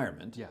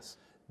environment, Yes.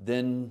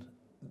 then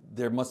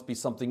there must be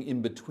something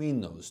in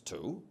between those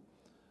two.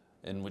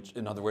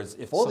 In other words,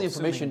 if all the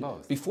information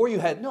both. before you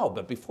had the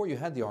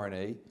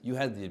RNA, you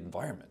had the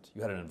environment.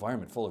 You had an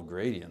environment full of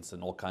gradients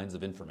and all kinds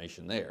of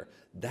information there.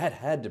 That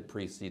had to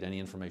precede any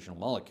informational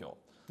molecule.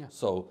 Yeah.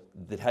 So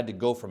it had to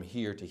go from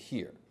here to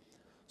here.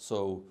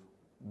 So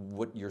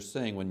what you're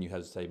saying when you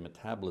have, say,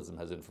 metabolism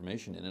has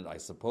information in it, I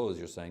suppose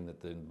you're saying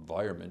that the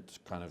environment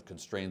kind of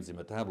constrains the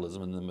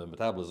metabolism, and then the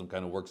metabolism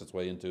kind of works its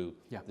way into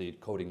the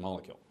coding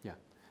molecule. Yeah.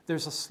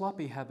 There's a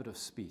sloppy habit of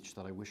speech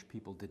that I wish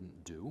people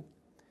didn't do.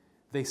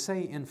 They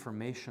say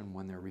information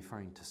when they're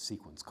referring to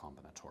sequence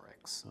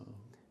combinatorics. Oh.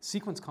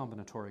 Sequence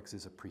combinatorics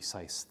is a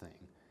precise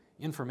thing.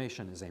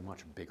 Information is a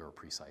much bigger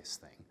precise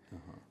thing.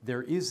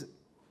 There is,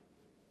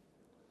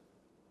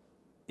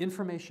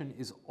 information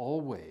is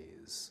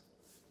always,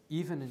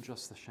 even in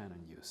just the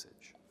Shannon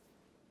usage,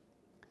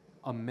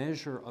 a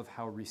measure of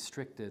how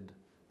restricted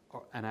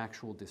an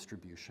actual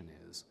distribution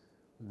is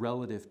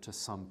relative to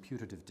some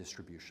putative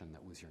distribution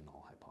that was your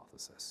null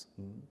hypothesis,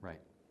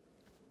 right?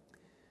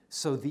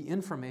 So the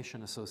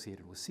information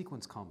associated with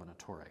sequence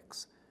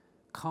combinatorics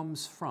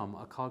comes from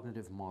a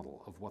cognitive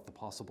model of what the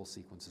possible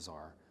sequences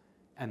are,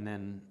 and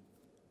then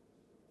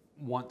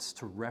wants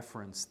to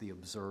reference the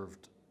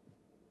observed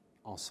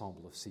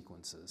ensemble of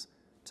sequences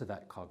to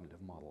that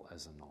cognitive model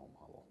as a null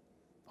model.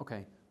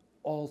 Okay,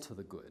 all to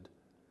the good.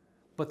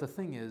 But the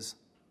thing is,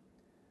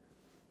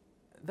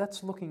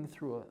 that's looking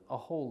through a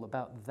hole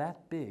about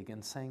that big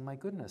and saying, my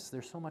goodness,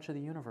 there's so much of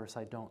the universe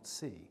I don't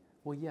see.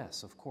 Well,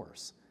 yes, of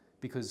course,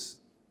 because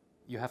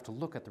you have to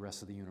look at the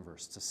rest of the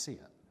universe to see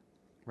it,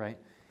 right?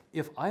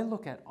 If I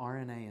look at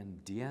RNA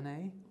and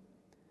DNA,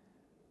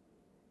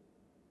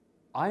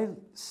 I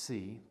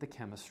see the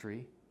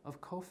chemistry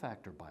of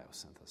cofactor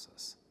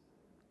biosynthesis,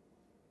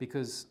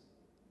 because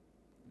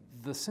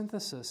the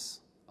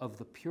synthesis of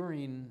the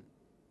purine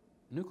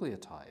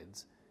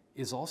nucleotides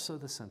is also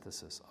the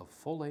synthesis of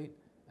folate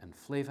and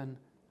flavin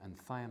and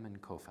thiamine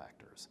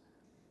cofactors.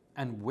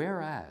 And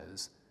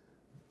whereas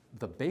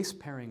the base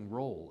pairing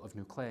role of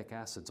nucleic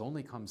acids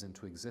only comes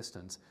into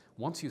existence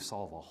once you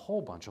solve a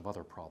whole bunch of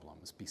other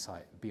problems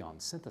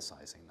beyond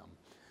synthesizing them,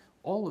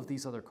 all of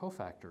these other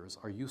cofactors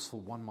are useful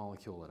one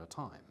molecule at a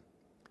time.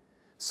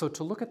 So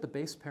to look at the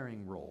base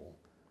pairing role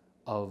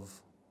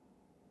of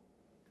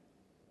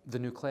the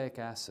nucleic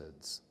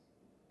acids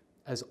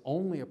as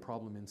only a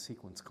problem in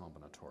sequence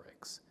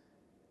combinatorics,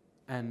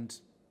 and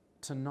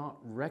to not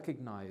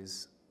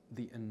recognize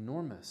the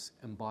enormous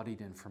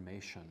embodied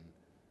information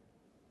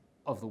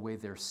of the way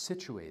they're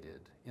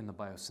situated in the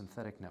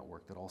biosynthetic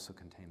network that also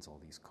contains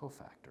all these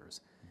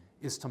cofactors,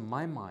 is, to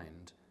my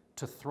mind,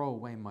 to throw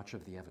away much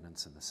of the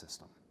evidence in the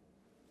system.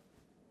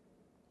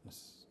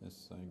 Yes,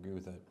 yes, I agree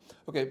with that.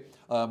 Okay,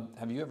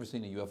 have you ever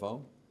seen a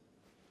UFO?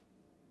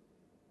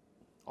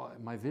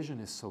 My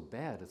vision is so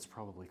bad, it's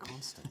probably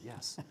constant,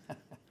 yes. I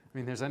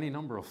mean, there's any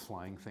number of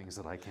flying things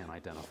that I can't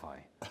identify.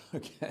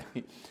 Okay.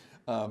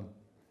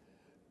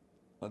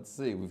 Let's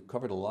see, we've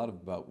covered a lot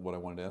about what I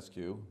wanted to ask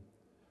you.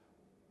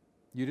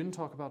 You didn't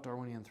talk about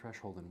Darwinian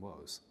threshold and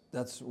woes.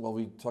 Well,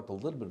 we talked a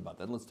little bit about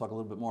that. Let's talk a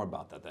little bit more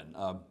about that then.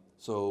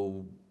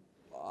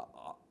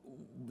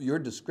 Your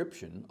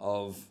description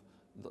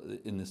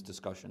in this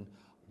discussion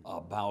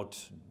about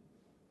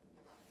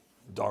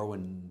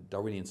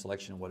Darwinian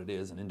selection and what it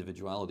is and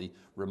individuality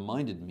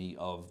reminded me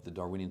of the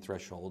Darwinian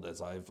threshold as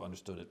I've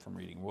understood it from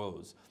reading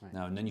Woes. Right.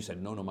 Now, and then you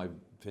said, no, my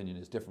opinion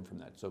is different from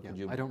that. So could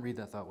you? I don't read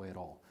that way at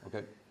all.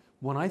 Okay.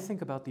 When I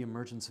think about the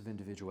emergence of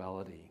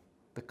individuality,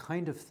 the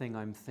kind of thing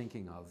I'm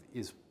thinking of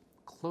is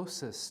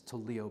closest to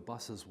Leo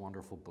Buss's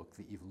wonderful book,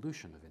 The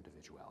Evolution of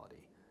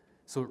Individuality.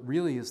 So it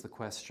really is the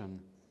question,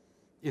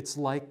 it's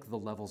like the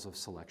levels of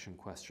selection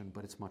question,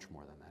 but it's much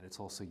more than that. It's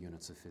also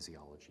units of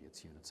physiology,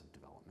 it's units of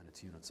development,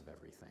 it's units of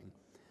everything.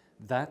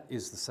 That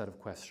is the set of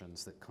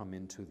questions that come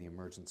into the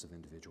emergence of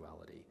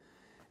individuality.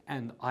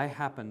 And I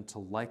happen to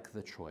like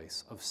the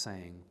choice of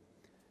saying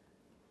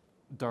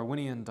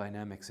Darwinian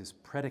dynamics is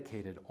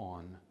predicated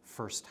on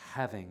first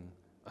having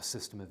a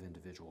system of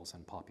individuals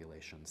and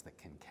populations that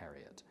can carry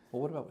it.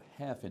 Well, what about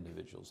half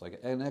individuals? Like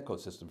an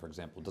ecosystem, for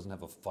example, doesn't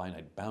have a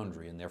finite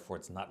boundary, and therefore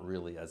it's not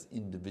really as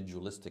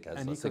individualistic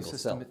as a single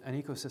cell.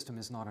 An ecosystem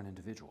is not an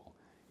individual.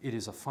 It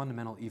is a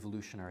fundamental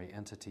evolutionary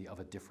entity of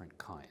a different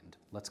kind.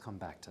 Let's come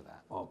back to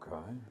that. Okay.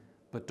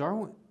 But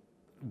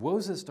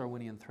Woes's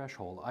Darwinian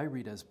threshold I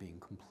read as being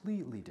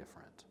completely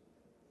different.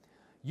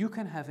 You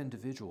can have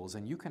individuals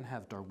and you can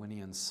have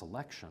Darwinian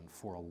selection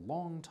for a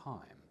long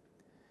time,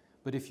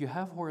 But if you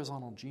have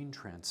horizontal gene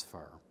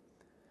transfer,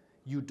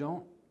 you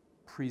don't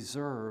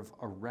preserve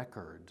a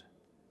record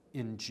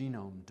in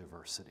genome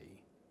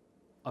diversity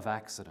of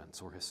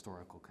accidents or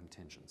historical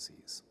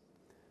contingencies.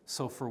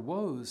 So for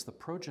Woese, the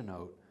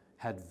progenote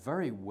had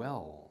very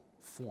well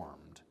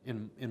formed,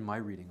 in my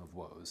reading of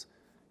Woese,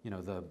 the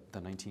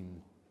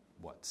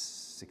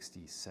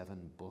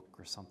 1967 book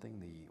or something,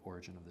 The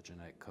Origin of the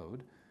Genetic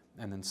Code,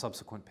 and then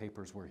subsequent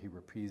papers where he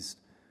reprised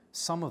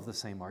some of the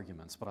same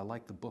arguments, but I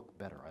like the book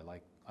better. I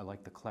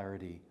like the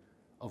clarity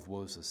of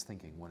Woese's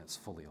thinking when it's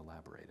fully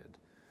elaborated.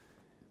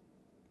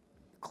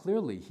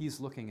 Clearly, he's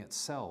looking at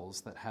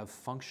cells that have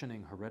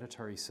functioning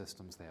hereditary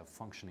systems, they have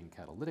functioning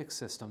catalytic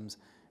systems,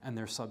 and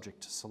they're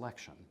subject to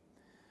selection.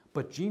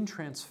 But gene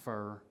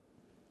transfer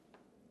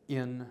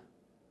in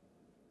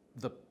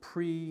the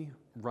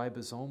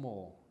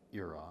pre-ribosomal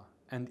era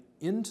and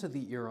into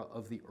the era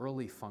of the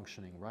early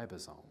functioning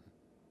ribosome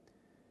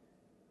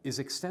is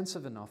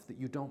extensive enough that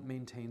you don't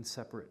maintain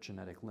separate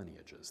genetic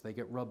lineages. They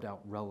get rubbed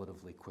out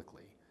relatively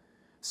quickly.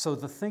 So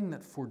the thing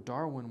that for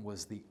Darwin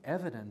was the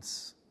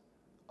evidence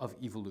of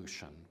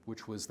evolution,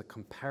 which was the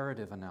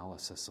comparative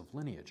analysis of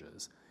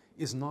lineages,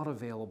 is not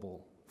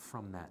available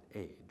from that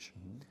age.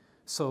 Mm-hmm.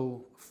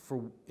 So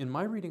in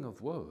my reading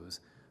of Woese,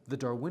 the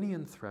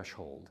Darwinian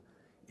threshold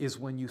is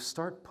when you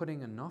start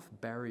putting enough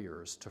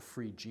barriers to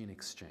free gene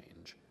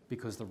exchange,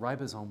 because the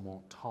ribosome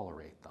won't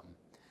tolerate them,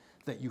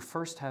 that you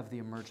first have the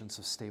emergence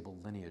of stable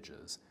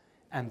lineages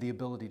and the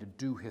ability to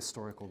do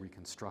historical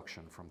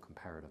reconstruction from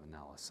comparative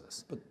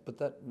analysis. But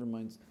that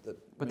reminds that.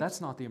 But that's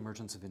not the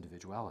emergence of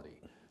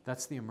individuality.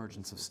 That's the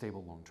emergence of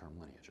stable long-term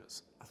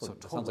lineages. So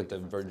it sounds like the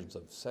emergence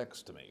of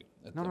sex to me.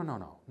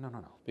 No.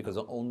 Because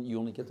you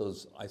only get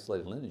those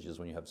isolated lineages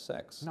when you have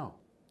sex. No.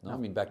 I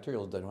mean,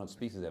 bacterial don't have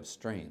species, they have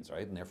strains,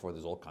 right? And therefore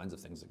there's all kinds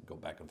of things that go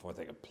back and forth.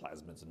 They have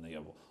plasmids and they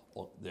have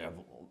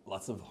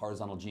lots of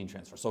horizontal gene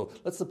transfer. So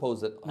let's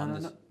suppose that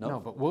No,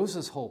 but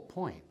Woese's whole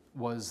point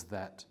was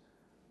that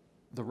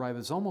the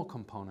ribosomal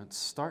components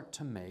start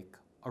to make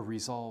a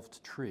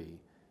resolved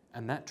tree,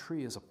 and that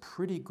tree is a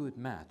pretty good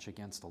match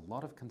against a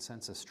lot of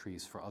consensus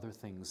trees for other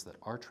things that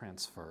are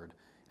transferred,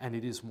 and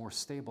it is more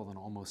stable than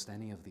almost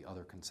any of the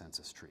other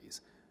consensus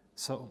trees.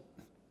 So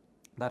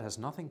that has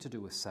nothing to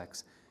do with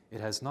sex. It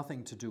has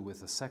nothing to do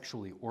with the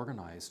sexually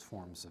organized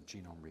forms of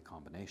genome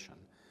recombination.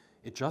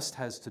 It just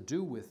has to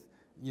do with,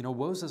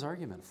 Woese's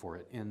argument for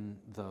it in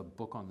the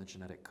book on the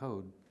genetic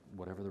code,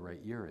 whatever the right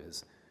year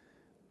is,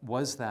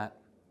 was that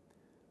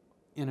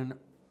in an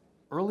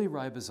early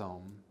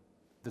ribosome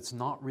that's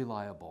not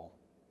reliable,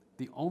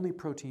 the only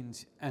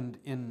proteins, and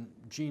in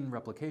gene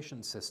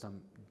replication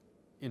system,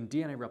 in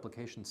DNA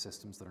replication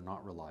systems that are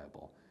not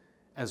reliable,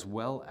 as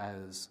well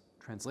as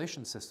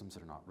translation systems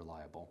that are not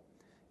reliable,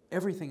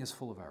 everything is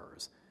full of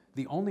errors.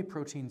 The only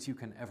proteins you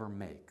can ever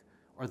make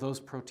are those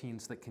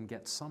proteins that can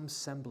get some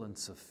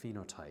semblance of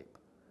phenotype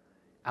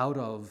out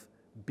of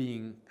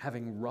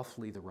having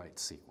roughly the right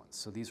sequence.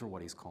 So these are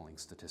what he's calling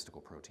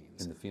statistical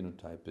proteins. And the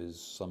phenotype is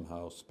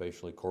somehow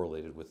spatially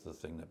correlated with the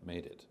thing that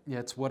made it. Yeah,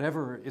 it's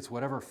whatever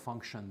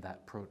function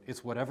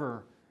it's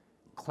whatever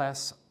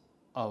class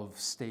of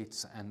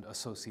states and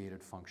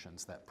associated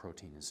functions that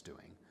protein is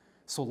doing.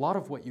 So a lot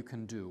of what you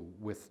can do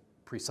with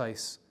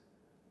precise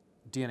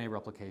DNA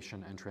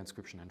replication and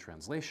transcription and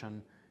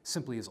translation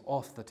simply is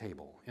off the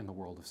table in the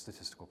world of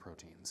statistical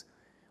proteins.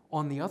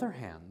 On the other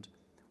hand,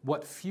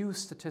 what few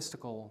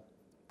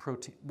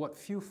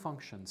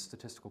functions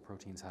statistical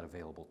proteins had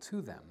available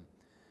to them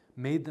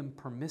made them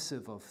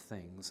permissive of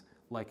things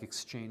like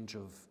exchange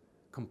of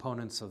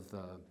components of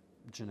the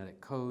genetic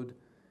code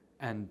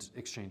and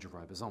exchange of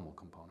ribosomal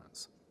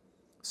components.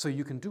 So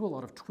you can do a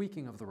lot of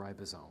tweaking of the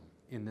ribosome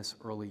in this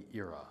early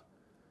era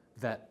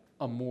that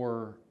a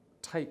more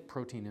tight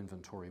protein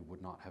inventory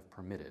would not have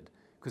permitted,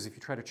 because if you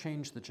try to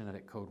change the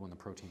genetic code when the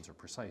proteins are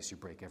precise, you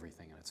break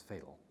everything and it's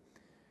fatal.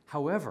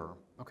 However,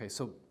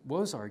 so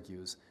Woese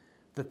argues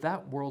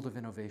that world of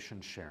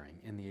innovation sharing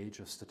in the age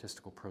of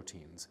statistical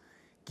proteins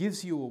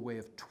gives you a way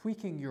of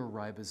tweaking your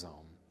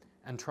ribosome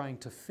and trying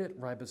to fit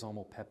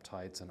ribosomal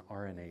peptides and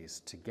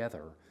RNAs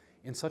together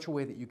in such a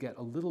way that you get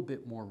a little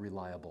bit more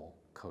reliable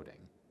coding.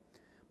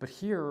 But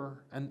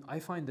here, and I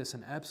find this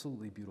an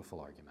absolutely beautiful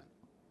argument,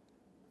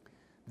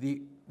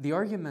 the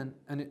argument,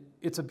 and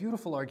it's a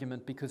beautiful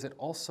argument because it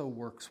also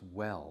works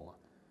well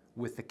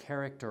with the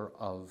character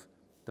of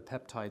the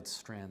peptide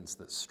strands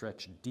that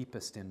stretch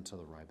deepest into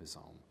the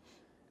ribosome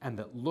and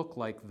that look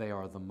like they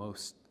are the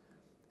most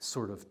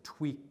sort of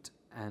tweaked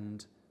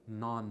and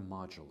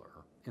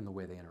non-modular in the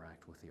way they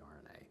interact with the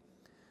RNA.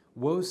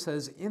 Woese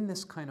says in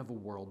this kind of a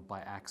world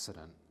by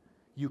accident,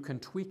 you can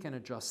tweak and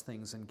adjust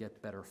things and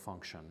get better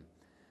function,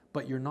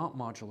 but you're not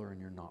modular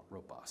and you're not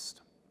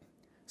robust.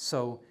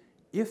 So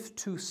if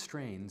two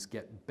strains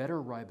get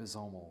better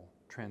ribosomal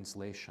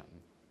translation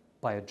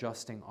by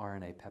adjusting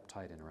RNA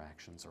peptide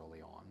interactions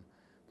early on,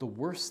 the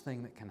worst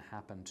thing that can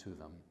happen to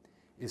them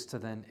is to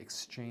then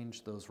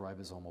exchange those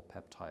ribosomal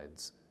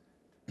peptides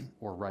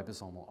or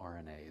ribosomal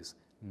RNAs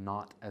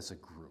not as a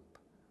group.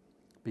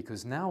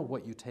 Because now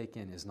what you take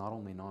in is not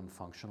only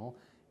non-functional,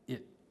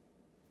 it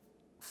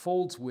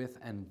folds with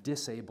and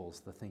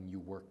disables the thing you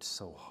worked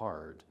so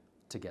hard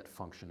to get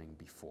functioning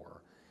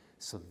before.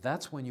 So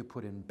that's when you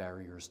put in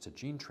barriers to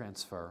gene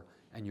transfer,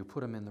 and you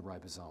put them in the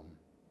ribosome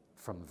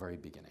from the very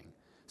beginning.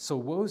 So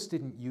Woese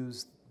didn't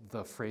use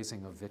the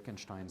phrasing of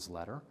Wittgenstein's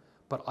letter,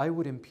 but I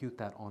would impute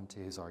that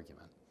onto his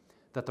argument,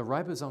 that the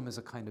ribosome is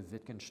a kind of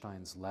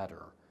Wittgenstein's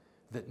ladder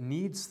that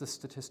needs the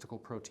statistical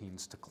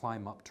proteins to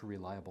climb up to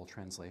reliable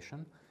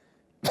translation,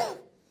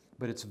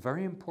 but it's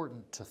very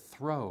important to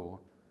throw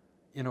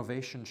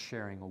innovation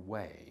sharing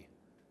away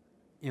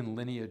in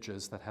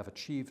lineages that have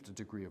achieved a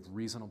degree of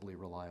reasonably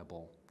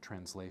reliable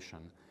translation.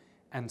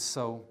 And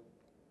so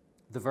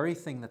the very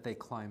thing that they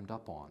climbed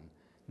up on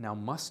now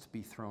must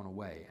be thrown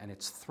away, and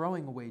it's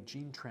throwing away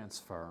gene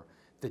transfer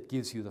that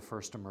gives you the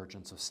first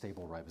emergence of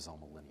stable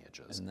ribosomal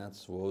lineages. And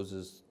that's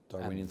Woese's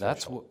Darwinian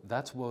threshold.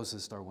 That's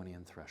Woese's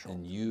Darwinian threshold.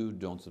 And you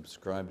don't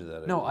subscribe to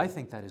that? No, I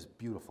think that is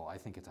beautiful. I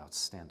think it's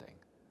outstanding.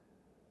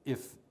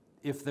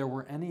 If there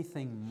were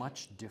anything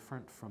much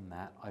different from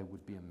that, I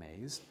would be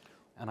amazed.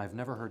 And I've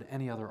never heard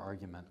any other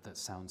argument that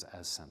sounds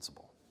as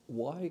sensible.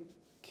 Why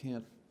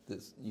can't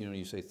this,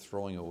 you say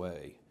throwing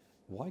away,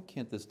 why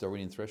can't this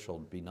Darwinian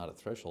threshold be not a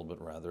threshold,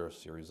 but rather a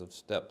series of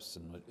steps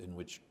in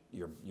which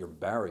your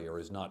barrier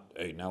is not,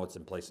 hey, now it's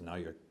in place and now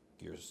you're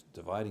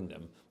dividing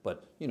them,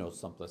 but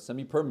something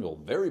semi-permeable,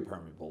 very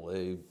permeable,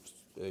 a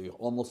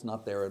almost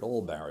not there at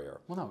all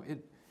barrier. Well, no,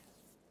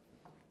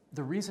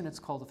 the reason it's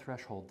called a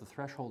threshold, the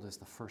threshold is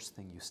the first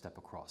thing you step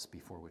across,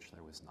 before which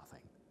there was nothing.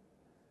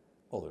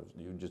 Oh,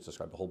 you just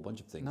described a whole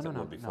bunch of things that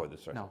were before the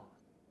threshold. No.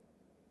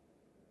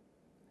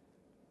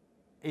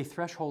 A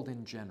threshold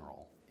in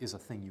general is a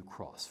thing you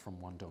cross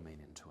from one domain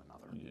into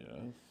another.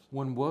 Yes.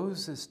 When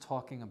Woese is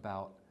talking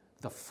about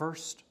the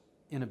first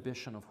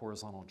inhibition of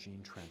horizontal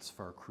gene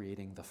transfer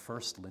creating the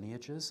first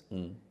lineages,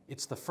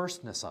 it's the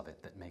firstness of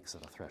it that makes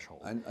it a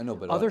threshold. I know,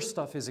 but other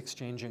stuff is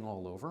exchanging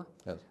all over.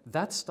 Yes.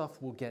 That stuff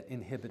will get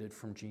inhibited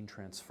from gene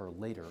transfer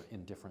later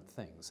in different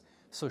things.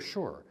 So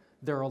sure,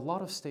 there are a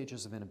lot of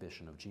stages of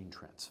inhibition of gene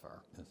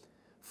transfer. Yes.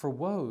 For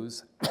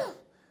Woese,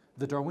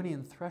 the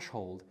Darwinian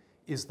threshold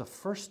is the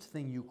first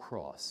thing you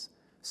cross,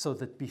 so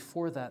that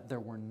before that there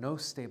were no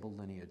stable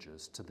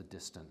lineages to the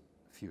distant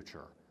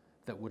future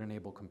that would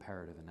enable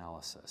comparative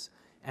analysis.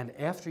 And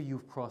after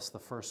you've crossed the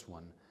first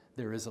one,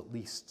 there is at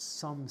least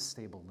some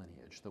stable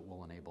lineage that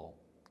will enable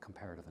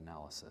comparative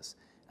analysis.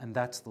 And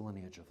that's the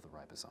lineage of the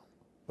ribosome.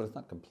 But it's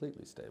not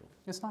completely stable.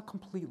 It's not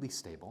completely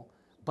stable,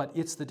 but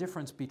it's the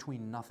difference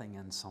between nothing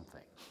and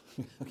something.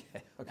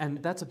 Okay.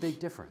 And that's a big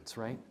difference,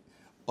 right?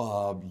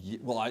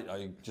 Well,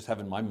 I just have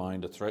in my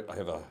mind I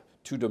have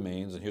two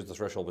domains, and here's the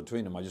threshold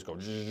between them. I just go,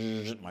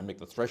 I make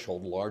the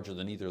threshold larger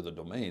than either of the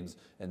domains,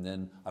 and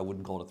then I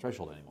wouldn't call it a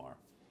threshold anymore.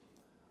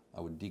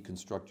 I would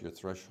deconstruct your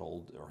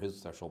threshold, or his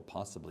threshold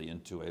possibly,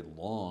 into a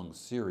long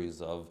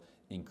series of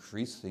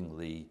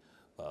increasingly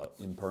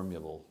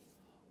impermeable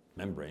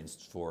membranes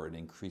for an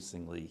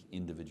increasingly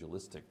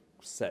individualistic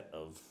set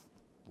of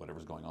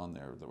whatever's going on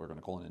there that we're going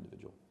to call an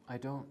individual. I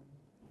don't.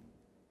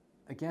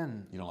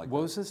 Again, you don't like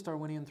Woese's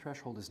Darwinian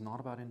threshold is not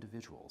about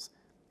individuals.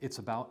 It's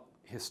about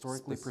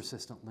historically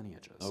persistent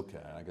lineages. Okay,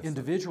 I guess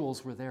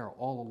individuals were there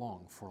all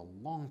along for a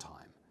long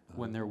time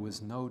when there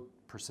was no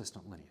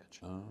persistent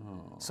lineage.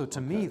 Oh, so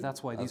to me,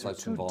 that's why these are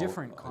two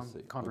different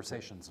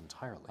conversations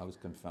entirely. I was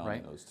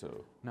confounding those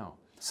two. No.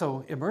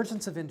 So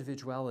emergence of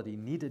individuality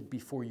needed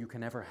before you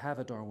can ever have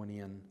a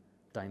Darwinian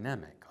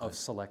dynamic of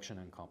selection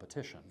and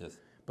competition. Yes.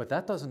 But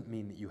that doesn't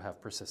mean that you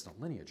have persistent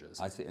lineages.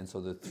 I see, and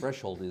so the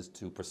threshold is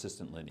to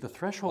persistent lineage. The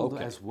threshold,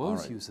 as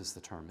Woese uses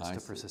the term, is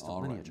to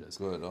persistent lineages.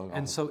 Good.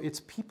 And so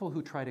it's people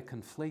who try to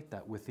conflate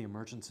that with the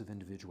emergence of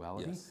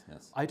individuality. Yes,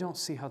 yes. I don't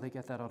see how they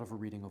get that out of a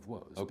reading of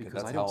Woese, Okay,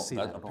 because I don't see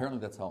that at all. Apparently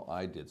that's how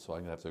I did, so I'm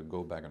going to have to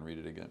go back and read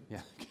it again.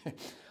 Yeah.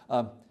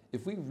 Okay.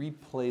 If we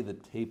replay the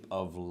tape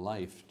of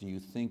life, do you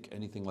think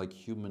anything like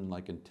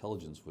human-like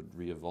intelligence would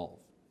re-evolve?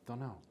 Don't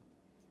know.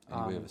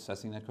 Any way of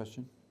assessing that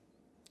question?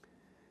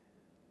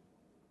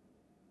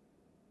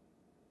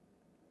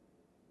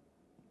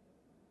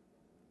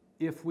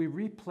 If we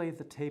replay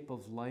the tape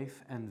of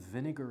life and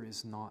vinegar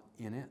is not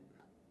in it,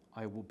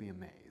 I will be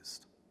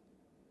amazed.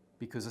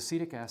 Because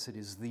acetic acid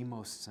is the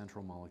most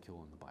central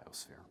molecule in the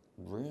biosphere.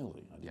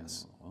 Really? I didn't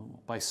Yes. know. Oh.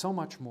 By so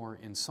much more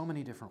in so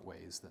many different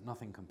ways that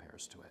nothing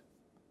compares to it.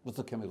 What's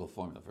the chemical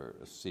formula for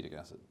acetic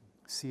acid?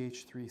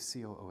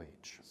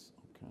 CH3COOH.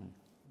 Okay.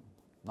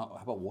 Now,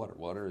 how about water?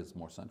 Water is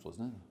more central,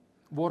 isn't it?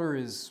 Water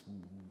is,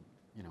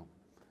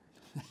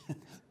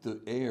 The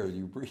air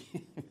you breathe.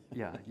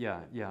 yeah.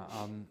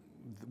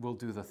 We'll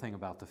do the thing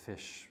about the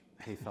fish,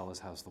 hey fellas,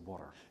 how's the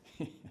water?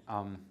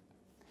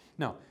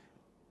 No.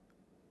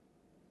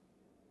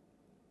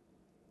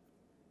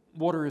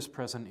 Water is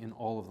present in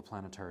all of the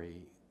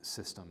planetary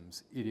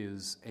systems. It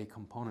is a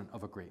component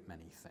of a great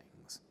many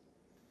things.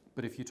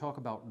 But if you talk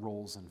about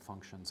roles and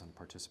functions and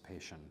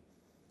participation,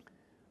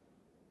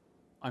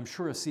 I'm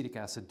sure acetic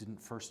acid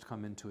didn't first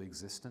come into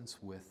existence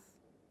with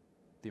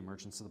the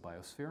emergence of the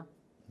biosphere,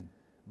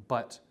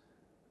 but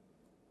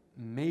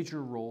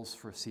major roles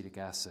for acetic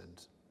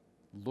acid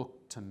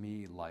look to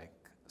me like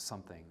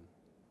something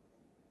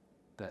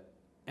that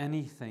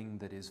anything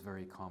that is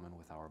very common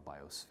with our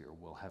biosphere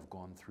will have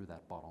gone through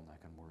that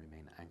bottleneck and will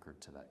remain anchored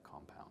to that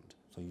compound.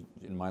 So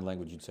in my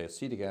language, you'd say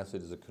acetic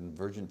acid is a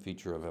convergent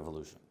feature of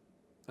evolution.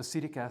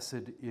 Acetic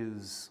acid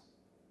is,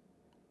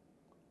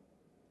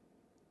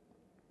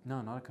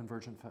 no, not a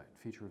convergent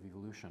feature of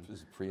evolution. This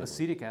is pre-evolution.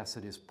 Acetic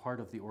acid is part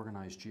of the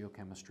organized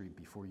geochemistry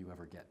before you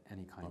ever get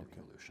any kind of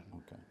evolution.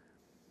 Okay.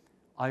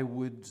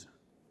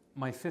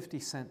 My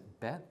 50-cent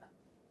bet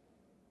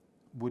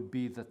would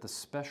be that the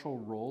special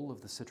role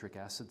of the citric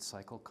acid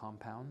cycle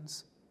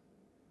compounds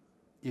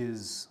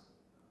is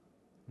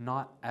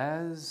not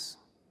as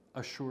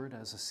assured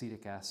as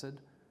acetic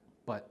acid,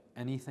 but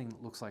anything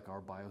that looks like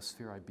our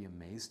biosphere, I'd be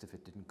amazed if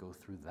it didn't go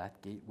through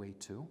that gateway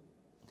too.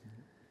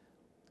 Mm-hmm.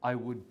 I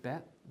would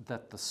bet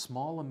that the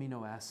small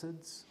amino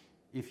acids,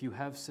 if you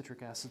have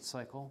citric acid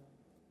cycle,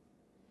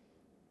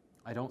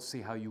 I don't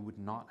see how you would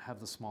not have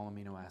the small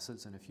amino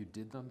acids, and if you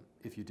did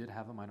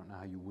have them, I don't know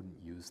how you wouldn't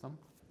use them.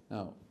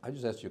 Now, I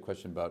just asked you a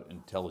question about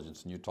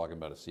intelligence, and you're talking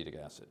about acetic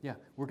acid. Yeah,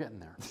 we're getting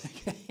there.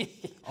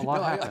 A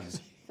lot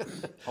happened.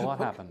 A lot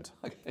happened,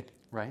 Okay.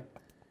 right?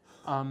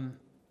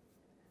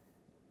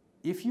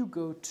 If you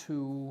go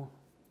to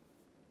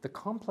the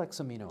complex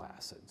amino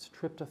acids,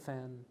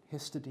 tryptophan,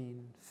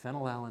 histidine,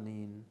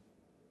 phenylalanine,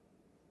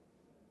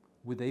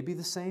 would they be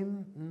the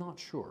same? Not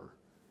sure.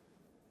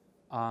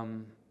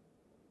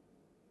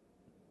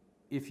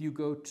 If you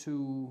go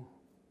to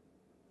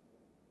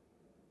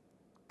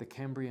the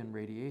Cambrian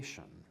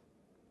radiation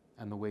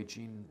and the way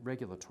gene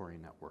regulatory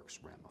networks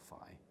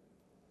ramify,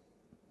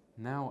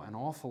 now an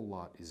awful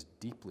lot is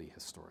deeply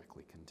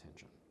historically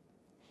contingent.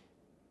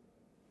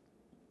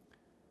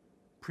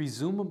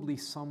 Presumably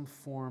some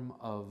form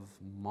of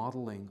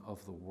modeling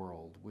of the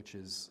world, which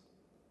is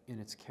in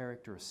its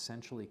character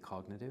essentially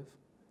cognitive,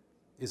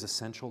 is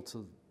essential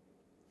to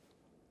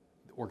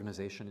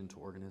organization into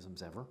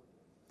organisms ever.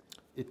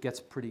 It gets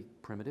pretty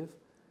primitive.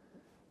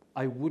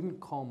 I wouldn't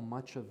call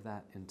much of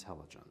that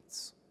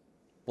intelligence.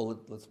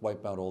 Well, let's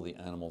wipe out all the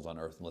animals on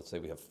Earth, and let's say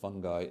we have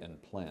fungi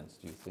and plants.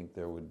 Do you think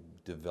there would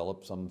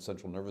develop some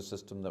central nervous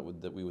system that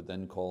we would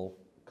then call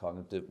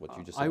cognitive, what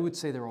you just said? I would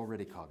say they're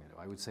already cognitive.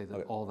 I would say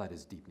that all that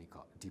is deeply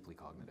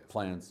cognitive.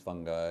 Plants,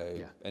 fungi,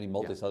 Yeah. any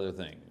multicellular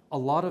thing. A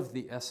lot of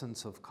the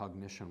essence of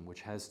cognition, which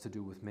has to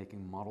do with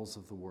making models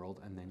of the world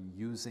and then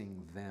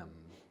using them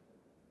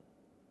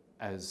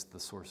as the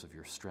source of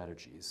your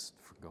strategies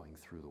for going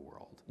through the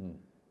world.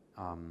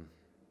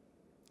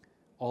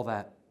 All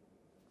that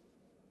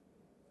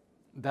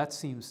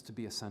seems to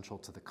be essential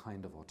to the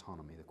kind of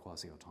autonomy, the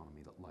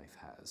quasi-autonomy that life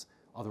has.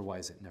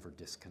 Otherwise, it never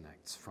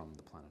disconnects from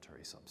the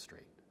planetary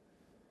substrate.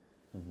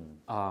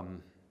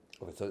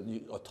 Okay, so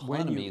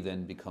autonomy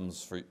then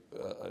becomes for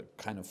a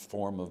kind of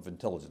form of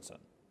intelligence then?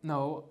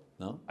 No,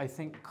 No? I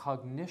think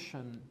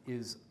cognition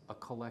is a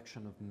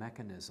collection of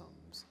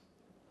mechanisms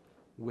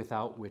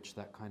without which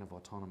that kind of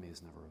autonomy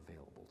is never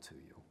available to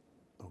you.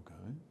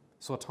 Okay.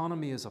 So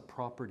autonomy is a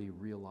property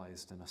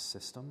realized in a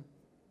system.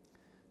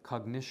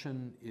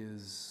 Cognition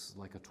is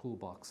like a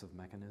toolbox of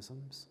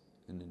mechanisms.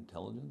 And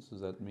intelligence,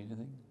 does that mean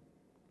anything?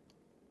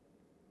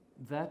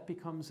 That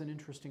becomes an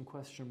interesting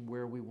question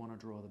where we want to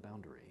draw the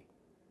boundary.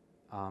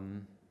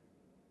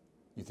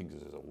 You think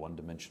there's a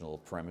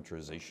one-dimensional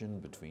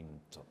parameterization between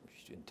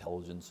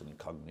intelligence and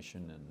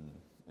cognition and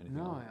anything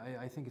No, else?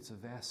 I think it's a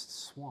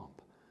vast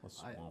swamp. A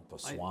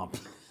swamp.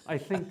 I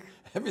think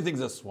Everything's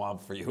a swamp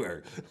for you,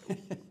 Eric.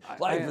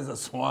 Life is a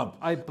swamp.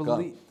 I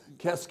believe.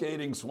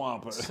 Cascading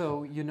swamp.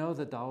 So you know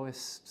the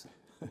Taoist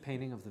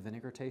painting of the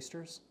vinegar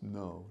tasters?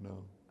 No.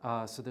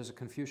 So there's a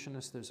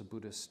Confucianist, there's a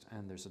Buddhist,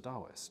 and there's a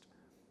Taoist.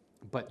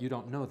 But you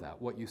don't know that.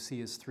 What you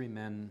see is three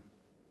men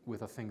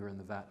with a finger in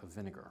the vat of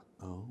vinegar.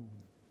 Oh.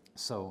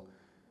 So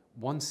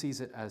one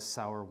sees it as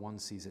sour, one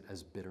sees it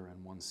as bitter,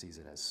 and one sees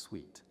it as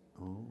sweet.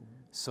 Oh.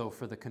 So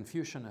for the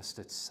Confucianist,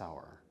 it's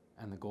sour.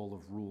 And the goal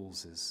of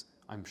rules is,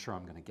 I'm sure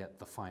I'm going to get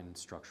the fine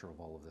structure of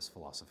all of this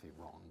philosophy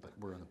wrong, but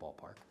we're in the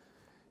ballpark.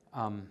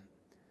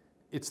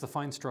 It's the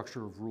fine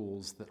structure of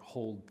rules that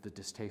hold the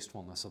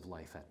distastefulness of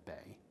life at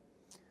bay.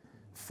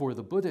 For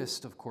the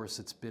Buddhist, of course,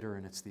 it's bitter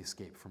and it's the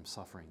escape from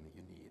suffering that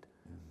you need.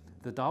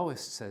 The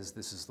Taoist says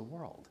this is the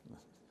world.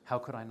 How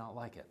could I not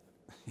like it?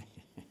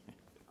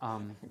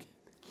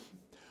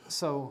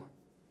 So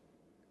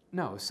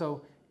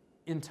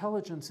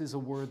intelligence is a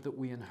word that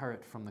we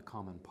inherit from the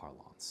common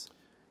parlance.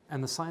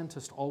 And the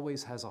scientist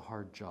always has a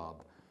hard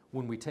job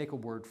when we take a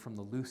word from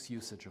the loose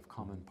usage of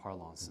common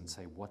parlance and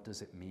say, what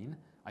does it mean?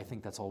 I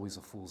think that's always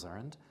a fool's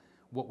errand.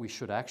 What we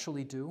should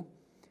actually do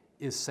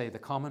is say the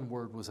common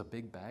word was a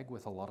big bag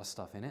with a lot of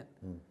stuff in it,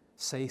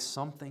 say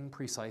something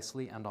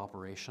precisely and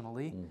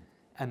operationally,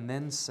 and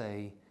then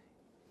say,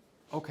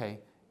 okay,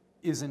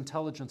 is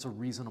intelligence a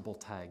reasonable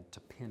tag to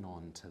pin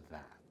on to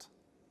that?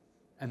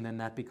 And then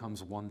that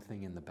becomes one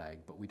thing in the bag,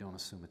 but we don't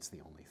assume it's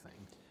the only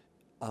thing.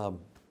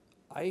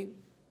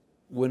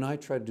 When I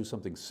try to do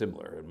something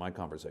similar in my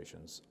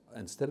conversations,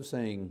 instead of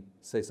say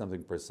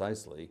something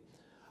precisely,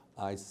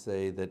 I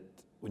say that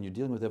when you're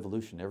dealing with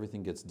evolution,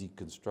 everything gets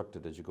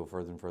deconstructed as you go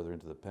further and further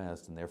into the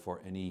past, and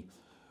therefore any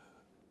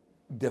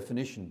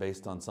definition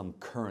based on some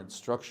current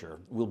structure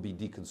will be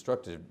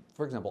deconstructed.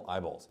 For example,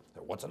 eyeballs.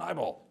 What's an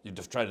eyeball? You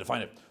just try to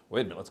define it.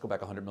 Wait a minute, let's go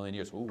back 100 million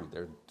years. Ooh,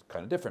 they're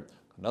kind of different.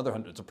 Another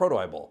 100, it's a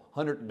proto-eyeball.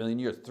 100 million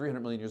years,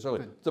 300 million years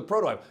earlier, it's a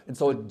proto-eyeball. And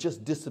so it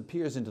just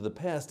disappears into the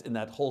past in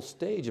that whole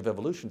stage of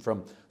evolution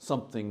from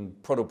something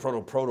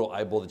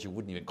proto-eyeball that you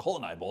wouldn't even call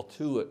an eyeball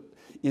to it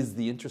is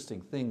the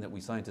interesting thing that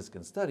we scientists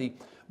can study.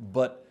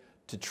 But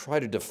to try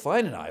to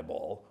define an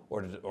eyeball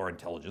or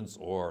intelligence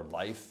or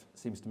life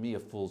seems to me a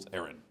fool's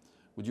errand.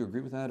 Would you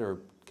agree with that, or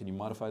can you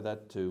modify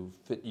that to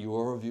fit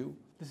your view?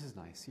 This is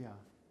nice, yeah,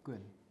 good.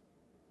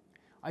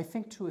 I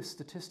think to a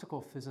statistical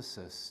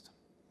physicist,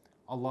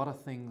 a lot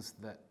of things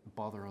that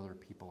bother other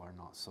people are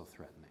not so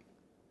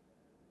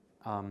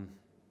threatening.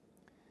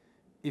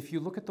 If you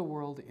look at the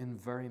world in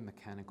very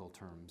mechanical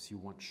terms, you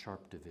want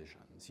sharp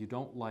divisions. You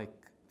don't like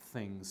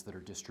things that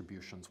are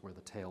distributions where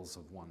the tails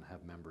of one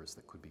have members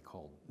that could be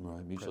called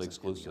right, mutually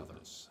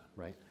exclusiveness.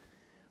 Right?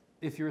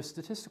 If you're a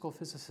statistical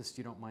physicist,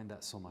 you don't mind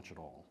that so much at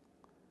all.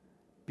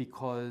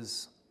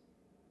 Because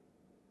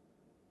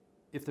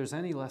if there's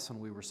any lesson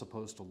we were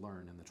supposed to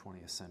learn in the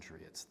 20th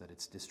century, it's that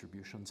it's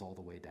distributions all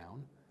the way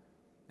down,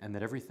 and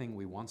that everything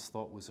we once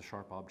thought was a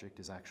sharp object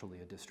is actually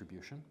a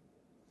distribution.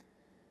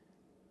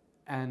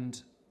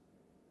 And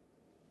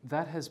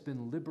that has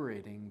been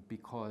liberating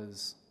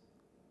because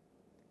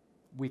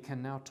we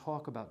can now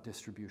talk about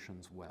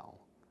distributions well.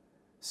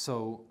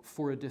 So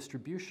for a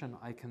distribution,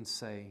 I can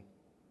say,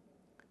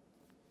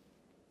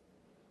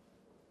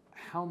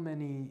 how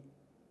many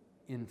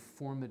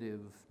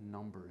informative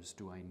numbers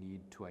do I need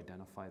to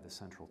identify the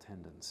central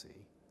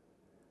tendency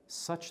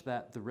such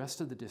that the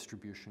rest of the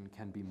distribution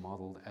can be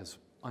modeled as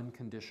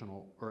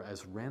unconditional or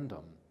as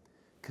random,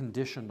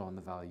 conditioned on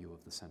the value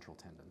of the central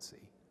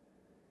tendency.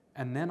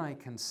 And then I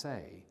can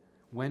say,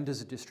 when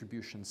does a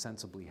distribution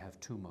sensibly have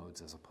two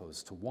modes as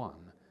opposed to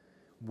one?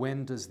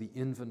 When does the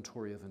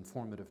inventory of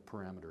informative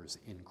parameters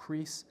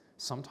increase?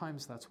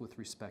 Sometimes that's with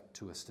respect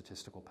to a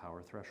statistical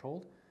power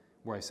threshold,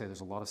 where I say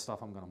there's a lot of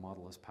stuff I'm going to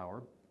model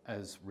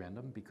as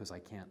random because I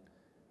can't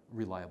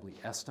reliably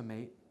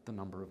estimate the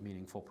number of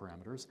meaningful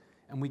parameters.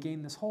 And we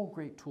gain this whole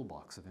great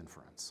toolbox of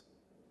inference.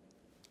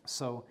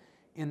 So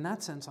in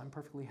that sense, I'm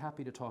perfectly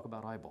happy to talk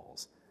about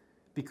eyeballs,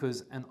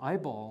 because an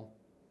eyeball,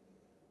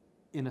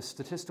 in a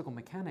statistical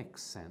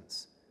mechanics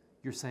sense,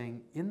 you're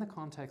saying in the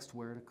context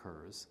where it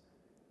occurs,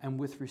 and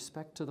with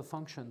respect to the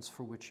functions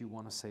for which you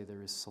want to say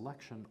there is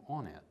selection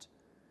on it,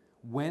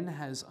 when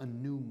has a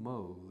new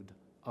mode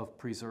of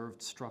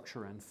preserved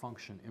structure and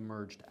function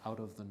emerged out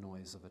of the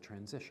noise of a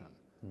transition?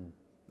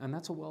 And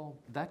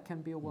that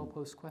can be a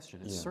well-posed question.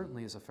 It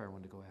certainly is a fair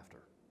one to go after.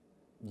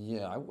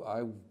 Yeah,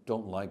 I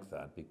don't like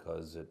that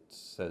because it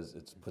says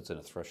it puts in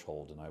a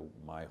threshold, and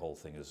my whole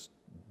thing is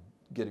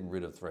getting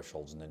rid of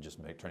thresholds and then just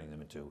turning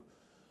them into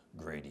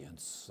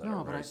gradients that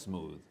are very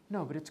smooth.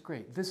 No, but it's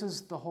great. This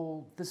is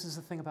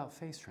the thing about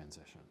phase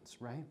transitions,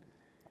 right?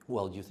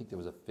 Well, do you think there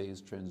was a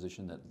phase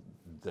transition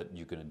that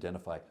you can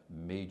identify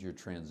major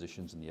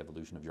transitions in the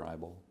evolution of your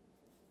eyeball?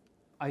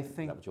 I think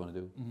is that what you want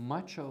to do?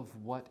 Much of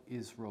what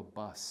is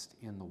robust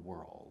in the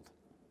world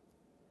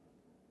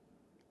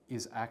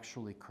is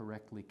actually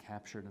correctly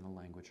captured in the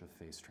language of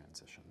phase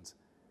transitions.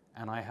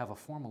 And I have a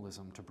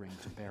formalism to bring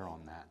to bear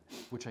on that,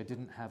 which I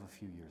didn't have a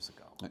few years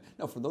ago.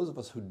 Now, for those of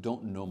us who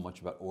don't know much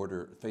about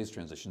phase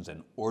transitions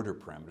and order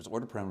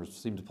parameters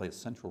seem to play a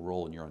central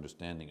role in your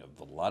understanding of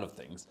a lot of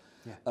things.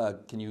 Yeah.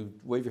 Can you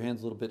wave your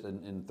hands a little bit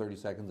in 30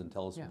 seconds and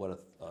tell us Yeah.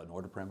 what an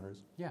order parameter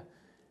is? Yeah.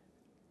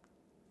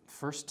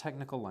 First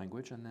technical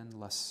language and then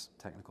less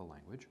technical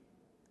language.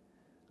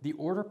 The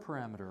order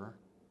parameter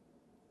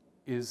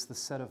is the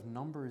set of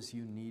numbers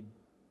you need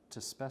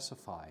to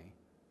specify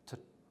to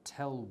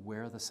tell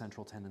where the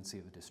central tendency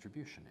of a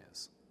distribution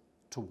is,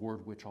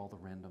 toward which all the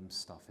random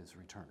stuff is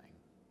returning.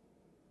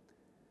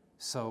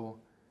 So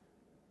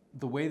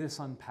the way this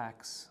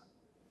unpacks,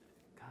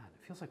 God,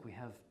 it feels like we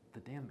have the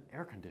damn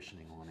air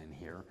conditioning on in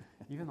here,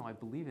 even though I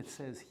believe it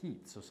says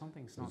heat, so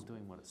something's not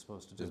doing what it's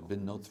supposed to do. There's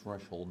been no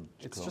threshold.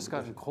 It's just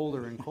gotten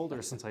colder and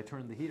colder since I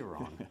turned the heater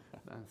on.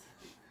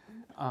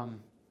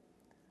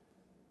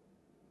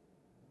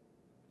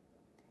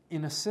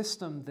 In a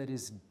system that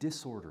is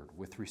disordered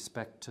with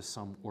respect to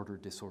some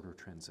order-disorder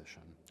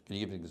transition. Can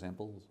you give an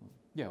example?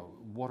 Yeah,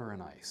 water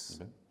and ice.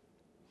 Okay.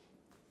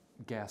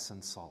 Gas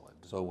and solid.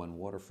 So when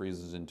water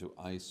freezes into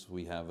ice,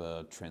 we have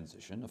a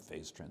transition, a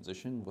phase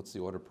transition. What's the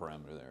order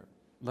parameter there?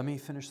 Let me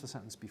finish the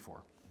sentence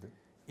before. Okay.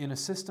 In a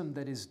system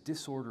that is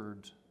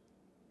disordered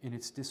in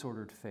its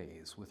disordered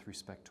phase with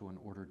respect to an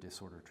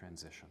order-disorder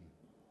transition,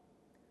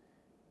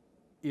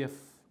 if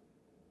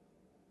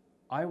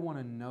I want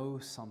to know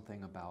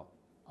something about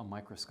a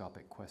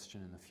microscopic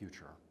question in the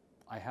future,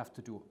 I have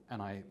to do,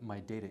 and my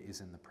data is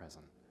in the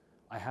present,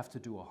 I have to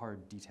do a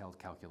hard, detailed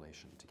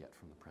calculation to get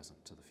from the present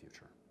to the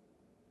future.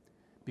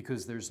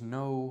 Because there's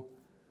no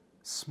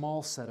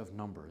small set of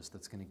numbers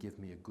that's going to give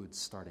me a good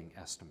starting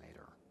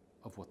estimator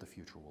of what the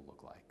future will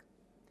look like.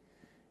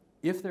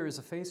 If there is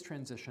a phase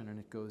transition and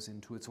it goes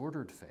into its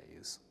ordered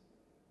phase,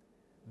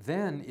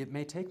 then it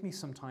may take me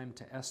some time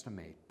to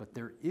estimate, but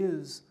there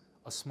is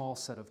a small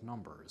set of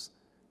numbers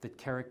that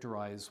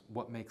characterize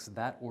what makes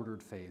that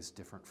ordered phase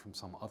different from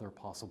some other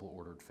possible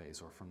ordered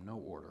phase or from no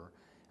order.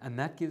 And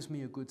that gives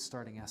me a good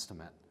starting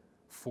estimate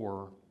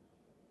for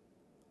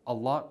a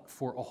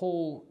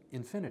whole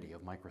infinity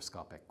of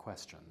microscopic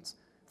questions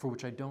for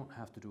which I don't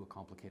have to do a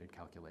complicated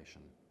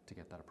calculation to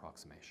get that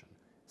approximation.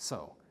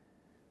 So,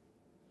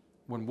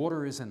 when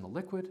water is in the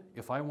liquid,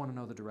 if I want to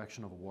know the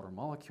direction of a water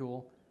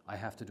molecule, I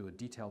have to do a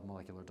detailed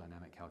molecular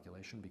dynamic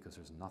calculation because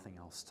there's nothing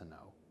else to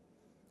know.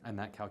 And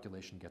that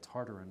calculation gets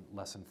harder and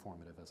less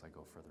informative as I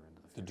go further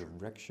into the future. The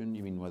direction,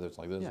 you mean whether it's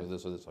like this or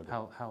this or this? Okay.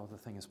 How the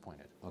thing is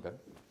pointed. Okay.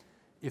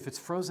 If it's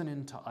frozen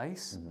into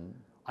ice,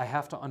 I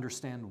have to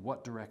understand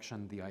what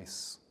direction the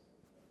ice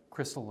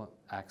crystal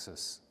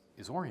axis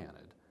is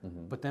oriented.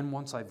 But then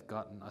once I've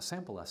gotten a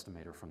sample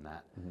estimator from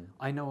that,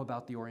 I know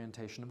about the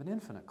orientation of an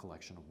infinite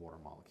collection of water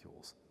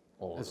molecules,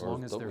 as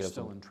long as they're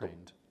still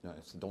entrained. Yeah,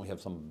 so don't we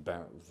have some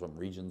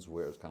regions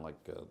where it's kind of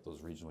like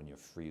those regions when you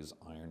freeze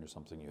iron or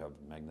something, you have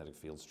magnetic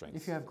field strength?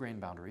 If you have grain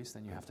boundaries,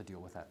 then you have to deal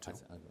with that too,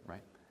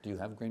 right? Do you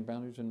have grain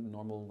boundaries in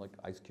normal, like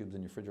ice cubes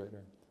in your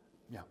refrigerator?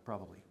 Yeah,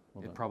 probably.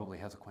 Okay. It probably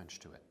has a quench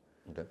to it.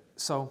 Okay.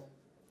 So,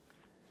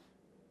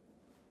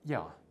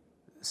 yeah.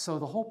 So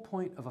the whole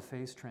point of a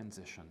phase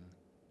transition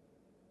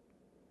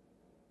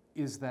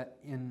is that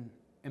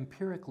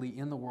empirically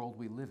in the world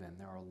we live in,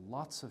 there are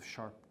lots of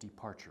sharp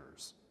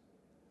departures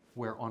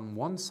where on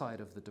one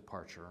side of the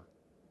departure,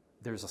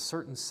 there's a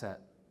certain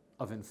set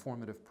of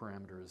informative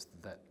parameters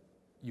that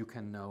you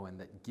can know and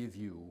that give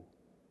you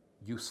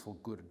useful,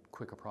 good,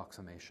 quick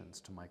approximations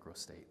to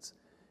microstates.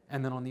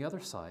 And then on the other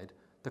side,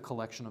 the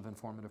collection of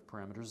informative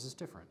parameters is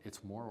different.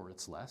 It's more or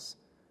it's less,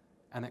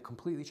 and it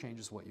completely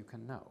changes what you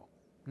can know.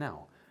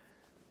 Now,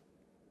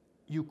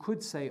 you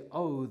could say,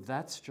 oh,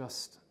 that's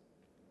just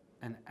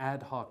an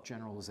ad hoc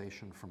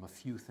generalization from a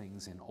few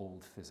things in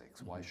old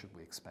physics. Why should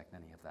we expect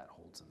any of that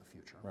holds in the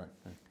future? Right.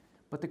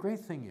 But the great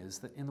thing is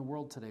that in the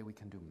world today we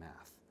can do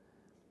math.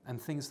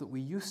 And things that we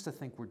used to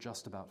think were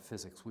just about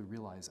physics, we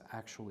realize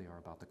actually are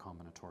about the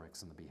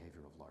combinatorics and the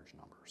behavior of large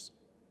numbers.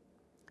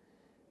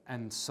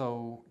 And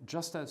so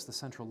just as the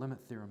central limit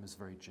theorem is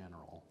very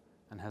general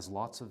and has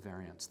lots of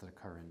variants that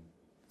occur in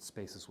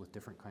spaces with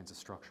different kinds of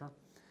structure,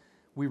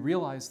 we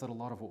realize that a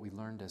lot of what we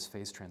learned as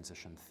phase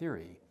transition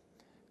theory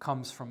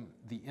comes from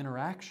the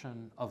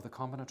interaction of the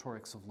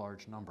combinatorics of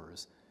large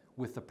numbers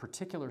with the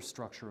particular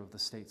structure of the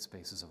state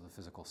spaces of the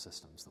physical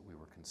systems that we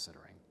were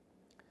considering.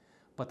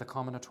 But the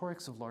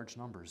combinatorics of large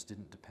numbers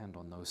didn't depend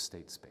on those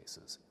state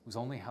spaces. It was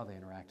only how they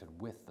interacted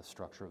with the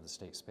structure of the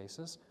state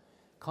spaces.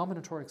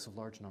 Combinatorics of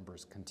large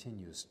numbers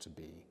continues to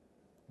be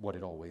what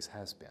it always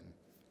has been.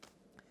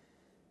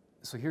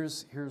 So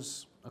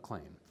here's a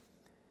claim.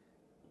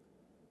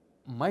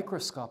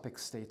 Microscopic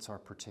states are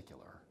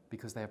particular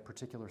because they have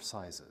particular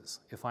sizes.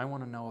 If I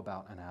want to know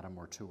about an atom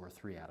or two or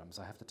three atoms,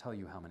 I have to tell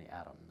you how many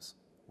atoms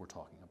we're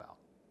talking about.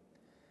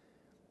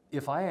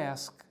 If I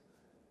ask,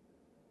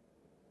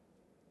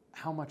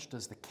 how much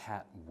does the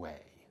cat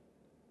weigh?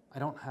 I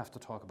don't have to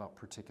talk about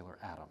particular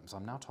atoms.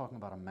 I'm now talking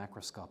about a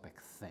macroscopic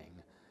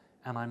thing,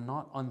 and I'm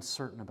not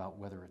uncertain about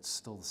whether it's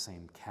still the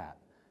same cat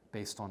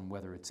based on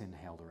whether it's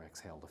inhaled or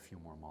exhaled a few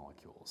more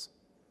molecules.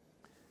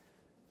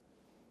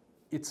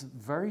 It's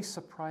very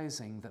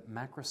surprising that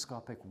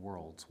macroscopic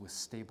worlds with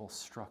stable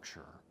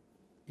structure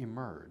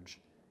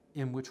emerge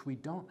in which we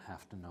don't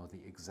have to know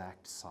the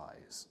exact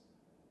size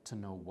to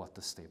know what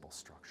the stable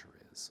structure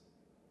is.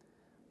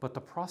 But the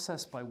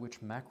process by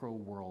which macro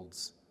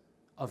worlds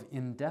of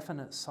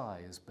indefinite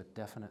size but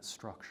definite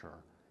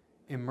structure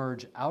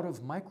emerge out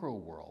of micro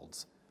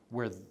worlds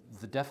where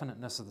the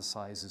definiteness of the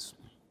size is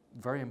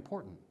very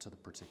important to the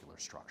particular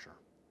structure.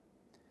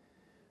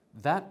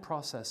 That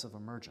process of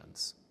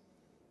emergence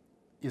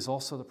is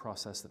also the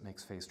process that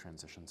makes phase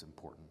transitions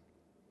important.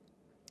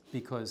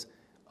 Because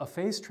a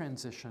phase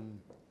transition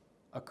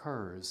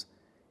occurs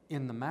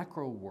in the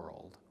macro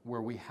world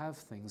where we have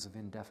things of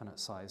indefinite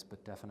size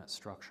but definite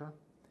structure,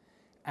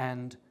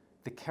 and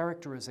the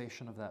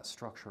characterization of that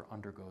structure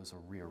undergoes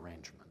a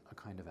rearrangement, a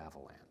kind of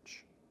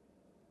avalanche.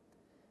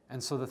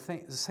 And so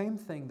the same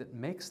thing that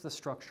makes the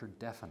structure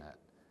definite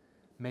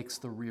makes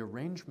the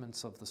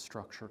rearrangements of the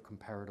structure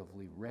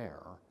comparatively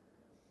rare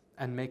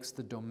and makes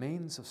the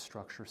domains of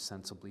structure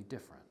sensibly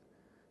different.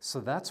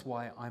 So that's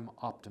why I'm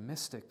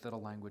optimistic that a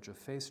language of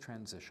phase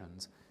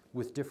transitions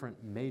with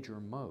different major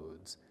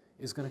modes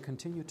is going to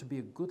continue to be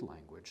a good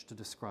language to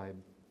describe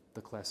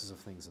the classes of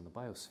things in the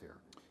biosphere.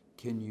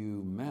 Can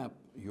you map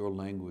your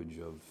language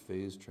of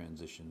phase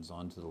transitions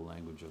onto the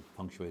language of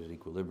punctuated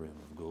equilibrium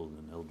of Golden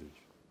and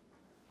Eldridge?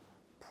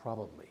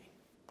 Probably,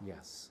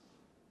 yes.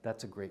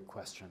 That's a great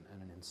question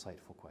and an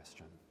insightful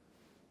question.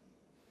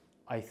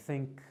 I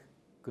think,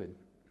 good.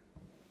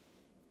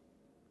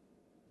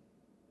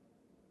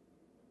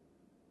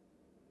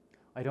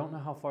 I don't know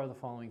how far the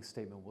following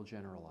statement will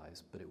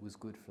generalize, but it was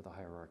good for the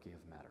hierarchy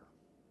of matter.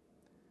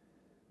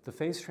 The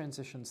phase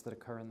transitions that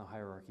occur in the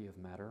hierarchy of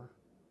matter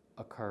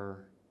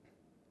occur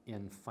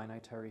in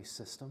finitary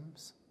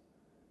systems.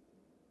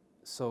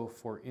 So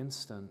for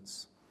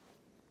instance,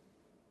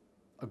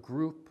 a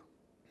group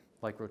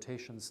like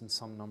rotations in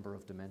some number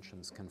of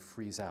dimensions can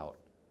freeze out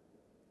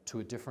to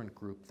a different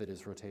group that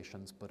is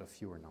rotations but a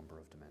fewer number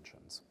of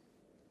dimensions.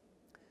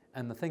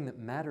 And the thing that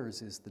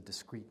matters is the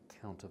discrete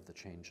count of the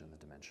change in the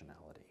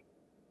dimensionality.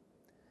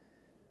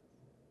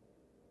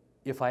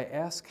 If I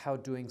ask how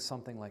doing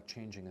something like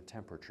changing a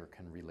temperature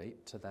can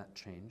relate to that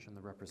change in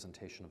the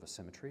representation of a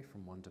symmetry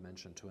from one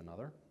dimension to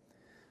another,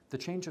 the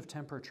change of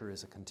temperature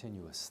is a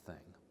continuous thing.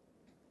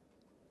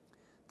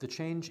 The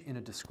change in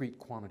a discrete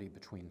quantity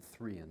between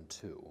 3 and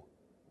 2,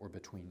 or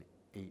between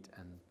 8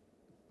 and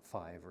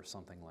 5 or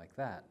something like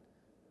that,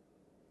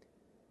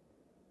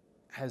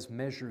 has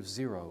measure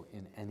 0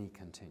 in any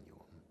continuum.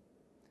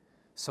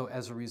 So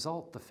as a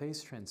result, the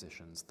phase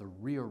transitions, the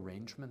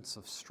rearrangements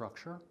of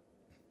structure,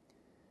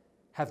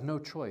 have no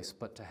choice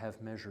but to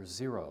have measure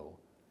 0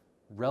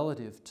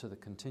 relative to the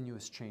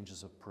continuous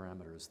changes of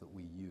parameters that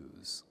we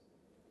use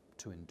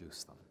to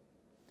induce them.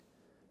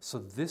 So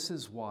this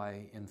is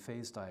why in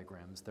phase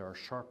diagrams there are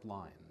sharp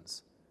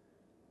lines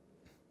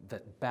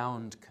that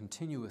bound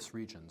continuous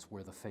regions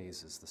where the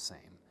phase is the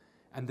same.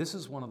 And this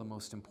is one of the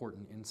most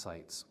important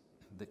insights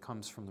that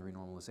comes from the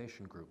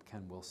renormalization group,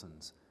 Ken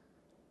Wilson's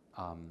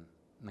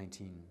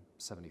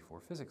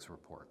 1974 physics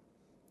report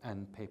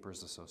and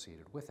papers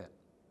associated with it.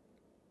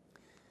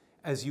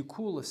 As you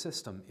cool a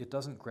system, it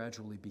doesn't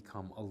gradually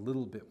become a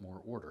little bit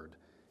more ordered.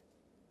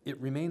 It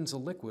remains a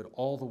liquid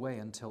all the way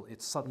until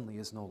it suddenly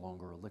is no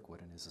longer a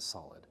liquid and is a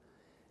solid.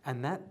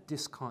 And that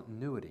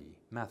discontinuity,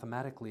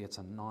 mathematically, it's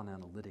a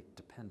non-analytic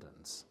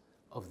dependence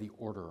of the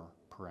order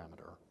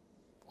parameter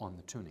on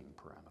the tuning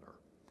parameter.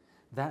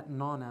 That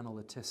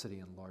non-analyticity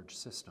in large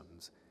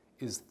systems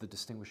is the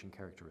distinguishing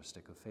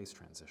characteristic of phase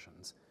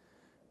transitions,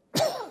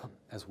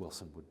 as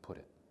Wilson would put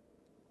it.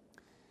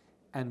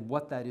 And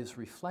what that is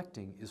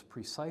reflecting is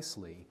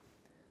precisely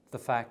the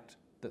fact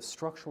that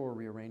structural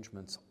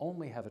rearrangements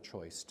only have a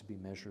choice to be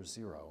measure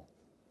 0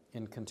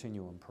 in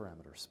continuum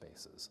parameter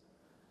spaces.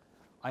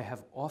 I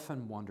have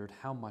often wondered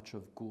how much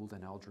of Gould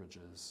and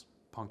Eldridge's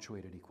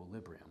punctuated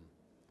equilibrium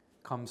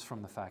comes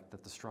from the fact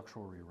that the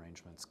structural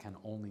rearrangements can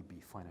only be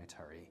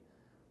finitary,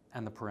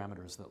 and the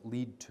parameters that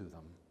lead to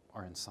them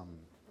are in some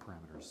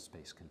parameters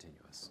space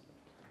continuous.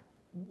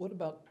 What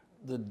about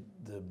the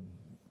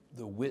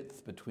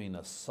width between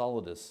a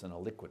solidus and a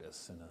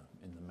liquidus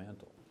in the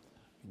mantle?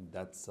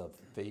 That's a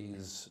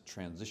phase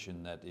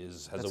transition that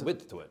has a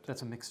width to it.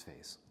 That's a mixed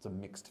phase. It's a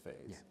mixed phase.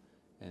 Yeah.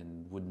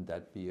 And wouldn't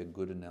that be a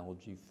good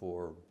analogy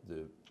for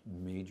the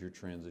major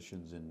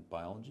transitions in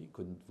biology?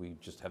 Couldn't we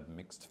just have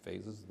mixed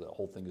phases? The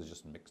whole thing is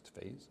just mixed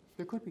phase?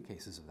 There could be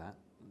cases of that.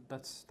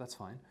 That's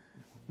fine.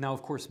 Now,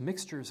 of course,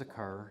 mixtures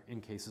occur in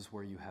cases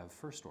where you have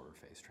first order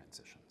phase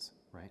transitions,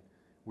 right?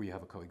 Where you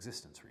have a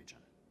coexistence region.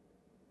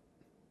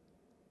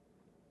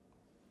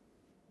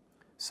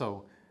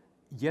 So,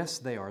 yes,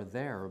 they are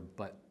there,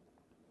 but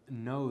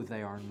no,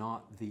 they are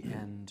not the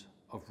end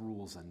of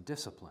rules and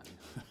discipline.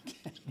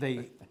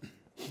 They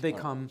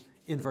come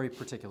in very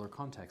particular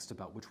context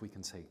about which we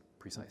can say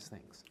precise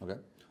things. Okay.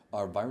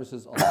 Are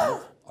viruses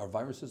alive? Are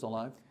viruses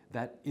alive?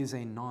 That is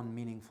a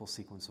non-meaningful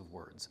sequence of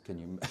words. Can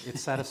you? It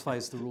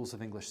satisfies the rules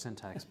of English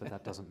syntax, but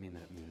that doesn't mean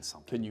that it means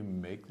something. Can you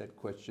make that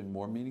question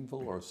more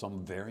meaningful, or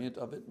some variant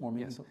of it more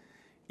meaningful?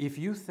 Yes.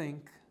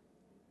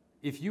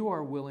 If you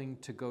are willing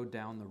to go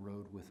down the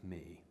road with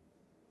me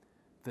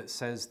that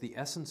says the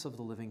essence of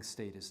the living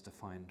state is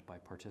defined by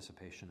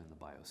participation in the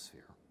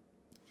biosphere.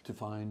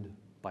 Defined?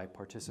 By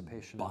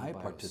participation by in the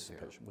biosphere.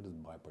 Participation. What is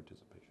by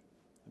participation?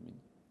 I mean,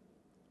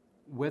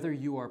 whether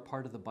you are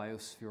part of the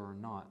biosphere or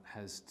not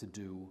has to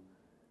do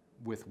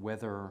with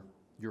whether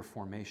your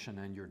formation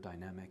and your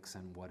dynamics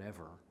and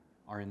whatever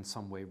are in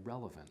some way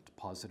relevant,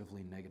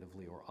 positively,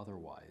 negatively, or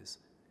otherwise,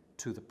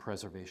 to the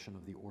preservation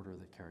of the order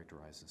that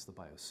characterizes the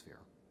biosphere.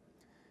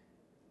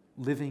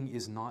 Living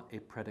is not a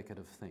predicate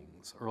of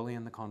things. Early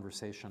in the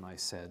conversation I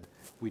said,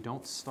 we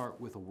don't start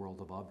with a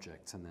world of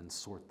objects and then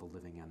sort the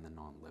living and the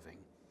non-living.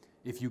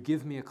 If you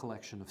give me a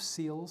collection of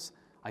seals,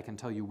 I can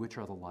tell you which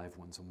are the live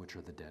ones and which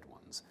are the dead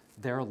ones.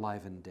 Their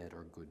alive and dead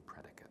are good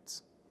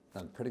predicates.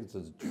 And predicates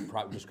is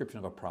a description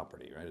of a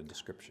property, right? A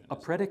description. A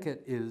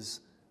predicate is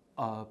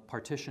a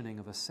partitioning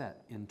of a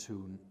set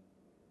into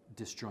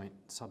disjoint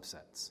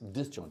subsets.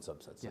 Disjoint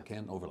subsets. Yeah. It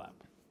can't overlap.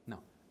 No,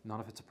 not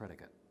if it's a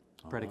predicate.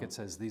 Predicate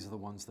says these are the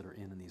ones that are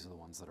in and these are the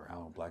ones that are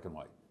out. Oh, black and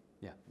white.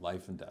 Yeah.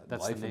 Life and death.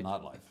 That's life and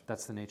not life.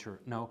 That's the nature.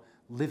 No,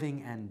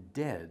 living and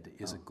dead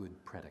is a good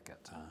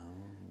predicate. Oh.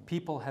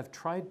 People have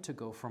tried to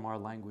go from our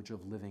language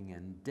of living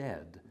and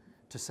dead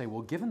to say,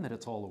 well, given that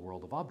it's all a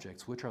world of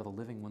objects, which are the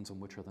living ones and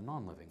which are the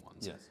non-living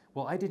ones? Yes.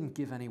 Well, I didn't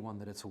give anyone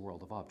that it's a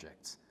world of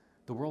objects.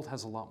 The world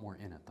has a lot more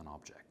in it than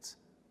objects.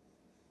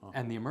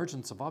 And the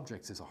emergence of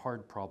objects is a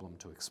hard problem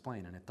to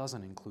explain, and it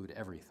doesn't include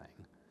everything.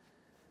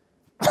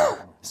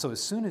 So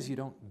as soon as you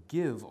don't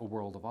give a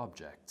world of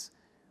objects,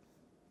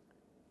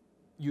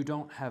 you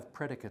don't have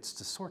predicates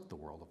to sort the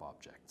world of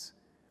objects.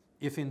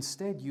 If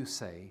instead you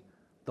say,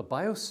 The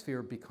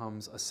biosphere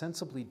becomes a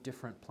sensibly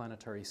different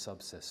planetary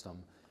subsystem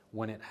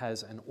when it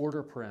has an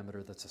order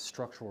parameter that's a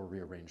structural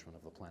rearrangement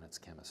of the planet's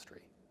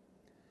chemistry.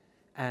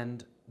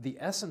 And the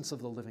essence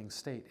of the living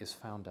state is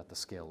found at the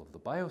scale of the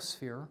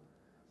biosphere,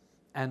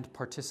 and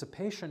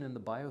participation in the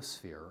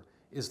biosphere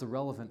is the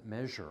relevant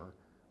measure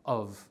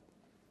of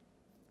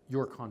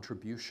your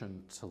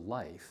contribution to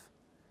life.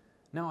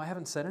 Now, I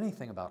haven't said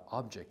anything about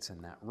objects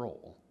in that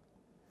role.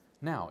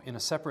 Now, in a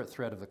separate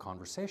thread of the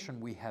conversation,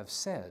 we have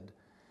said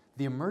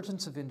the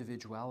emergence of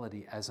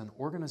individuality as an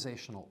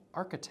organizational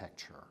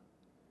architecture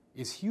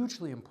is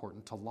hugely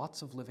important to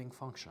lots of living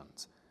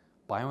functions.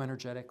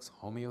 Bioenergetics,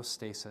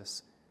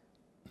 homeostasis,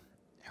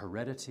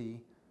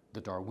 heredity,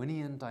 the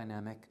Darwinian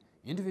dynamic.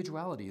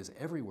 Individuality is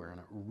everywhere and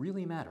it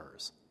really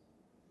matters.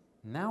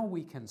 Now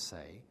we can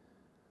say,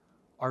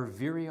 are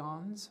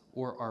virions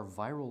or are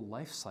viral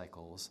life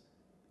cycles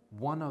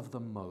one of the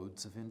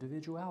modes of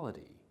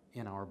individuality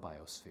in our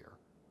biosphere?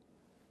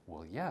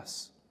 Well,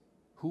 yes.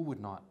 Who would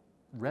not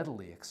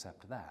readily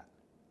accept that?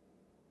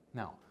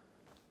 Now,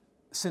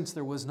 since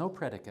there was no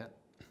predicate,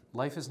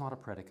 life is not a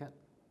predicate,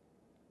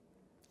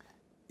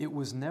 it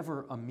was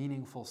never a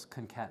meaningful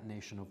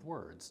concatenation of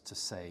words to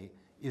say,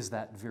 is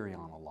that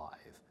virion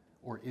alive?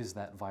 Or is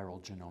that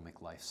viral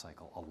genomic life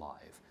cycle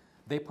alive?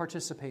 They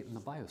participate in the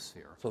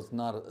biosphere. So it's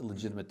not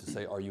legitimate to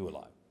say, are you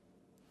alive?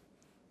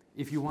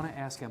 If you want to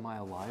ask, am I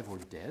alive or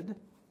dead?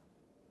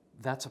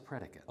 That's a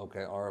predicate.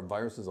 Okay, are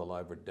viruses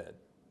alive or dead?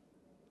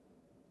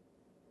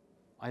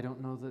 I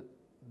don't know that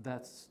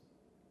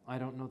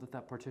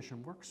that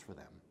partition works for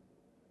them.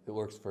 It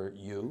works for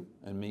you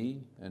and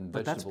me and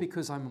But vegetables. that's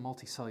because I'm a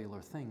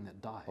multicellular thing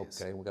that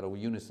dies. Okay, we've got a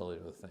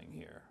unicellular thing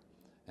here.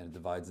 And it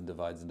divides and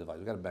divides and divides.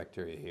 We've got a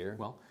bacteria here.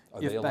 Well,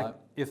 are they alive?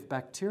 if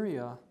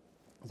bacteria...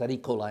 Is that E.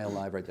 coli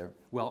alive right there?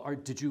 Well,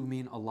 did you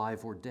mean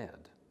alive or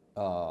dead?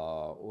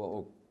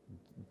 Well,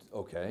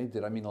 okay.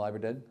 Did I mean alive or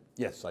dead?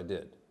 Yes, I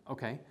did.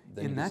 Okay.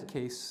 Then In that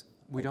case,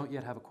 we don't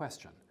yet have a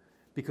question.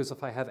 Because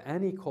if I have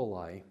an E.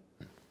 coli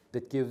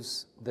that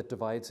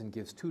divides and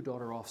gives two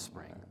daughter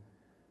offspring,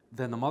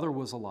 then the mother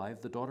was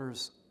alive, the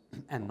daughters,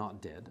 and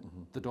not dead.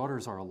 The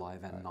daughters are alive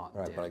and not dead.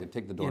 Right, but I could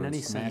take the daughter and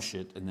smash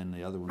it, and then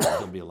the other one would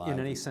still be alive. In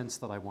any sense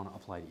that I want to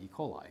apply to E.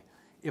 coli.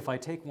 If I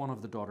take one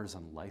of the daughters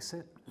and lyse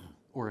it,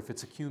 or if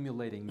it's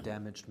accumulating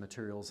damaged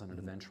materials and it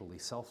eventually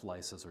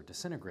self-lyses or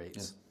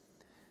disintegrates,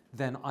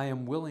 then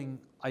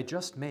I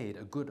just made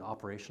a good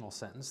operational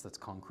sentence that's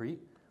concrete.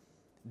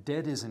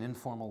 Dead is an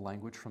informal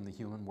language from the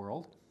human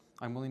world.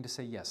 I'm willing to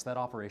say, yes, that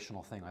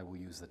operational thing I will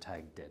use the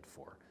tag dead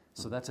for.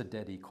 So that's a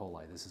dead E.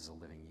 coli. This is a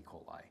living E.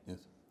 coli.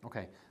 Yes.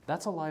 Okay,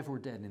 that's alive or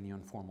dead in the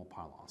informal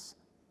parlance.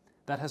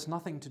 That has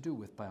nothing to do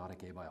with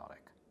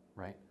biotic-abiotic,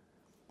 right?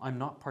 I'm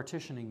not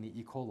partitioning the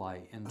E.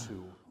 coli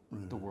into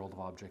the world of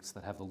objects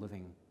that have the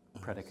living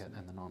predicate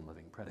and the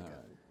non-living predicate.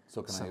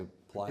 So can I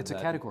apply It's that?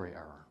 a category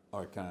error.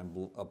 Or can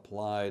I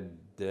apply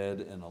dead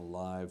and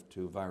alive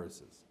to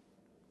viruses?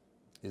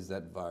 Is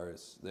that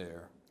virus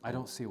there? I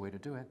don't see a way to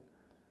do it.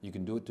 You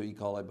can do it to E.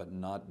 coli, but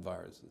not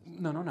viruses.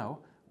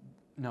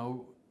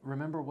 No,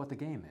 remember what the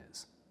game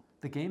is.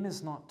 The game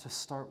is not to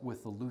start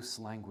with the loose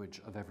language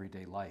of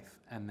everyday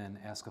life and then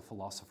ask a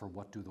philosopher,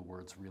 what do the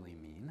words really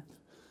mean?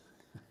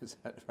 Is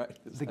that right?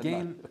 The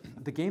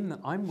game that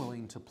I'm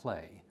willing to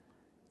play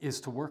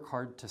is to work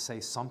hard to say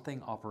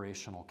something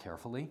operational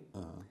carefully,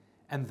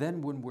 and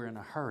then when we're in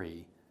a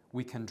hurry,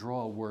 we can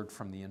draw a word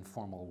from the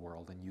informal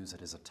world and use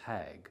it as a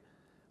tag.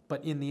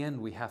 But in the end,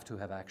 we have to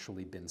have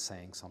actually been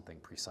saying something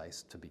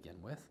precise to begin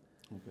with.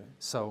 Okay.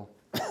 So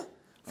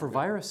for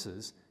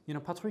viruses,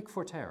 Patrick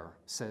Forterre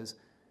says,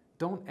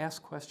 don't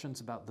ask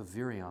questions about the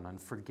virion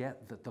and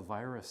forget that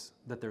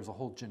that there's a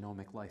whole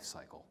genomic life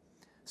cycle.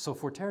 So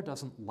Forterre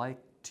doesn't like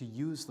to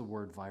use the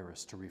word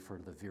virus to refer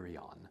to the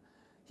virion.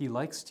 He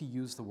likes to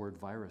use the word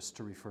virus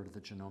to refer to the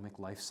genomic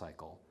life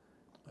cycle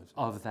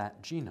of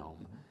that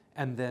genome,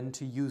 and then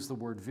to use the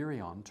word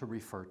virion to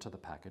refer to the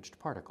packaged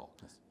particle.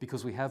 Yes.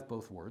 Because we have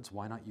both words,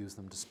 why not use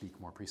them to speak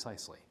more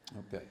precisely?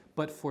 Okay.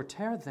 But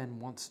Forterre then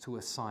wants to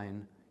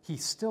assign, he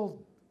still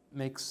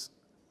makes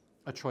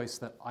a choice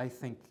that I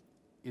think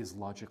is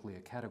logically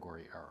a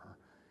category error,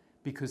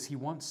 because he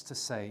wants to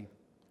say,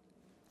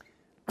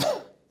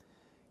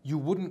 you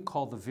wouldn't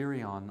call the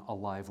virion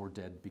alive or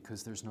dead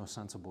because there's no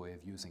sensible way of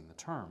using the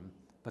term,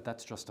 but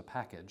that's just a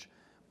package.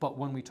 But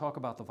when we talk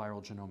about the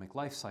viral genomic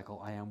life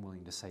cycle, I am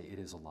willing to say it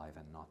is alive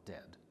and not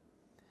dead.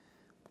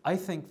 I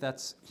think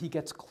he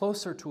gets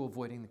closer to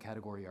avoiding the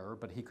category error,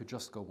 but he could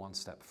just go one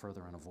step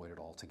further and avoid it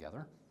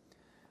altogether.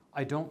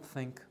 I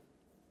think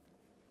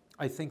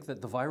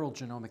that the viral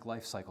genomic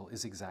life cycle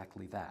is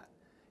exactly that.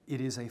 It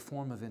is a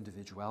form of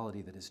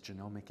individuality that is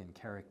genomic in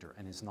character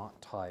and is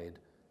not tied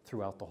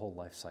throughout the whole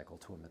life cycle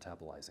to a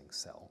metabolizing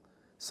cell.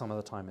 Some of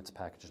the time it's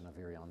packaged in a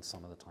virion,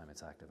 some of the time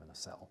it's active in a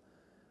cell.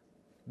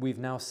 We've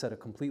now said a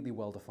completely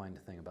well-defined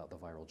thing about the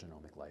viral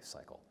genomic life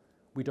cycle.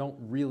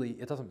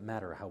 It doesn't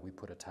matter how we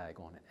put a tag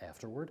on it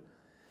afterward.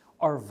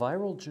 Are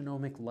viral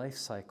genomic life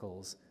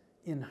cycles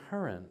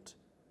inherent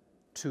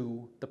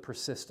to the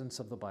persistence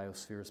of the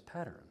biosphere's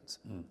patterns?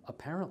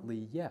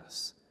 Apparently,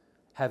 yes.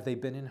 Have they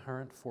been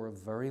inherent for a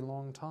very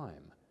long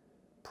time?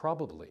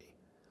 Probably.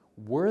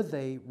 Were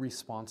they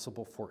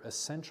responsible for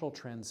essential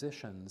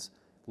transitions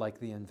like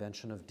the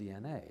invention of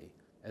DNA,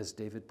 as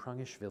David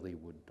Prangishvili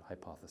would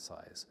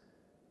hypothesize?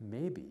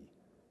 Maybe.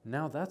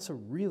 Now that's a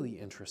really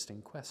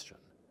interesting question.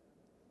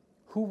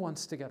 Who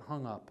wants to get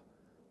hung up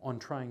on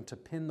trying to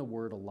pin the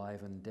word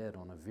alive and dead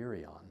on a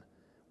virion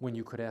when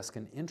you could ask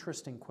an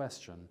interesting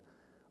question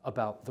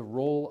about the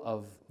role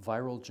of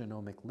viral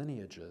genomic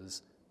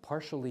lineages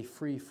partially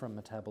free from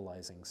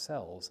metabolizing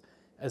cells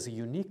as a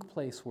unique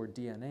place where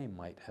DNA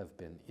might have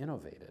been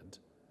innovated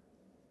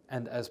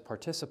and as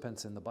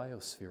participants in the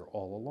biosphere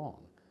all along?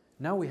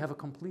 Now we have a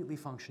completely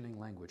functioning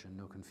language and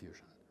no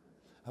confusion.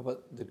 How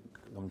about the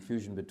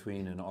confusion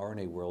between an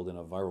RNA world and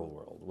a viral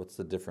world? What's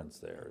the difference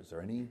there? Is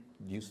there any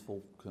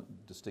useful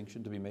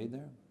distinction to be made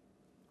there?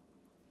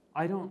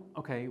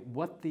 Okay,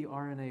 what the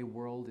RNA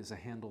world is a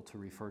handle to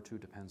refer to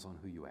depends on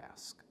who you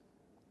ask.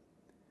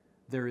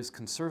 There is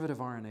conservative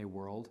RNA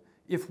world.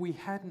 If we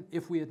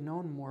had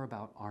known more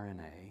about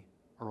RNA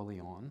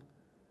early on,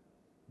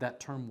 that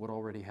term would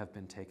already have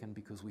been taken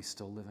because we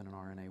still live in an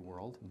RNA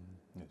world.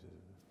 Yes.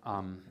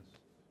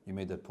 You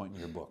made that point in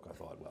your book, I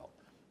thought, well.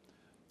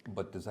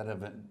 But does that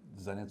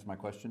answer my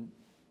question?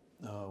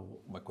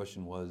 My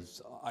question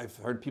was, I've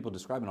heard people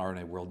describe an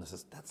RNA world and it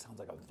says, that sounds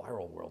like a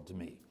viral world to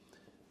me.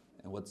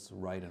 And what's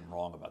right and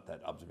wrong about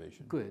that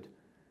observation? Good.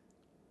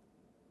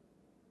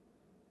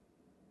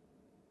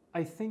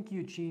 I think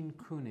Eugene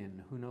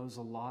Koonin, who knows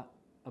a lot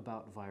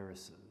about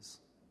viruses,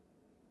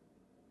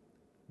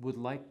 would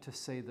like to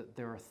say that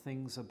there are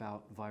things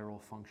about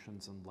viral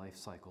functions and life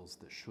cycles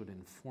that should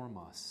inform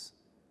us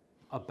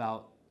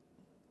about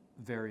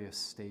various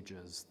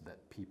stages that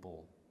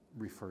people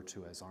refer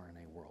to as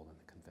RNA world in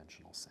the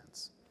conventional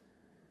sense.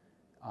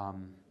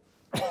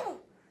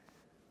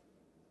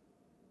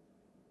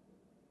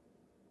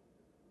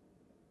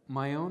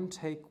 My own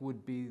take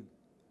would be,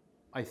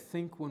 I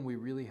think when we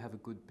really have a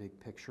good big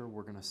picture,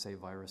 we're going to say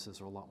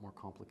viruses are a lot more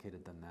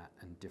complicated than that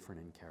and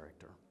different in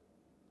character.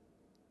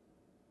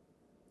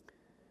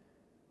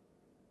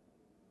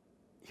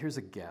 Here's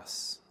a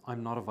guess.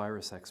 I'm not a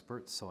virus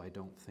expert, so I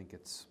don't think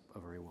it's a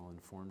very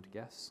well-informed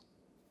guess.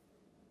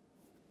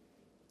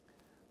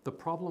 The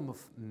problem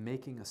of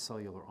making a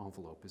cellular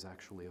envelope is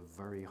actually a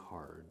very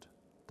hard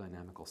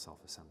dynamical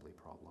self-assembly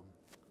problem,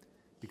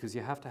 because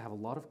you have to have a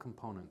lot of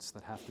components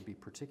that have to be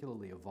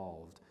particularly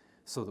evolved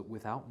so that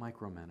without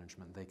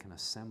micromanagement they can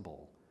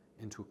assemble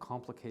into a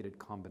complicated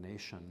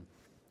combination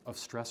of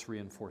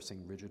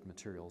stress-reinforcing rigid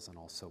materials and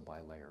also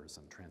bilayers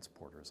and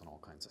transporters and all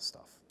kinds of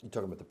stuff. You're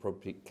talking about the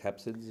protein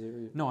capsids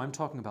here? No, I'm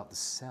talking about the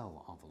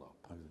cell envelope.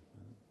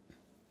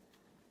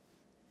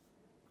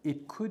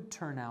 It could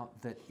turn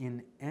out that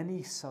in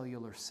any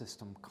cellular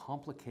system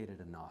complicated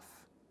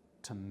enough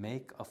to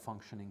make a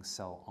functioning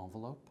cell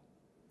envelope,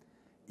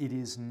 it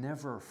is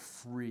never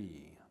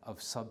free of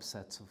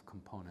subsets of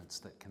components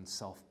that can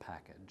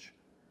self-package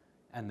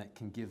and that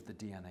can give the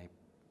DNA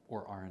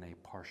or RNA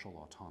partial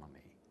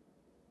autonomy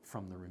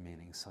from the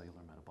remaining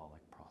cellular metabolic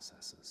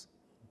processes.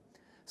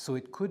 So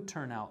it could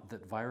turn out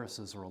that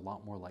viruses are a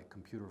lot more like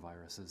computer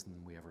viruses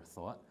than we ever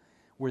thought,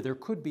 where there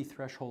could be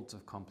thresholds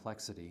of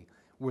complexity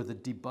where the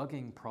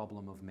debugging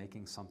problem of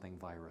making something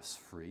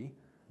virus-free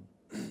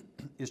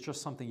is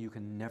just something you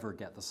can never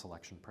get the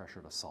selection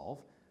pressure to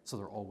solve, so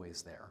they're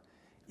always there.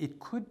 It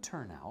could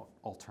turn out,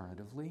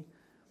 alternatively,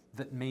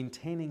 that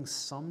maintaining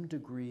some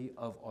degree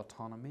of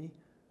autonomy,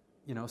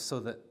 so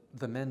that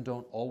the men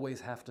don't always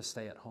have to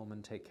stay at home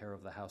and take care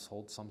of the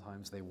household.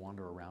 Sometimes they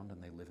wander around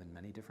and they live in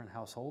many different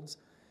households.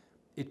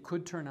 It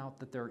could turn out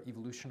that there are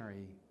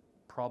evolutionary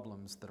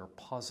problems that are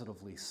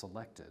positively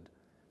selected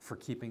for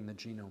keeping the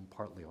genome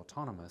partly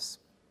autonomous,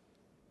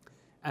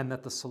 and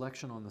that the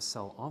selection on the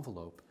cell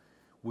envelope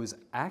was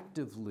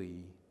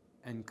actively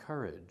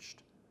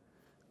encouraged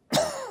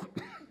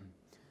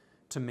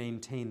to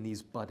maintain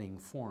these budding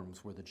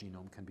forms where the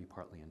genome can be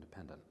partly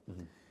independent.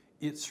 Mm-hmm.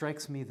 It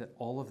strikes me that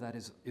all of that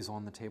is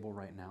on the table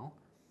right now.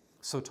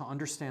 So to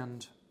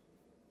understand,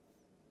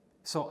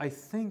 I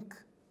think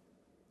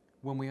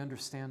when we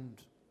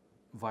understand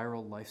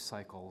viral life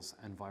cycles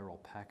and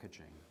viral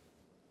packaging,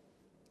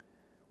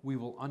 we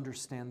will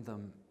understand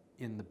them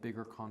in the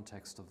bigger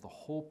context of the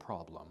whole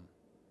problem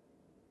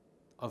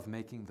of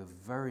making the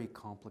very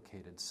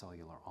complicated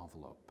cellular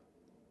envelope,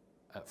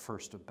 at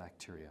first of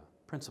bacteria,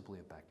 principally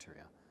of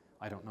bacteria.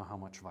 I don't know how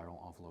much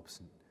viral envelopes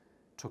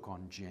took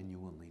on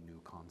genuinely new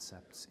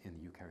concepts in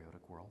the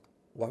eukaryotic world.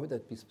 Why would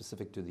that be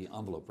specific to the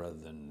envelope rather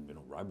than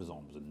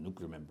ribosomes and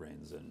nuclear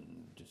membranes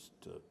and just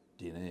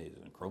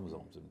DNAs and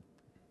chromosomes and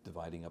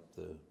dividing up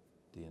the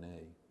DNA?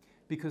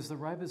 Because the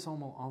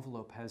ribosomal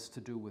envelope has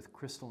to do with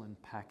crystalline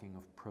packing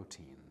of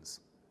proteins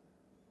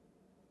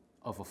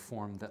of a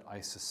form that I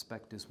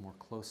suspect is more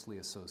closely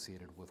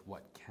associated with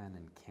what can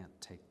and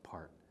can't take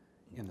part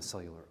in the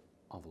cellular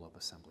envelope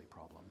assembly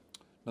problem.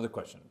 Another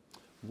question.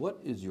 What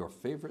is your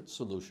favorite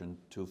solution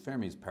to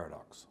Fermi's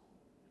paradox?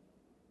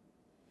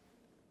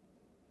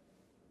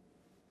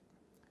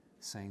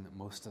 saying that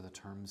most of the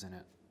terms in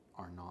it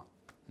are not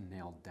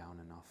nailed down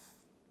enough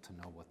to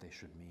know what they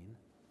should mean.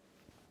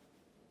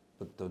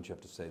 But don't you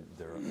have to say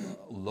they're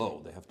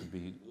low? They have to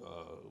be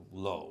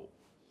low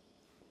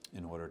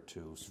in order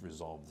to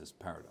resolve this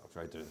paradox,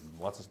 right? There's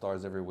lots of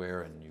stars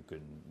everywhere, and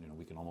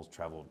we can almost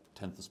travel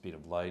 1/10 the speed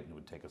of light, and it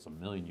would take us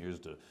 1,000,000 years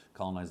to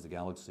colonize the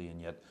galaxy,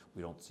 and yet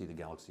we don't see the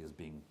galaxy as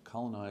being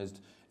colonized,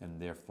 and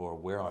therefore,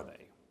 where are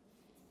they?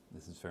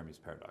 This is Fermi's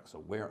paradox. So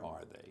where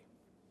are they?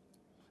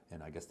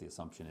 And I guess the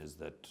assumption is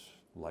that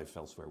life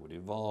elsewhere would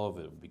evolve,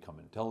 it would become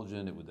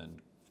intelligent, it would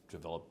then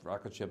develop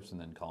rocket ships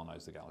and then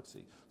colonize the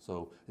galaxy.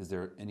 So is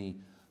there any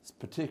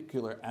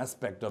particular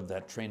aspect of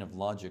that train of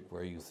logic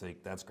where you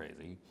think that's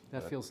crazy?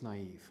 That feels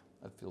naive.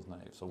 That feels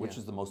naive. So which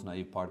is the most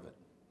naive part of it?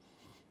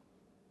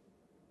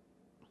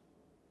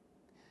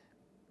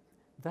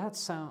 That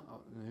sound.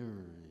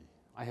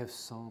 I have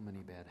so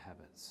many bad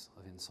habits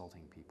of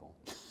insulting people.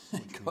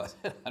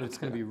 It's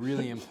going to be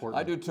really important.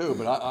 I do too,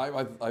 but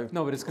I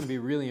No, but it's going to be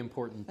really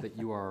important that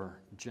you are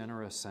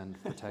generous and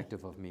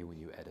protective of me when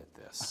you edit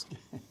this.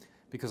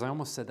 Because I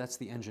almost said that's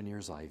the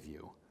engineer's eye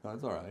view.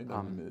 That's all right.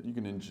 You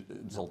can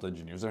insult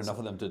engineers. There are enough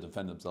of them to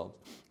defend themselves.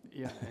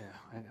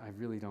 I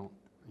really don't.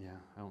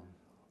 I don't.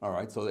 All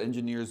right, so the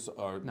engineers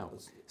are... No.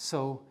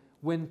 So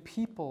when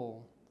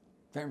people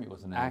Fermi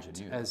was an act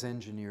engineer. as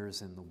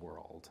engineers in the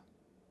world,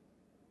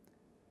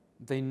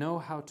 they know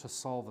how to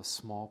solve a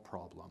small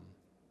problem,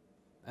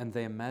 and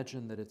they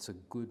imagine that it's a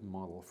good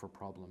model for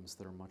problems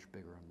that are much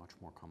bigger and much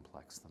more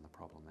complex than the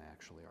problem they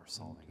actually are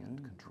solving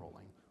and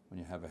controlling. When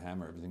you have a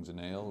hammer, everything's a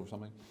nail or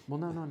something? Well,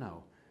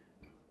 no.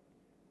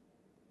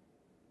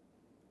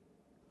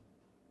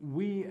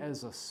 We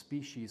as a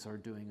species are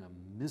doing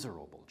a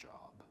miserable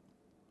job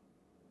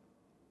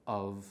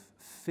of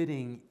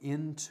fitting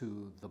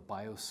into the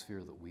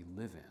biosphere that we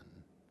live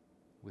in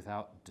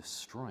without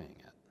destroying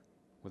it,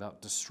 without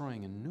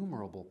destroying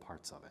innumerable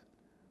parts of it.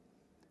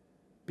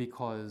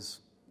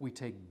 Because we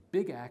take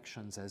big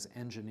actions as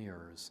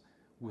engineers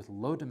with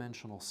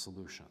low-dimensional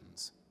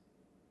solutions,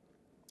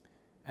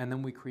 and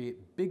then we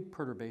create big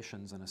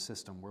perturbations in a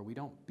system where we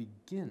don't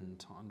begin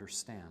to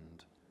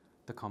understand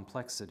the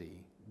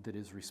complexity that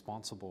is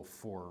responsible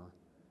for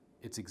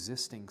its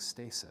existing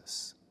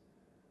stasis.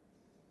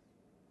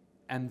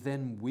 And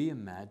then we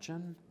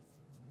imagine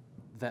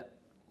that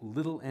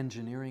little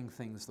engineering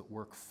things that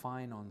work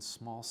fine on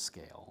small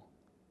scale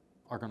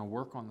are going to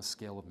work on the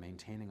scale of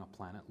maintaining a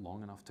planet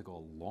long enough to go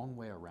a long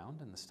way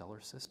around in the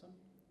stellar system?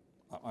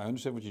 I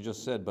understand what you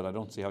just said, but I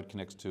don't see how it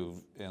connects to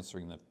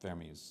answering the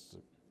Fermi's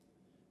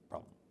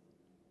problem.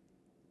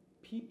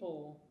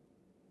 People,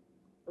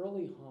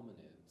 early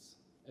hominids,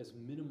 as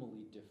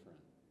minimally different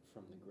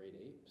from the great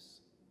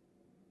apes,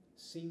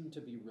 seem to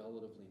be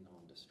relatively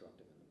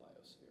non-destructive in the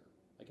biosphere.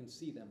 I can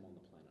see them on the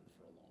planet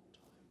for a long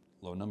time.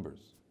 Low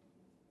numbers.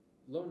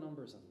 Low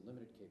numbers and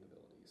limited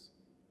capabilities.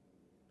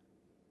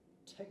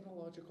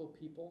 Technological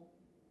people,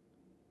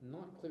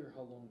 not clear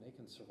how long they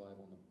can survive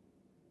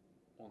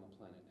on the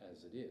planet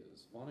as it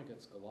is.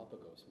 Vonnegut's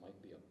Galapagos might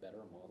be a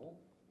better model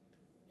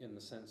in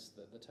the sense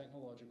that the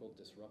technological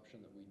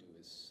disruption that we do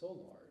is so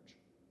large.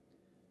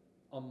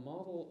 A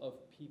model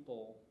of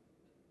people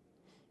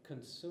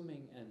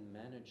consuming and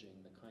managing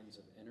the kinds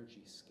of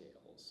energy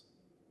scales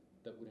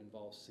that would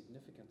involve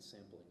significant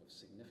sampling of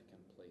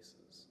significant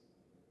places,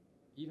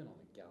 even on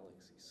a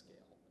galaxy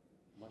scale,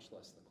 much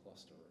less the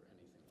cluster or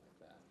anything like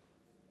that.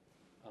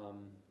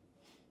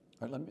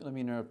 All right, let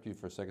me interrupt you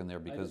for a second there,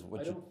 because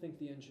I don't think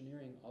the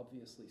engineering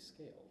obviously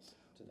scales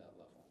to that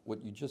level.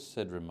 What you just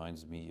said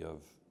reminds me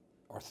of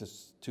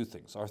two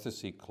things. Arthur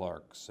C.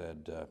 Clarke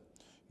said,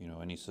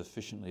 any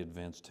sufficiently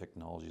advanced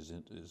technologies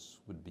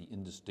would be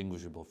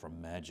indistinguishable from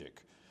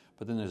magic.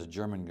 But then there's a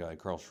German guy,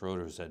 Karl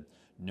Schroeder, who said,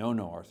 no,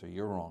 Arthur,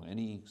 you're wrong.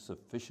 Any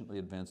sufficiently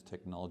advanced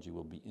technology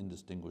will be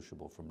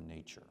indistinguishable from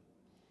nature.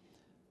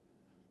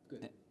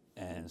 Good.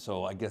 And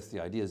so I guess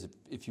the idea is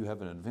if you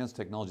have an advanced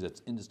technology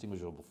that's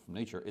indistinguishable from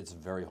nature, it's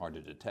very hard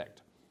to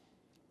detect.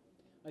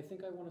 I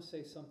think I want to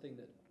say something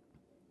that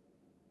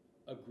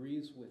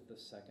agrees with the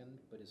second,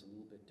 but is a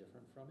little bit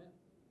different from it.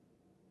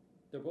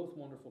 They're both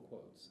wonderful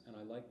quotes, and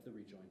I like the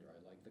rejoinder. I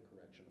like the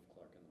correction of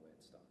Clarke and the way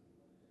it's done.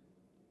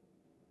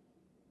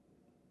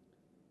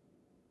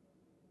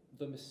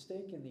 The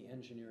mistake in the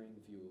engineering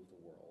view of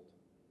the world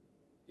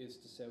is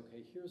to say,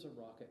 okay, here's a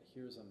rocket,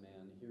 here's a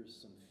man, here's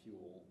some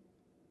fuel.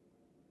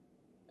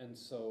 And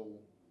so,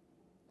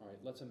 all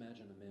right, let's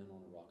imagine a man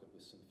on a rocket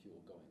with some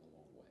fuel going a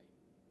long way.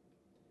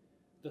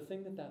 The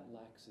thing that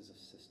lacks is a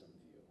system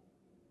view.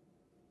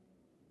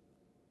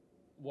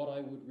 What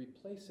I would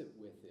replace it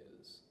with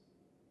is,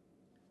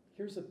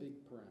 here's a big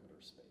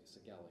parameter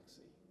space, a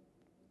galaxy,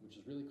 which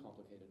is really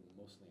complicated and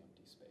mostly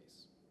empty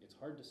space. It's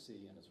hard to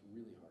see and it's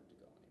really hard to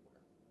go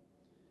anywhere.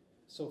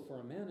 So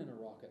for a man in a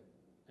rocket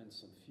and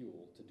some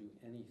fuel to do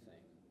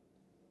anything,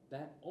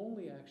 that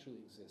only actually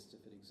exists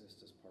if it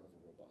exists as part of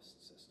a robust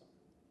system.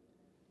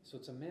 So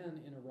it's a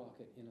man in a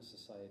rocket in a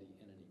society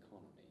in an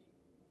economy.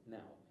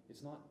 Now,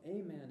 it's not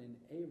a man in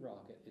a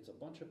rocket, it's a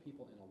bunch of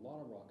people in a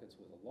lot of rockets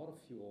with a lot of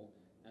fuel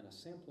and a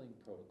sampling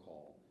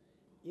protocol.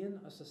 in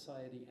a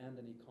society and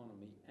an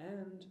economy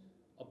and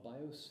a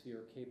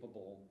biosphere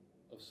capable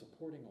of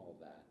supporting all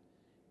that,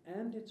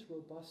 and it's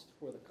robust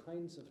for the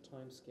kinds of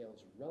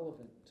timescales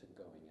relevant to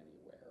going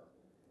anywhere.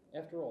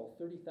 After all,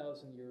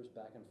 30,000 years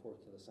back and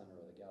forth to the center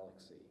of the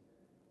galaxy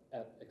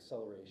at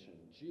acceleration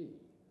g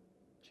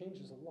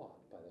changes a lot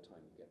by the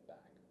time you get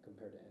back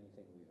compared to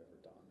anything we've ever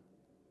done.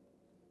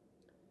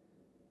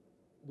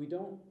 We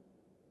don't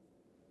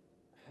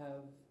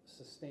have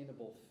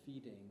sustainable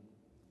feeding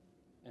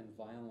and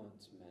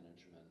violence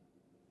management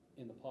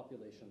in the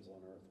populations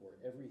on Earth where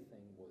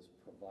everything was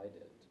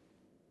provided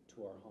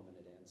to our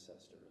hominid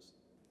ancestors.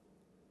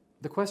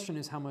 The question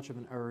is how much of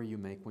an error you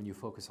make when you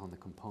focus on the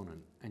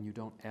component and you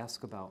don't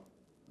ask about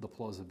the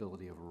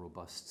plausibility of a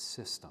robust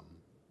system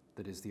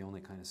that is the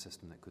only kind of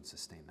system that could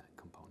sustain that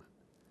component.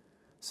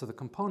 So the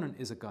component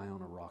is a guy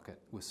on a rocket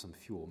with some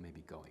fuel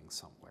maybe going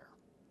somewhere.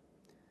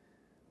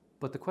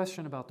 But the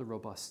question about the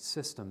robust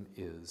system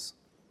is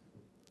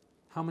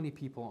how many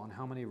people on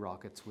how many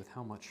rockets with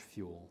how much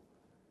fuel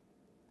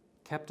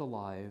kept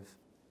alive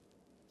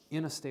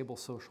in a stable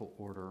social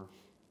order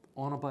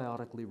on a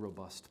biotically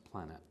robust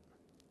planet?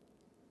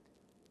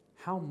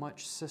 How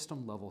much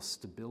system-level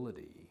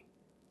stability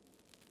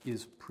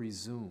is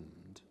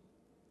presumed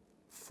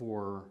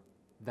for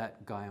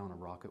that guy on a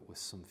rocket with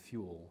some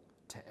fuel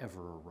to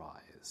ever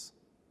arise?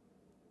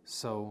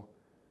 So,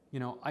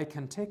 I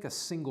can take a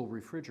single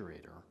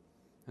refrigerator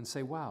and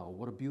say, wow,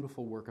 what a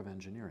beautiful work of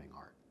engineering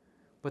art.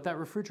 But that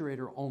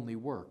refrigerator only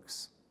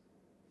works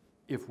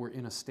if we're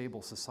in a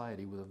stable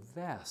society with a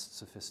vast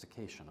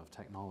sophistication of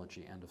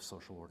technology and of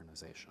social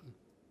organization.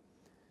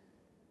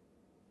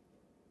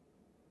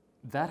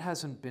 That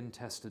hasn't been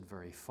tested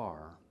very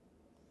far.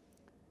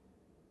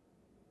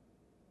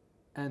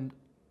 And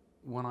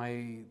when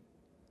I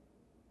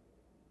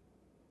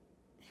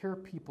hear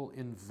people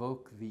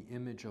invoke the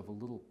image of a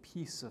little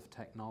piece of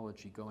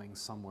technology going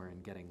somewhere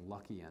and getting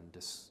lucky and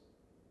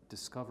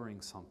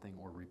discovering something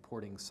or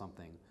reporting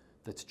something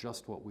that's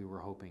just what we were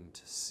hoping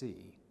to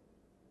see,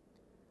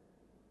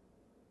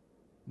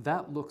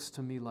 that looks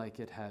to me like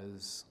it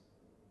has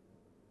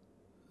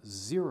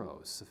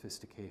zero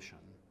sophistication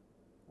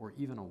or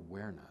even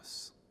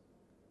awareness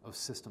of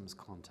systems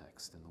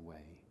context in the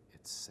way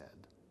it's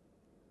said.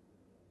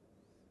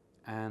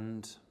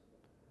 And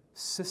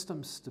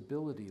system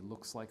stability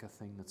looks like a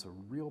thing that's a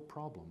real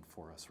problem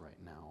for us right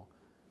now.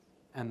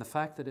 And the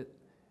fact that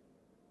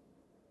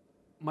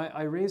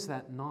I raise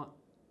that not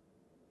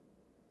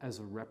as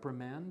a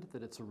reprimand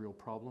that it's a real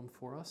problem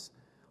for us,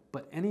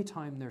 but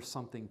anytime there's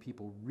something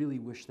people really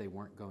wish they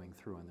weren't going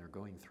through and they're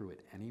going through it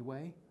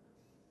anyway,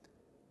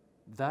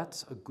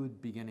 that's a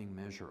good beginning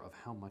measure of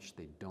how much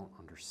they don't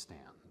understand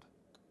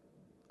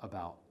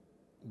about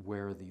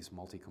where these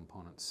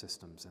multi-component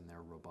systems and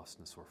their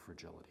robustness or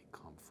fragility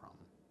come from.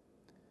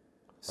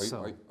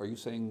 Are you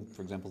saying,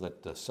 for example,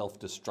 that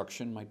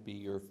self-destruction might be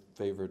your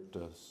favorite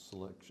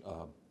solution?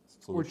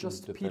 Or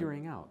just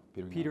petering out.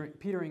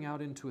 Petering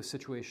out into a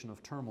situation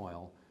of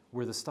turmoil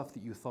where the stuff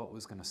that you thought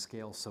was going to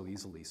scale so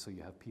easily, so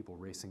you have people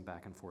racing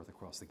back and forth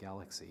across the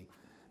galaxy,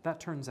 that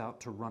turns out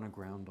to run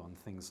aground on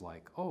things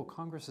like, oh,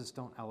 Congresses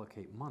don't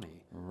allocate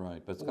money.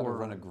 Right, but it's got to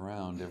run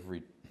aground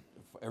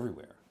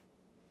everywhere.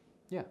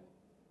 Yeah.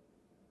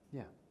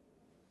 Yeah.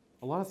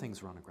 A lot of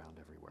things run aground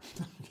everywhere.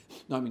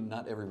 No, I mean,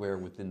 not everywhere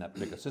within that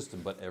particular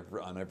system, but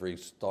on every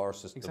star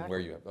system exactly. where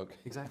you have, okay.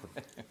 Exactly.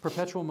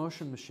 Perpetual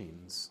motion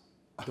machines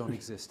don't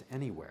exist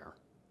anywhere.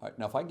 All right,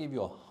 now if I gave you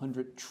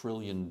 $100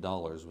 trillion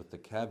with the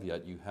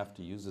caveat you have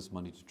to use this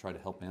money to try to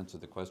help answer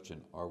the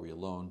question, are we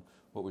alone?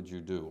 What would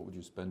you do? What would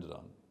you spend it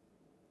on?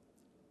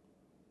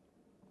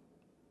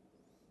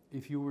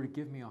 If you were to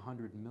give me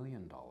 $100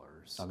 million...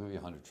 I'll give you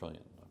 $100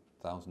 trillion,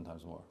 1,000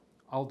 times more.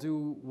 I'll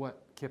do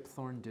what Kip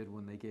Thorne did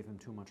when they gave him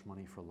too much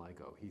money for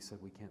LIGO. He said,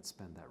 we can't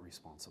spend that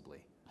responsibly.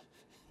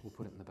 We'll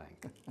put it in the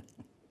bank.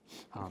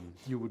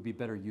 You would be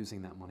better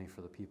using that money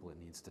for the people it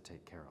needs to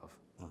take care of.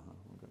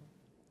 Okay.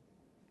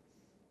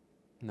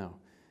 No.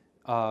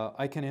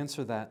 I can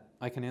answer that.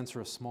 I can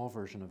answer a small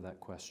version of that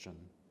question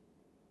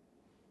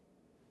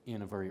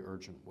in a very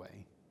urgent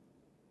way.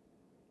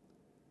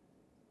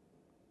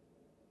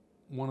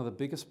 One of the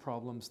biggest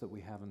problems that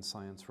we have in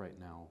science right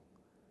now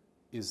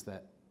is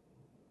that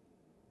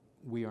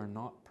we are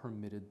not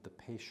permitted the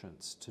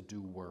patience to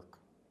do work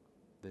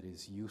that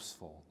is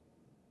useful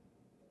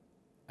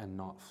and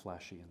not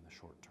flashy in the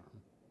short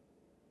term.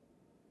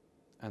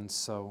 And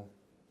so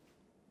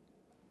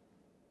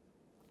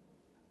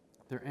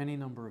there are any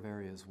number of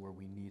areas where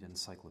we need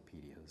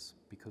encyclopedias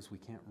because we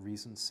can't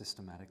reason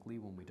systematically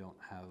when we don't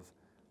have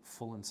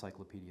full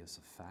encyclopedias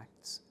of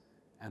facts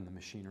and the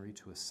machinery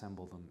to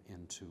assemble them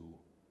into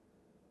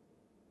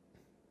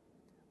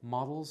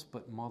models,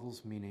 but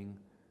models meaning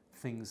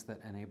things that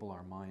enable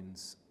our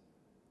minds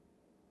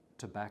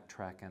to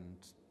backtrack and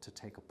to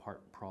take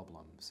apart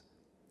problems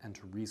and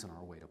to reason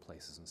our way to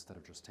places instead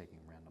of just taking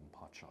random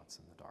pot shots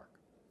in the dark.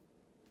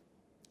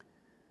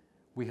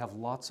 We have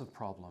lots of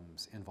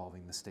problems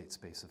involving the state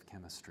space of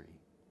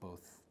chemistry,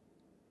 both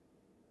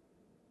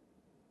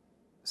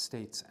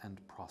states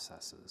and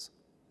processes.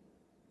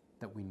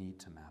 that we need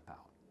to map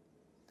out.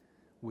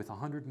 With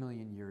 100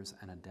 million years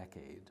and a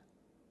decade,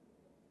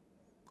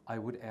 I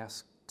would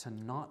ask to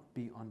not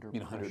be under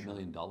You mean pressure. $100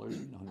 million?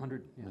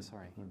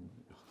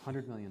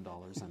 100 million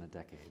dollars in a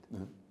decade.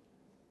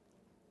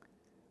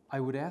 I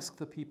would ask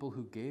the people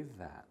who gave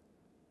that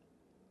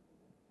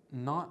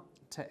not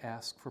to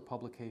ask for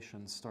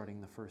publications starting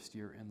the first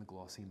year in the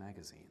glossy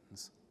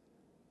magazines,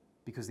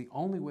 because the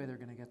only way they're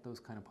going to get those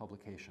kind of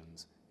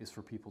publications is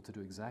for people to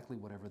do exactly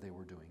whatever they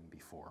were doing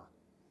before,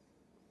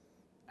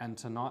 and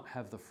to not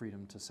have the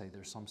freedom to say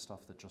there's some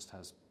stuff that just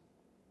has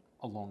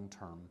a long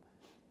term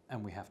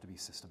and we have to be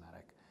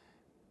systematic.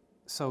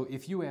 So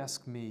if you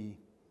ask me,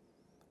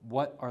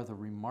 what are the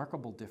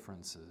remarkable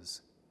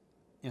differences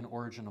in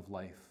origin of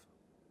life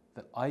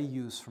that I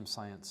use from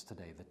science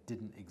today that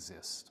didn't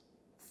exist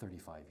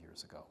 35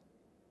 years ago?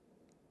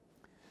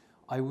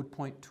 I would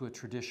point to a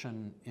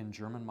tradition in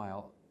German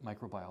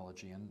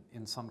microbiology and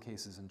in some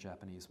cases in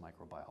Japanese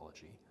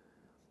microbiology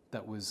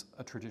that was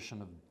a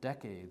tradition of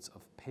decades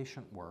of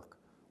patient work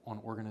on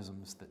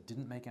organisms that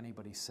didn't make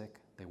anybody sick,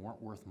 they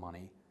weren't worth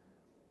money,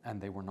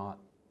 and they were not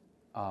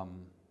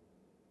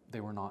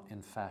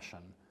in fashion.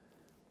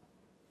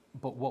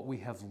 But what we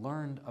have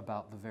learned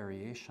about the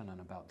variation and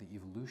about the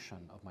evolution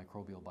of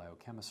microbial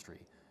biochemistry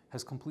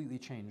has completely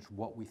changed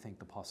what we think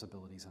the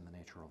possibilities and the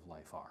nature of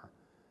life are.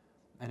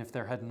 And if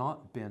there had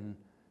not been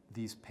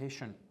these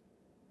patient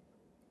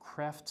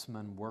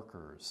craftsman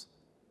workers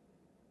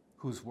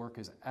whose work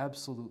is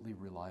absolutely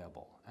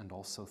reliable and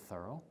also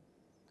thorough,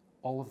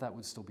 all of that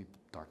would still be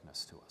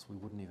darkness to us. We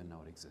wouldn't even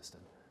know it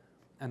existed.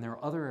 And there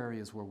are other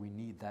areas where we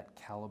need that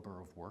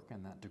caliber of work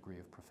and that degree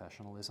of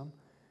professionalism.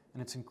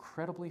 And it's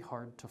incredibly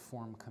hard to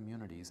form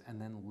communities and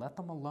then let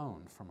them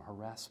alone from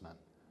harassment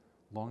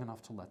long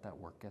enough to let that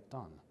work get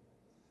done.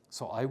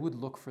 So I would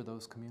look for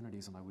those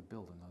communities and I would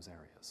build in those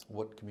areas.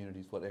 What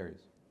communities, what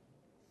areas?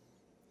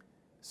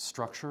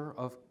 Structure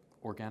of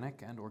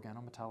organic and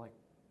organometallic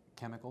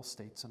chemical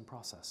states and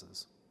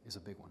processes is a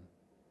big one,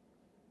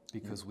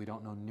 because we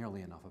don't know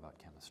nearly enough about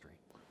chemistry.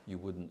 You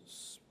wouldn't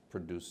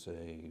produce a,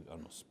 I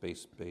don't know,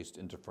 space-based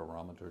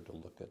interferometer to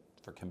look at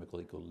for chemical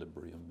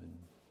equilibrium in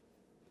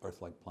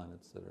Earth-like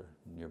planets that are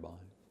nearby?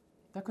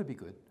 That could be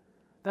good.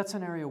 That's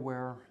an area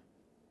where,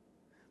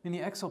 I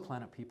mean, the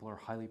exoplanet people are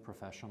highly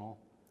professional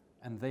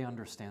and they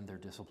understand their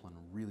discipline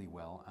really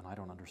well, and I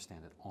don't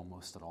understand it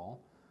almost at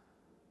all.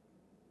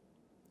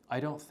 I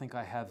don't think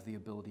I have the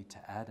ability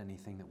to add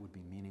anything that would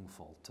be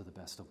meaningful to the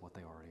best of what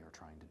they already are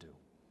trying to do.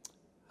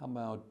 How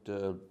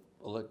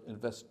about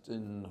invest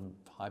in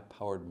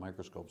high-powered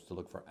microscopes to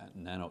look for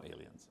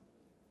nano-aliens?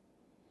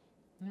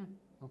 Yeah,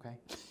 okay.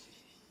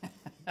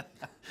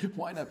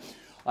 Why not?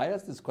 I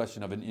asked this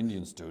question of an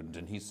Indian student,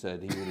 and he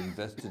said he would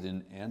invest it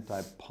in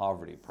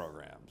anti-poverty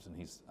programs.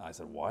 And I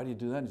said, why do you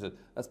do that? And he said,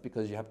 that's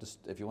because you have to,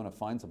 if you want to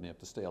find something, you have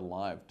to stay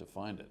alive to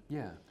find it.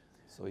 Yeah.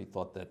 So he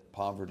thought that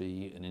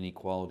poverty and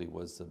inequality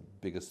was the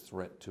biggest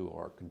threat to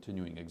our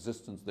continuing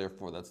existence.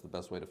 Therefore, that's the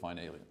best way to find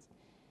aliens.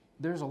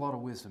 There's a lot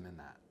of wisdom in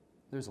that.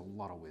 There's a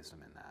lot of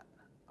wisdom in that.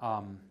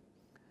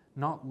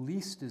 Not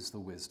least is the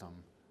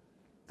wisdom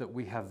that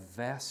we have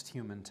vast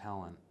human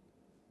talent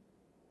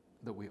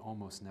that we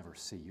almost never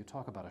see. You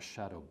talk about a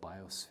shadow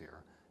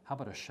biosphere. How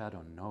about a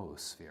shadow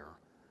noosphere?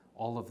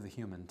 All of the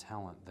human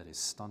talent that is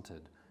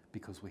stunted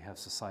because we have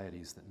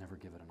societies that never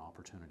give it an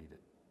opportunity to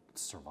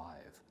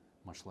survive,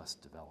 much less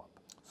develop.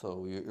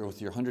 So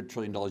with your $100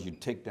 trillion,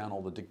 you'd take down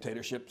all the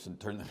dictatorships and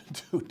turn them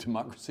into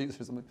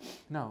democracies or something?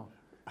 No.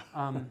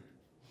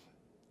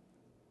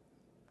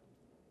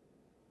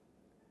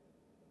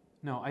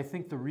 No, I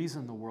think the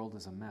reason the world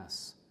is a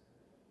mess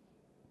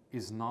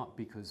is not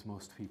because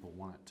most people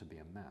want it to be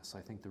a mess.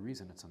 I think the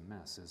reason it's a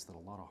mess is that a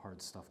lot of hard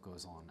stuff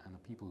goes on, and the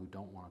people who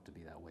don't want it to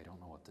be that way don't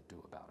know what to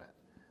do about it.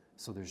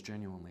 So there's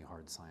genuinely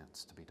hard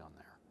science to be done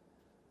there.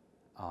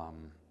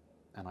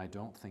 And I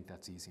don't think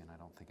that's easy, and I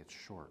don't think it's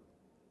short.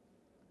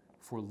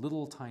 For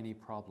little tiny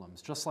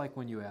problems, just like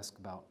when you ask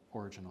about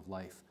origin of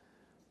life,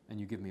 and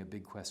you give me a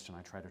big question,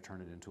 I try to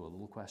turn it into a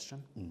little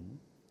question. Mm-hmm.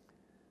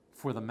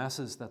 For the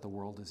messes that the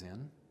world is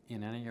in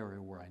any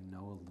area where I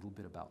know a little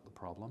bit about the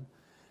problem,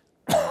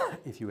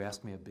 if you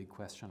ask me a big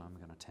question, I'm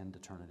going to tend to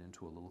turn it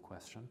into a little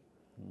question.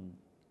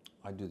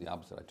 I do the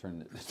opposite. I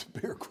turn it into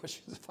bigger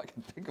questions if I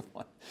can think of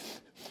one.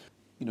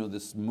 You know,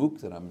 this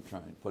MOOC that I'm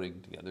putting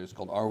together is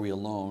called Are We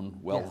Alone?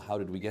 Well, Yes. How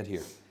did we get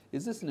here?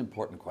 Is this an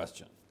important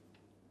question?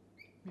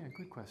 Yeah,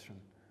 good question.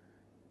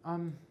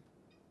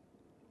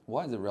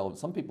 Why is it relevant?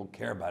 Some people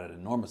care about it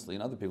enormously,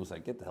 and other people say,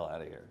 get the hell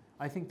out of here.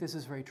 I think this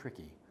is very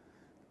tricky.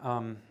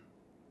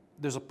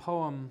 There's a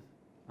poem,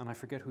 and I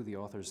forget who the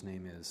author's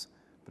name is,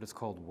 but it's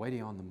called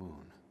Whitey on the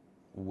Moon.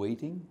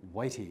 Waiting?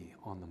 Whitey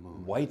on the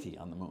Moon. Whitey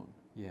on the moon.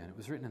 Yeah, and it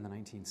was written in the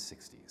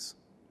 1960s.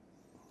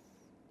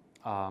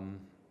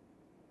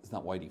 It's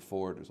not Whitey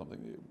Ford or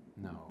something.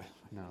 No,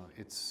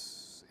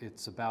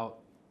 it's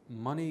about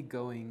money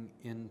going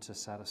in to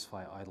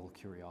satisfy idle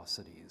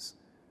curiosities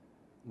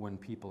when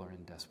people are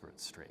in desperate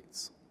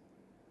straits.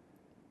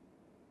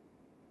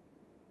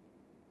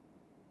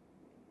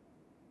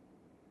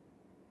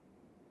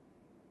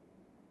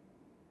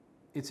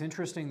 It's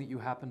interesting that you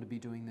happen to be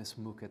doing this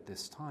MOOC at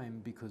this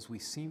time, because we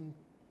seem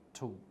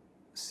to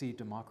see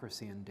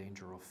democracy in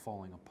danger of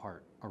falling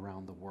apart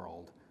around the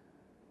world.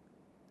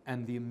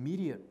 And the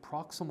immediate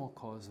proximal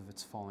cause of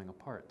its falling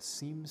apart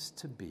seems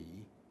to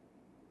be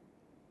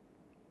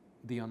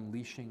the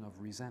unleashing of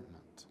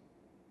resentment.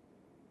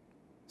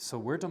 So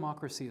where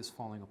democracy is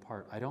falling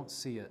apart, I don't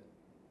see it.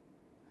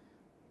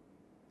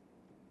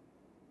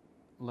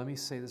 Let me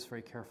say this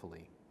very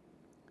carefully.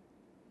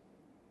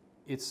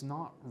 It's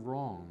not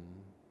wrong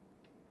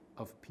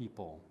of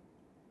people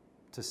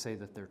to say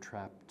that they're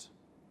trapped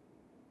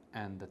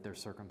and that their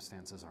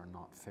circumstances are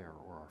not fair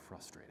or are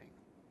frustrating.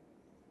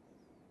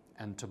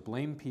 And to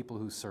blame people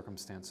whose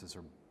circumstances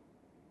are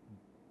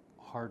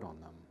hard on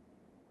them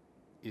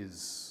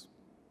is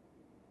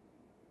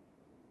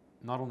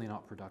not only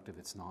not productive,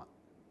 it's not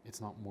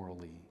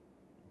morally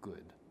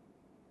good.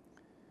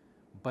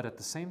 But at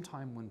the same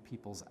time, when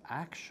people's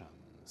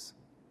actions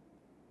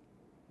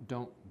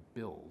don't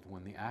build,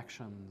 when the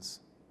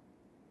actions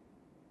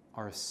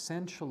are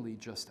essentially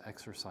just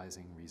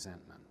exercising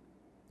resentment,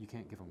 you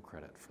can't give them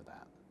credit for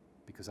that,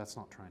 because that's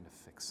not trying to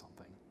fix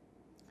something.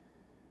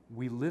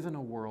 We live in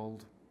a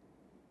world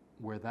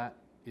where that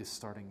is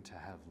starting to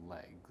have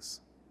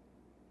legs,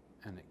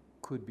 and it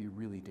could be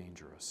really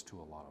dangerous to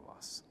a lot of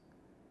us.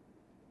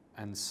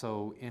 And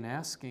so in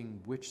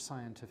asking which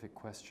scientific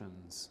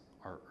questions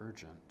are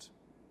urgent,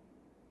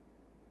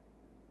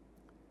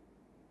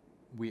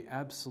 we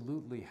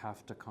absolutely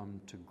have to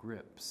come to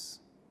grips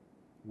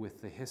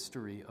with the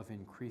history of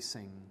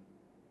increasing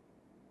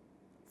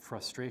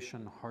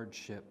frustration,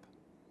 hardship,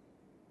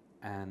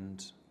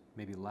 and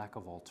maybe lack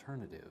of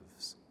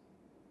alternatives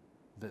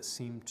that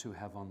seem to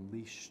have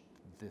unleashed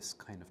this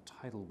kind of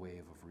tidal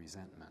wave of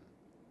resentment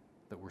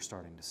that we're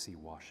starting to see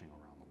washing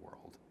around the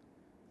world.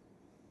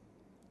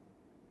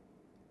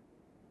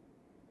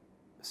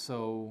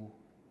 So,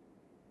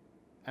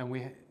 and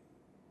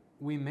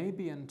we may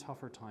be in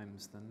tougher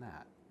times than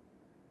that,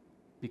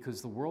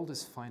 because the world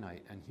is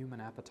finite and human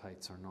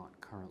appetites are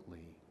not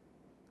currently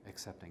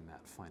accepting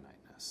that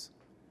finiteness.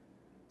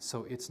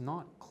 So it's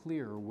not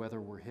clear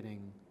whether we're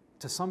hitting,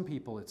 to some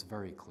people it's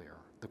very clear.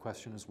 The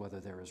question is whether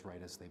they're as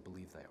right as they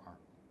believe they are.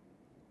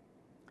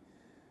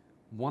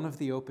 One of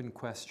the open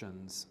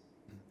questions,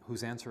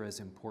 whose answer is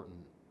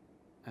important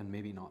and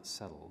maybe not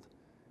settled,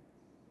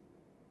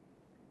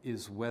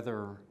 is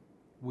whether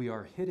we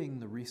are hitting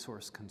the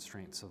resource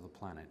constraints of the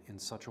planet in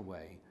such a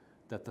way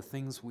that the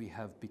things we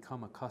have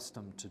become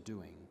accustomed to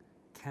doing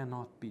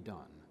cannot be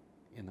done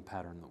in the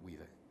pattern that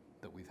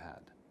we've had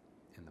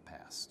in the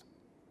past.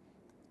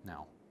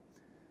 Now,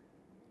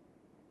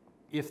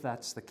 if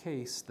that's the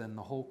case, then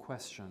the whole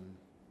question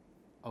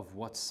of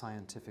what's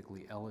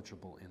scientifically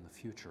eligible in the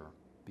future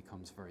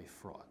becomes very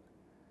fraught.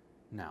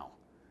 Now,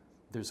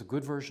 there's a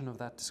good version of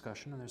that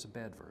discussion and there's a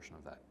bad version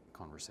of that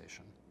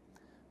conversation.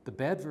 The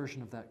bad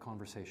version of that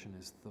conversation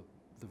is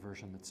the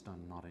version that's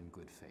done not in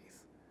good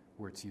faith,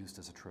 where it's used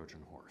as a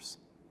Trojan horse.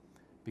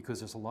 Because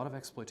there's a lot of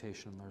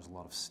exploitation and there's a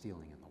lot of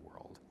stealing in the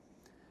world.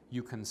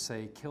 You can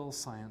say, kill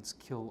science,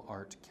 kill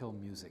art, kill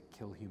music,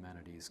 kill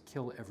humanities,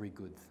 kill every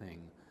good thing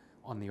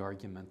on the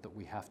argument that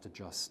we have to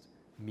just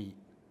meet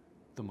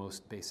the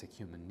most basic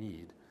human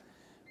need.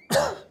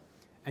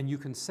 And you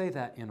can say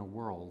that in a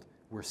world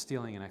where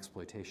stealing and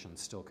exploitation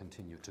still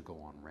continue to go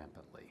on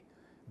rampantly.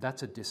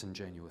 That's a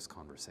disingenuous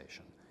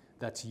conversation.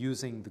 That's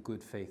using the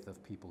good faith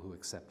of people who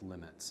accept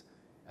limits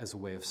as a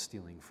way of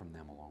stealing from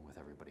them along with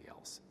everybody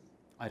else.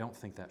 I don't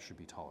think that should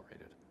be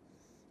tolerated.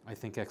 I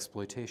think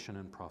exploitation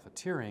and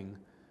profiteering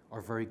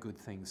are very good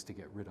things to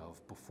get rid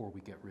of before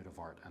we get rid of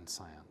art and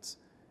science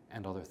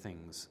and other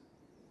things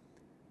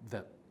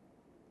that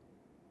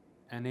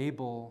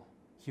enable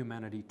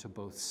humanity to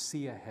both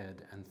see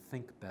ahead and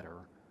think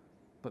better,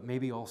 but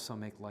maybe also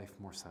make life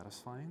more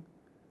satisfying.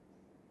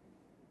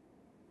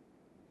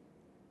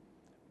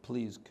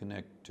 Please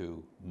connect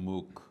to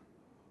MOOC.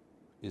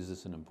 Is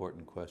this an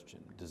important question?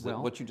 Does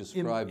Well, what you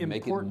described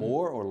make it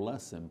more or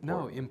less important?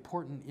 No,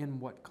 important in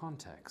what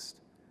context?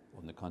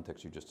 Well, in the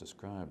context you just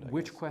described, I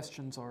Which guess.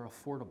 questions are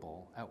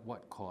affordable, at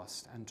what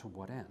cost, and to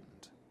what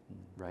end,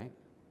 right?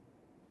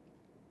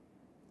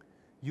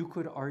 You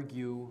could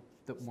argue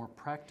that more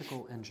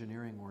practical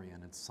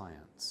engineering-oriented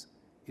science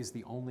is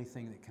the only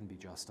thing that can be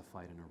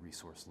justified in a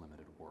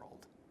resource-limited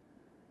world.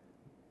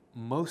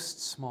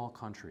 Most small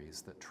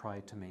countries that try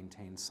to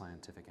maintain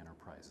scientific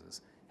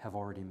enterprises have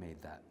already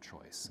made that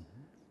choice.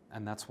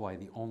 And that's why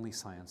the only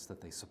science that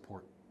they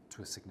support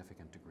to a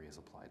significant degree is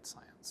applied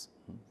science.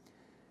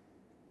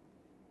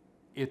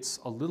 It's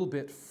a little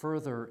bit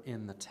further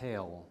in the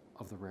tail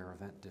of the rare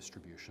event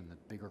distribution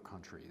that bigger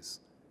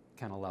countries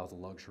can allow the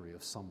luxury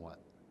of somewhat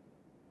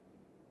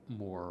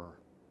more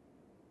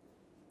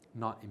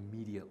not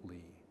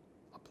immediately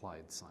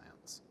applied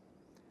science.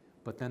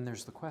 But then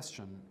there's the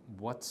question,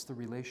 what's the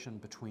relation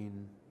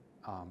between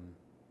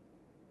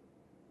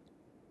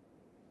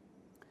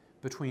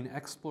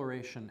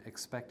exploration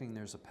expecting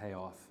there's a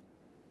payoff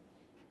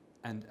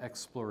and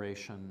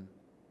exploration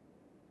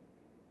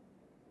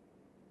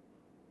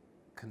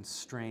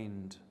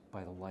constrained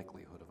by the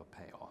likelihood of a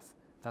payoff.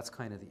 That's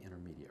kind of the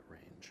intermediate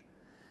range.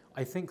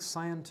 I think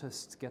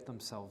scientists get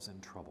themselves in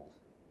trouble.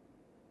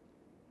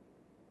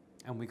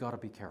 And we got to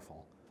be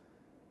careful.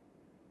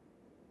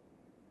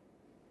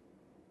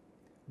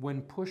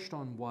 When pushed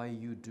on why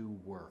you do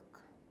work,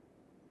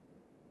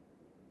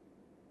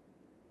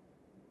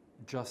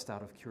 just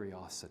out of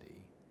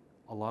curiosity,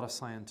 a lot of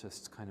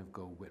scientists kind of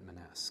go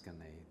Whitman-esque and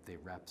they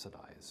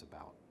rhapsodize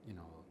about,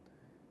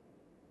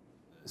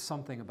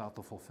 something about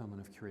the fulfillment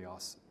of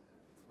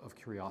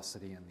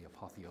curiosity and the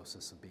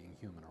apotheosis of being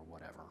human or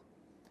whatever.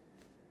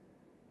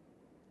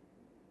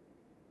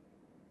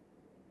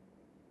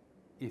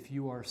 If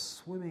you are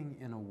swimming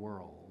in a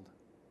world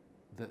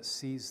that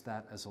sees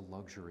that as a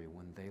luxury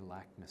when they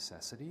lack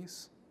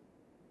necessities,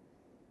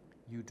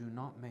 you do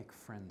not make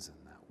friends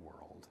in that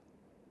world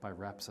by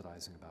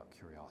rhapsodizing about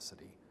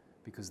curiosity,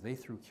 because they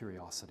threw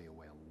curiosity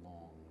away a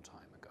long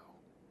time ago.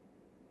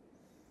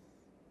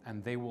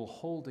 And they will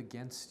hold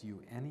against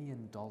you any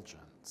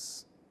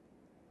indulgence.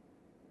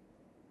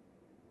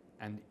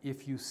 And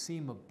if you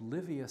seem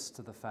oblivious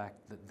to the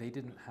fact that they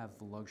didn't have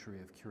the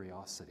luxury of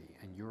curiosity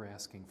and you're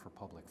asking for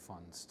public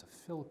funds to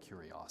fill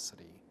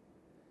curiosity,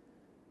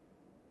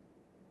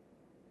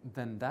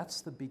 then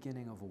that's the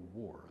beginning of a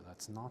war.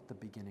 That's not the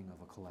beginning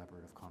of a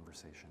collaborative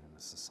conversation in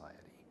a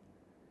society.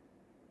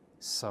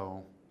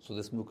 So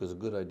this MOOC is a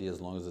good idea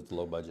as long as it's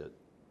low budget.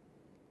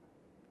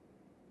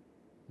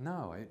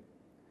 No,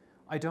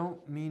 I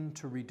don't mean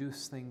to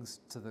reduce things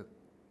to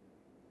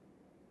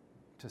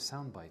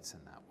sound bites in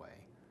that way.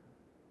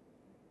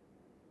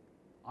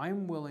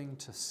 I'm willing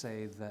to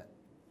say that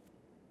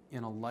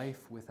in a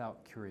life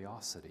without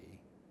curiosity,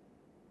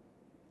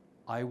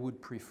 I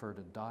would prefer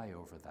to die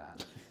over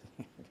that.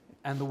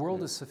 And the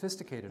world is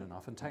sophisticated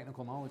enough and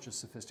technical knowledge is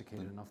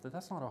sophisticated enough that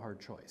that's not a hard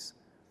choice.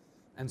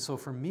 And so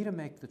for me to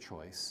make the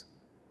choice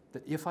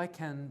that if I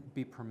can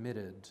be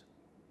permitted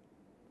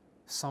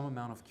some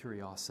amount of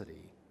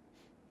curiosity,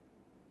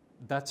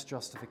 that's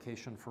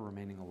justification for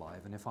remaining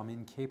alive. And if I'm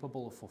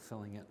incapable of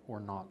fulfilling it or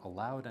not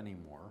allowed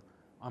anymore,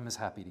 I'm as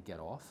happy to get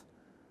off.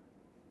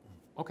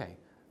 Okay,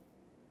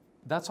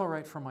 that's all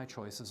right for my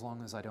choice as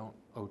long as I don't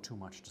owe too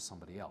much to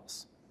somebody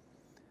else.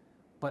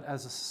 But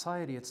as a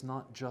society, it's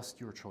not just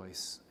your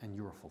choice and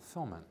your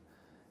fulfillment.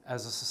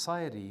 As a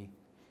society,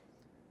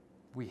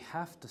 we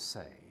have to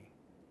say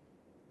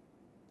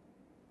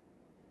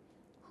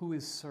who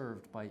is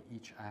served by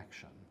each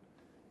action.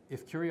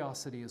 If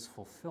curiosity is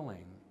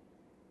fulfilling,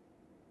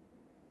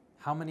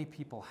 how many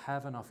people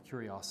have enough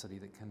curiosity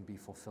that can be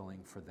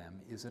fulfilling for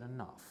them? Is it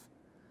enough?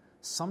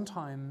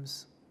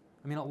 Sometimes,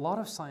 a lot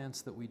of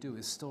science that we do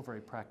is still very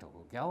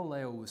practical.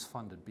 Galileo was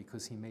funded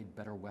because he made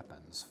better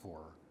weapons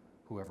for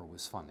whoever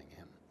was funding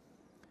him,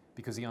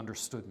 because he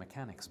understood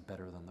mechanics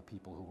better than the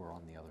people who were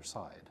on the other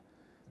side.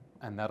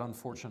 And that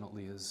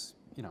unfortunately is,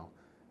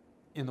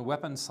 in the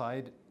weapons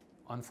side,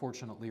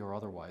 unfortunately or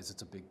otherwise,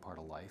 it's a big part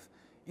of life.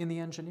 In the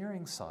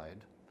engineering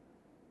side,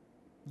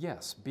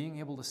 yes, being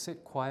able to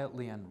sit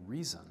quietly and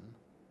reason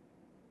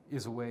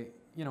is a way,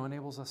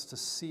 enables us to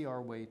see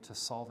our way to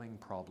solving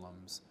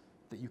problems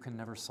that you can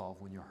never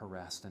solve when you're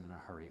harassed and in a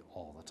hurry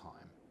all the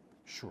time.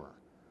 Sure.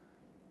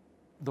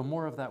 The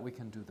more of that we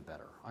can do, the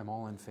better. I'm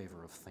all in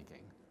favor of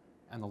thinking.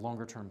 And the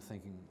longer term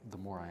thinking, the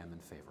more I am in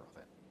favor of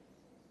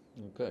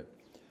it. Okay.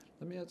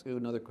 Let me ask you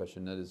another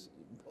question. That is,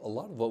 a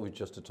lot of what we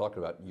just talked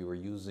about, you were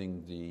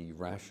using the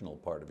rational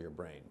part of your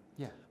brain.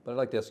 Yeah. But I'd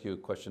like to ask you a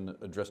question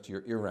addressed to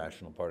your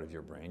irrational part of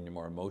your brain, your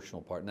more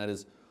emotional part, and that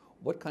is,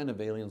 what kind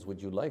of aliens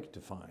would you like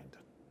to find?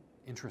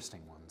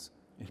 Interesting ones.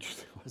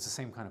 Interesting ones. It's the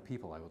same kind of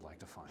people I would like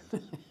to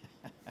find.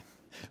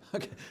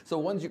 Okay, so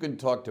ones you can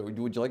talk to.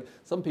 Would you like,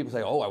 some people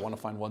say, oh, I want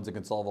to find ones that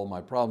can solve all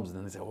my problems, and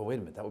then they say, well, wait a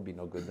minute, that would be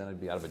no good, then I'd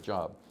be out of a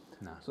job.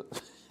 No.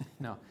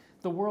 No.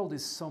 The world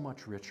is so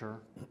much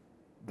richer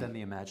than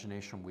the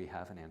imagination we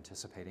have in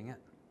anticipating it.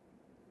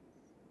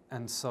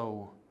 And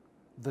so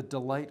the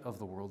delight of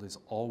the world is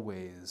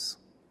always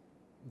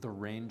the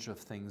range of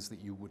things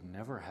that you would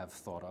never have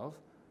thought of,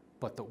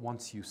 but that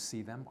once you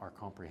see them are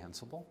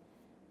comprehensible.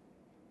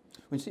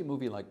 When you see a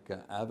movie like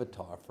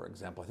Avatar, for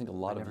example, I think a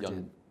lot of young...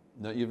 Did.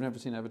 No, you've never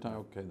seen Avatar?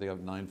 Okay, they have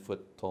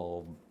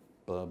 9-foot-tall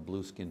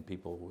blue-skinned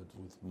people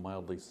with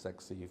mildly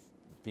sexy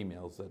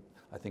females that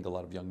I think a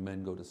lot of young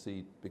men go to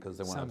see because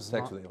they want to have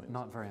sex with aliens.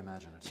 Not very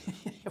imaginative.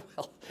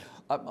 Well,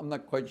 I'm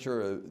not quite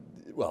sure.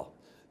 Well,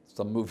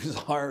 some movies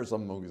are,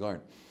 some movies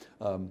aren't.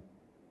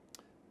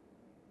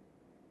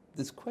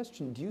 This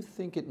question, do you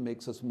think it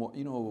makes us more,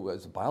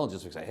 as a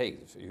biologist, we say, hey,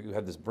 you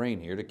have this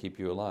brain here to keep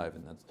you alive,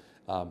 and that's,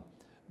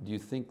 do you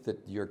think that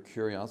your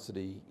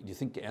curiosity, do you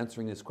think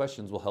answering these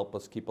questions will help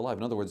us keep alive?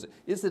 In other words,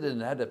 is it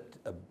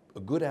a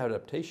good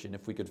adaptation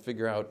if we could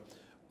figure out,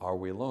 are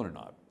we alone or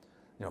not?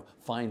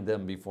 Find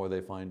them before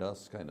they find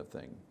us, kind of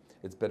thing.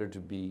 It's better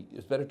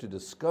to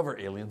discover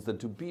aliens than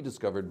to be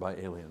discovered by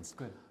aliens.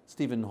 Good.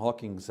 Stephen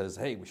Hawking says,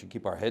 hey, we should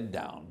keep our head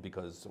down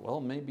because,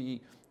 well,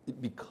 maybe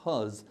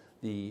because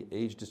the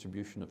age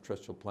distribution of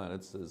terrestrial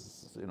planets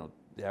is,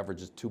 the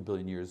average is 2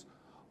 billion years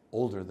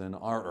older than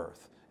our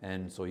Earth.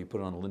 And so you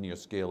put it on a linear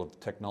scale of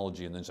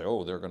technology and then say,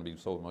 oh, they're going to be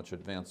so much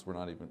advanced,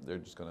 they're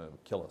just going to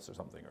kill us or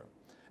something. Or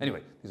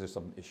anyway, these are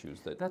some issues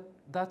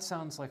that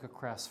sounds like a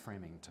crass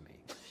framing to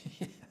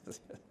me. Yes.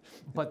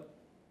 But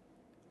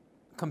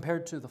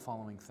compared to the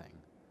following thing,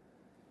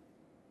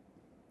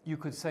 you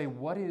could say,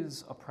 what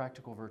is a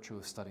practical virtue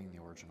of studying the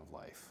origin of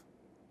life?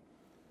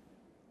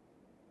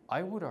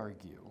 I would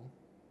argue,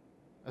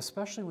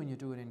 especially when you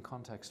do it in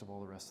context of all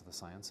the rest of the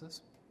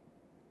sciences,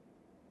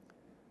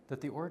 that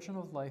the origin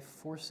of life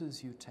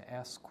forces you to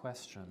ask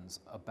questions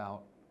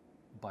about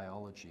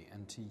biology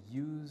and to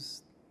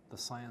use the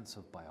science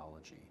of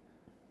biology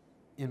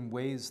in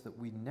ways that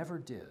we never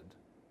did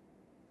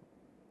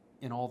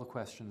in all the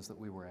questions that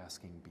we were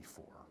asking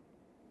before.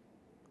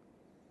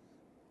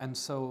 And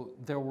so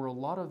there were a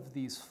lot of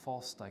these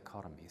false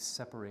dichotomies,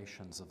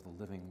 separations of the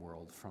living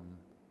world from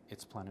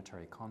its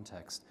planetary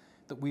context,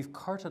 that we've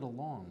carted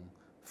along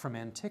from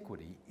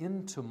antiquity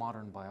into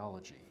modern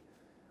biology.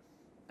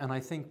 And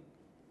I think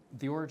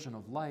the origin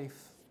of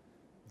life,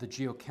 the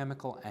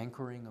geochemical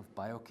anchoring of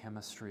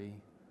biochemistry,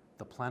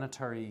 the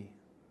planetary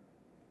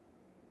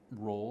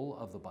role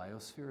of the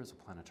biosphere as a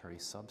planetary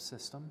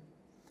subsystem,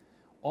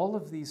 all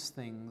of these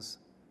things,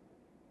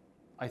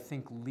 I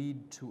think,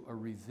 lead to a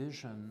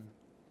revision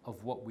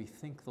of what we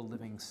think the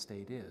living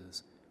state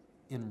is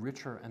in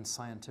richer and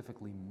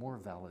scientifically more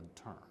valid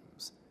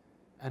terms.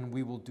 And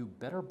we will do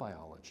better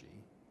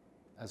biology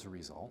as a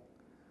result.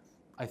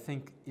 I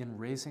think in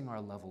raising our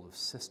level of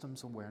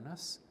systems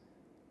awareness,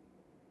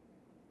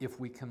 if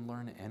we can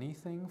learn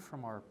anything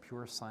from our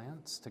pure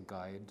science to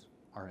guide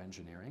our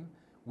engineering,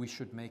 we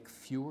should make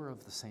fewer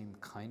of the same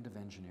kind of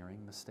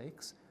engineering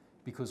mistakes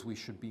because we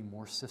should be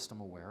more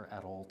system aware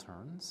at all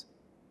turns.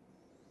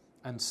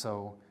 And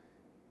so,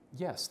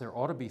 yes, there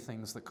ought to be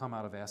things that come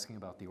out of asking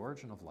about the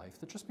origin of life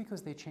that just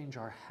because they change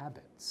our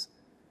habits,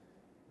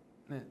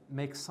 it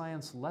makes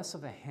science less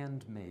of a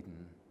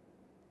handmaiden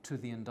to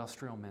the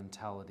industrial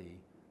mentality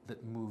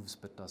that moves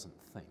but doesn't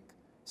think.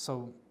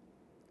 So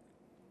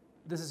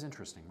this is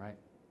interesting, right?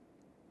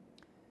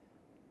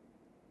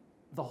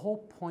 The whole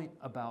point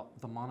about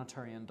the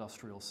monetary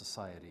industrial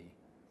society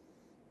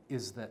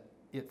is that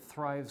it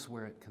thrives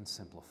where it can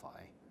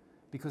simplify,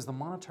 because the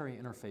monetary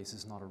interface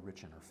is not a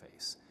rich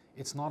interface.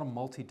 It's not a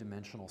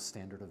multi-dimensional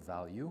standard of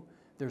value.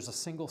 There's a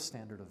single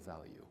standard of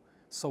value.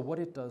 So what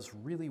it does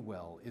really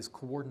well is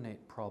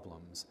coordinate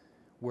problems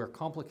where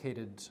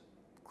complicated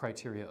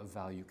criteria of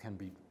value can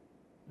be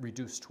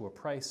reduced to a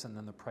price, and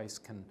then the price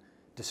can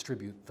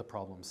distribute the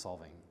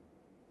problem-solving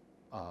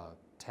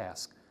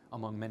task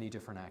among many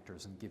different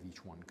actors and give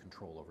each one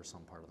control over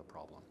some part of the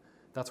problem.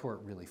 That's where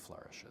it really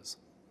flourishes.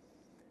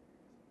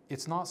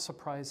 It's not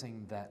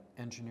surprising that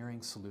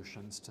engineering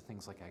solutions to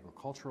things like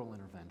agricultural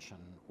intervention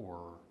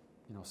or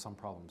some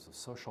problems of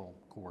social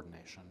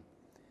coordination,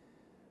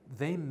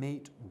 they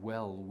mate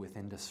well with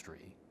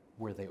industry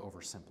where they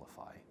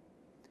oversimplify.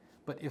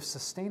 But if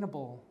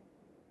sustainable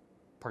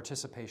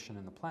participation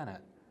in the planet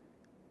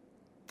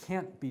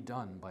can't be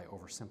done by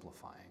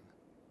oversimplifying,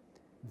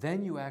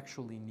 then you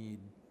actually need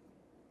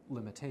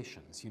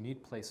limitations. You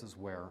need places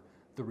where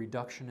the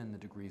reduction in the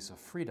degrees of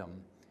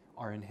freedom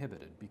are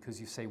inhibited, because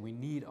you say we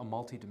need a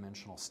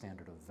multidimensional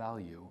standard of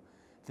value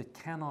that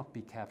cannot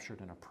be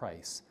captured in a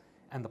price,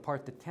 and the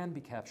part that can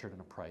be captured in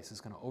a price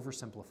is going to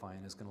oversimplify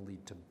and is going to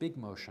lead to big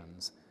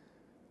motions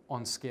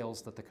on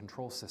scales that the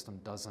control system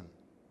does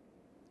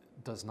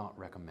not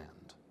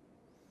recommend.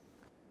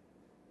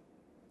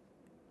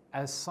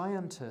 As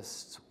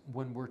scientists,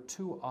 when we're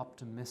too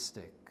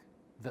optimistic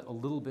that a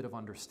little bit of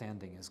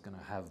understanding is going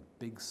to have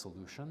big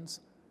solutions,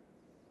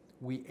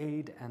 we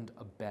aid and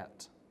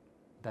abet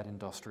that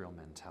industrial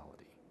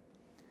mentality.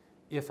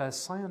 If as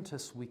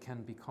scientists we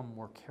can become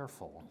more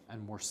careful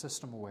and more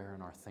system aware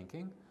in our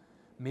thinking,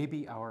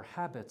 maybe our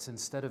habits,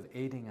 instead of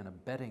aiding and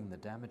abetting the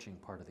damaging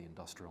part of the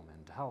industrial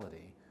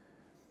mentality,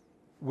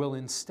 will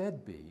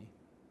instead be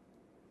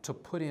to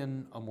put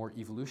in a more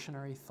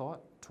evolutionary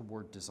thought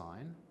toward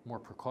design, more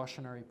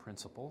precautionary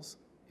principles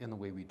in the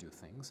way we do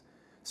things.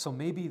 So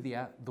maybe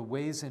the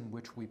ways in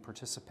which we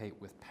participate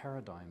with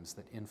paradigms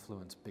that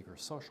influence bigger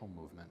social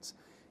movements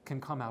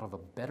can come out of a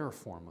better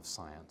form of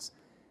science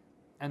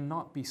and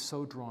not be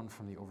so drawn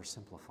from the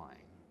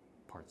oversimplifying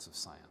parts of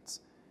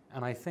science.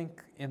 And I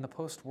think in the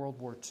post-World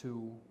War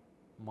II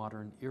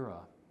modern era,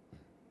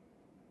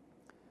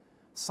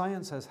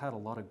 science has had a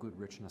lot of good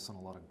richness and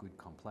a lot of good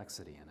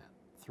complexity in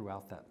it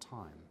throughout that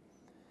time.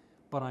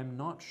 But I'm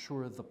not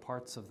sure the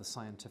parts of the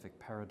scientific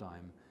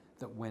paradigm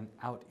that went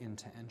out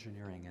into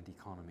engineering and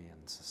economy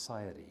and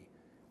society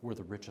were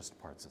the richest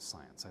parts of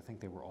science. I think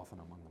they were often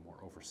among the more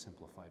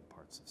oversimplified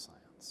parts of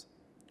science.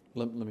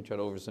 Let me try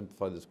to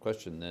oversimplify this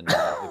question then.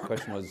 The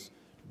question was,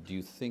 do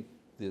you think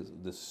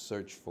this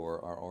search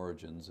for our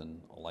origins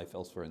and life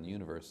elsewhere in the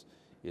universe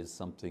is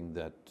something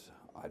that,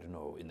 I don't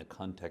know, in the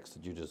context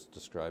that you just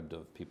described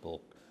of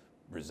people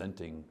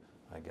resenting,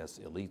 I guess,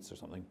 elites or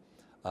something,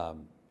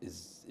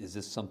 is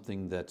this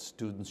something that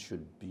students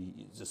should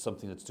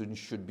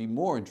be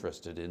more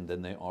interested in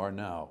than they are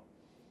now?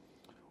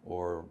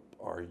 Or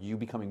are you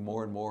becoming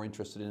more and more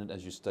interested in it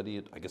as you study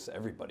it? I guess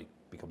everybody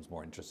becomes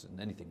more interested in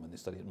anything when they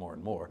study it more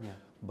and more. Yeah.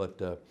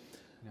 But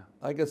Yeah.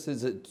 I guess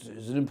is it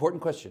an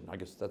important question? I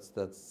guess that's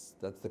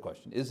the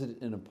question. Is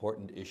it an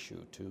important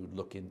issue to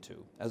look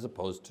into, as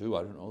opposed to,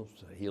 I don't know,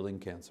 healing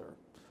cancer,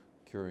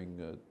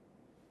 curing,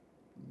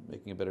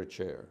 making a better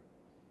chair?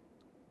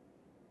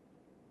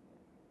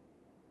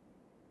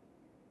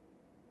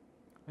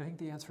 I think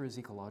the answer is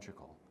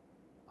ecological.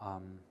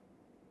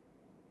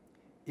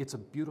 It's a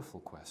beautiful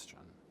question.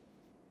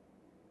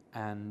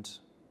 And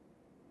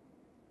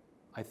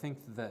I think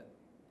that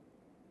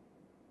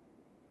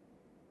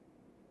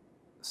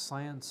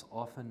science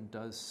often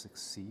does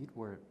succeed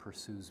where it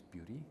pursues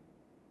beauty.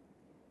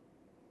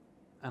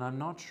 And I'm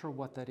not sure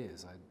what that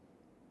is.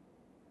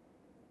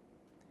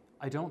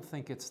 I don't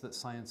think it's that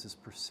science is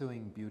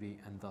pursuing beauty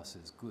and thus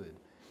is good.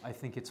 I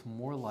think it's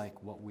more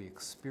like what we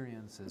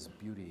experience as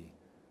beauty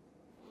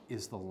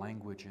is the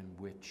language in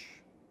which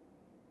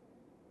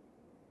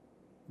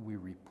we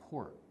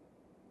report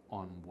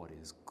on what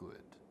is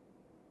good.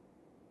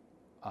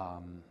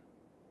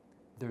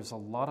 There's a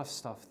lot of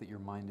stuff that your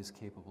mind is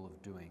capable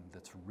of doing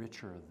that's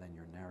richer than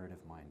your narrative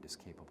mind is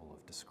capable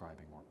of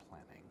describing or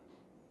planning.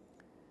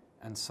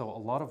 And so a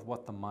lot of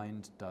what the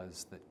mind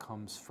does that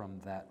comes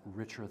from that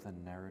richer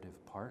than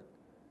narrative part,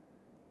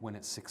 when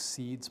it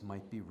succeeds,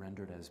 might be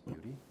rendered as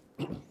beauty.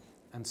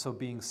 And so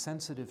being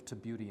sensitive to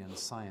beauty in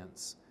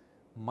science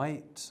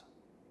might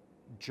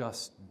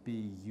just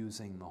be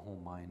using the whole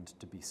mind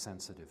to be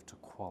sensitive to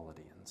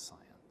quality in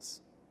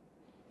science.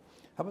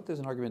 How about there's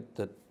an argument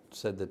that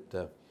said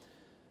that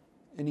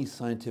any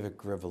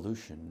scientific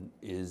revolution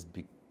is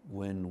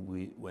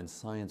when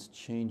science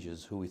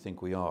changes who we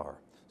think we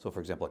are. So for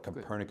example, a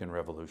Copernican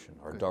revolution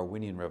or a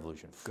Darwinian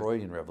revolution,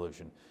 Freudian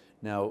revolution.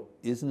 Now,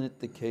 isn't it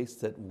the case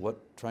that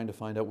trying to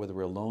find out whether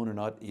we're alone or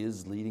not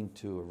is leading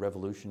to a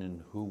revolution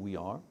in who we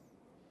are?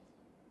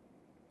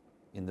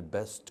 In the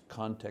best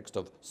context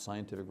of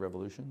scientific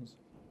revolutions?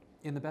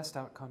 In the best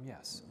outcome,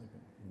 yes.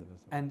 Okay.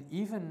 And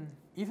even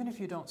if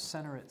you don't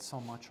center it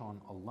so much on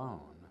alone,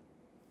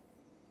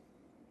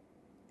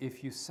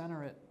 if you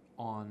center it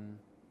on,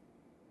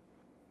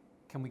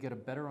 can we get a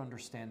better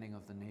understanding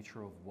of the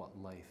nature of what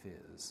life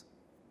is,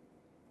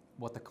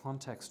 what the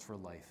context for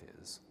life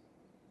is,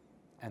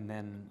 and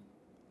then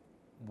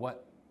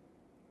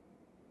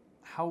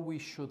how we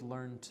should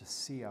learn to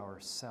see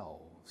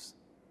ourselves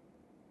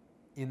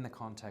in the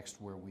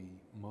context where we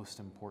most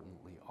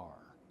importantly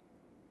are.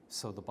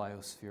 So the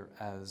biosphere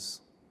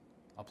as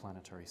a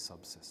planetary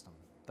subsystem.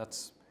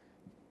 That's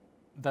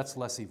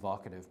less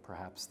evocative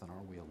perhaps than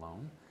Are We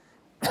Alone?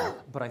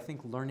 But I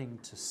think learning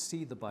to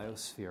see the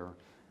biosphere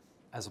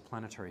as a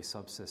planetary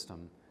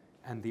subsystem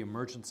and the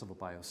emergence of a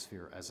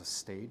biosphere as a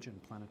stage in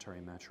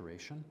planetary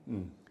maturation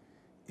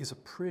is a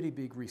pretty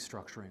big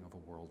restructuring of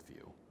a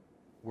worldview.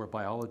 Where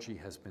biology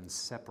has been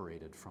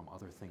separated from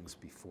other things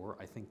before,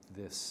 I think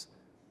this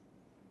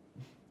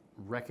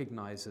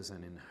recognizes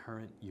an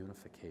inherent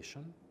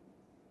unification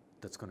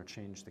that's going to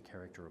change the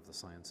character of the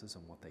sciences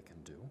and what they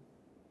can do.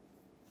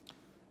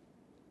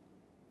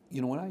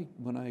 You know,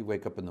 when I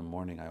wake up in the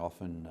morning, I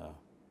often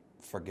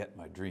forget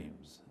my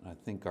dreams. I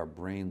think our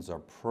brains are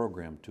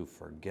programmed to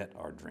forget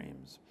our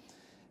dreams.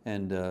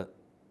 And the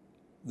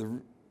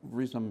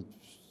reason I'm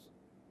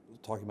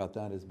talking about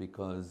that is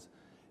because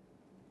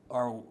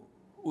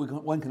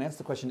one can ask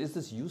the question, is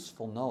this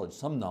useful knowledge?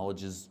 Some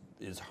knowledge is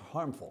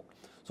harmful.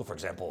 So for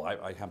example,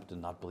 I happen to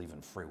not believe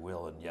in free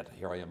will, and yet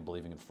here I am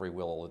believing in free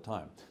will all the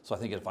time. So I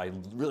think if I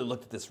really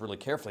looked at this really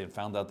carefully and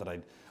found out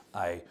that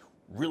I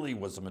really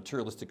was a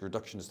materialistic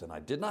reductionist and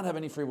I did not have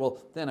any free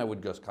will, then I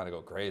would just kind of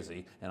go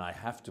crazy, and I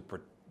have to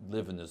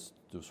live in this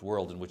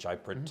world in which I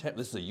pretend,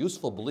 this is a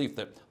useful belief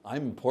that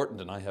I'm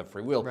important and I have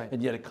free will,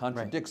 and yet it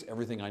contradicts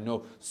everything I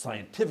know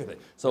scientifically.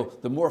 So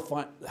the more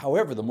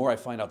I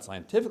find out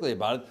scientifically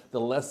about it, the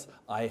less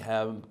I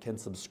can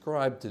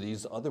subscribe to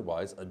these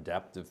otherwise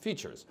adaptive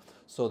features.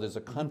 So there's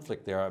a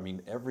conflict there. I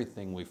mean,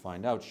 everything we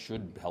find out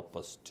should help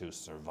us to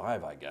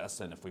survive, I guess,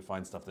 and if we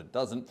find stuff that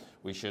doesn't,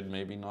 we should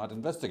maybe not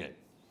investigate.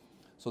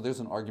 So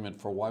there's an argument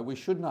for why we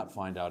should not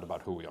find out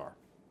about who we are.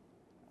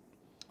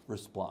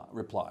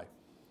 Reply.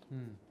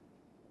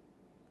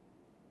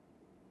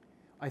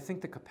 I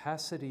think the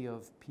capacity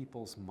of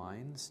people's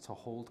minds to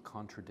hold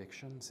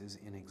contradictions is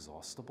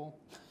inexhaustible.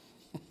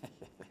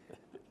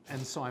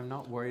 And so I'm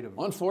not worried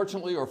about...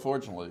 Unfortunately or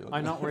fortunately?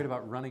 I'm not worried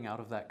about running out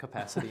of that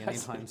capacity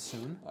anytime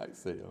soon. I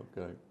see,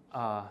 okay.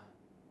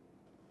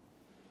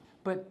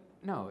 But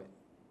no,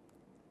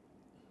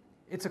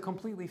 it's a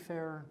completely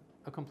fair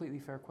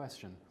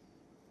question.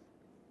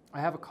 I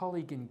have a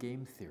colleague in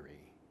game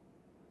theory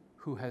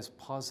who has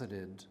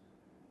posited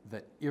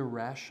that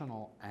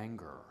irrational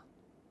anger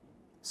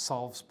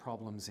solves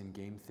problems in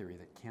game theory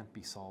that can't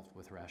be solved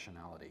with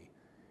rationality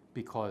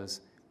because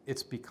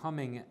it's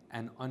becoming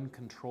an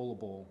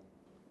uncontrollable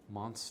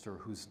monster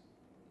who's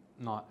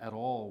not at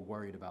all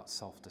worried about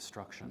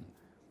self-destruction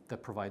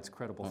that provides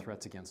credible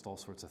threats against all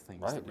sorts of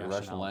things. Right,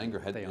 irrational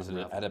anger is an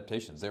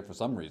adaptation. It's there for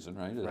some reason,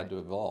 right? It had to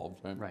evolve,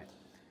 right? Right.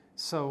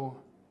 So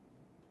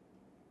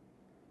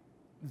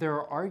there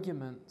are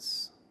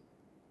arguments,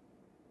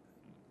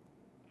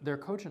 there are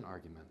cogent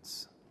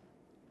arguments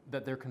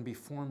that there can be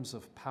forms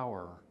of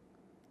power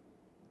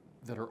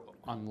that are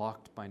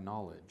unlocked by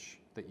knowledge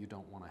that you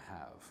don't want to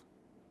have.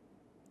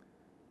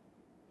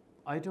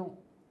 I don't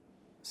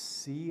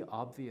see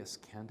obvious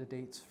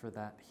candidates for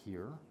that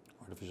here.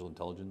 Artificial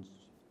intelligence?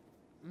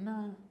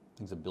 No.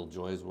 Things that Bill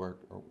Joy's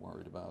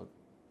worried about?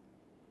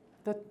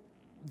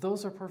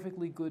 Those are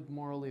perfectly good,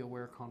 morally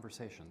aware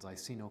conversations. I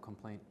see no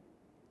complaint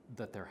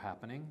that they're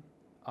happening.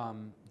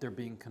 They're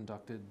being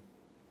conducted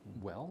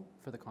well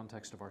for the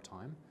context of our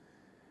time.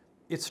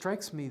 It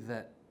strikes me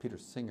that Peter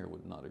Singer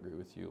would not agree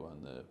with you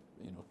on the,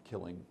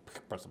 killing,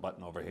 press a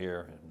button over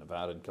here in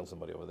Nevada and kill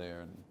somebody over there.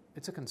 And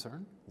it's a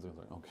concern.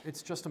 okay.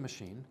 It's just a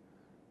machine.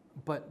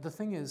 But the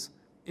thing is,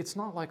 it's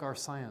not like our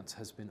science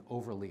has been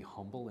overly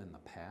humble in the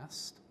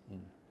past.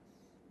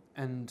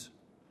 And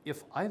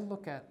if I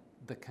look at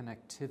the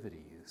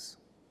connectivities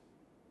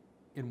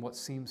in what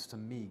seems to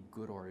me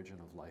good origin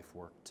of life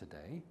work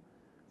today,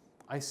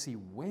 I see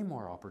way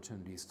more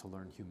opportunities to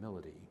learn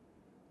humility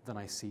than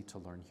I see to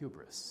learn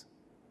hubris.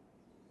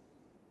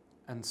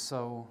 And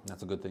so...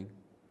 That's a good thing?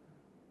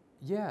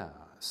 Yeah,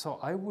 so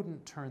I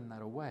wouldn't turn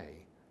that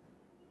away.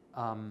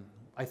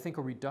 I think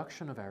a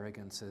reduction of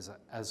arrogance is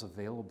as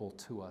available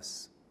to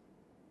us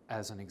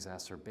as an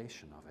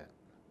exacerbation of it.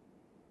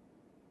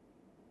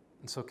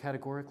 And so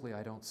categorically,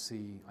 I don't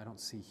see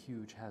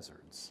huge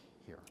hazards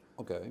here.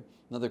 Okay.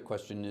 Another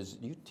question is,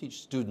 you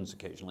teach students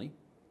occasionally.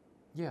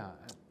 Yeah,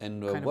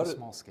 and kind of a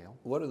small scale.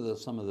 What are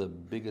some of the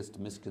biggest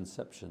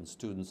misconceptions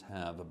students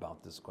have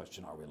about this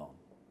question, are we alone?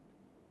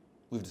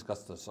 We've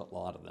discussed a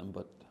lot of them,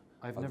 but...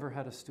 I've never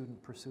had a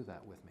student pursue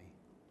that with me.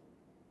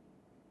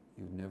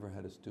 You've never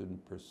had a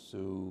student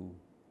pursue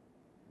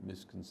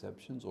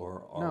misconceptions,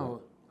 or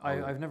No,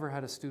 I've never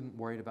had a student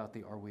worried about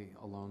the "are we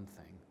alone"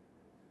 thing.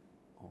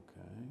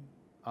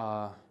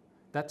 Okay.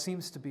 That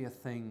seems to be a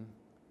thing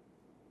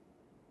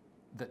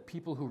that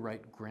people who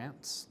write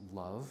grants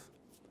love.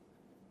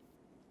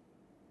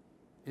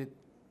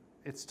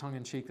 It's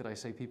tongue-in-cheek that I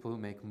say people who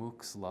make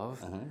MOOCs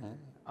love.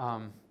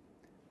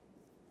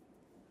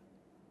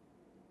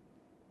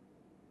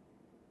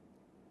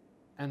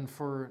 And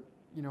for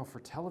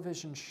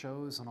television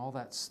shows and all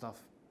that stuff,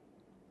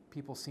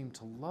 people seem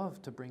to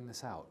love to bring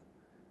this out.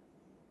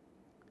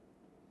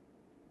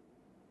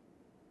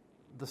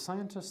 The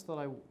scientists that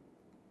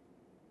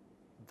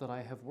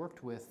I have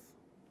worked with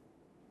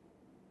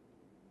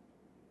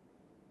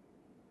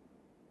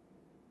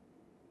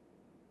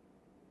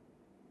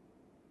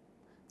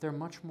they're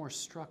much more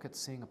struck at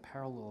seeing a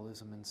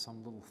parallelism in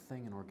some little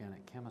thing in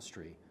organic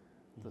chemistry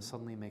that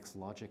suddenly makes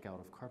logic out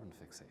of carbon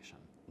fixation.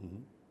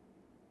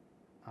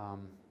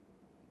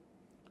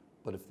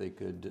 But if they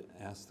could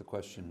ask the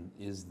question,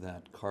 is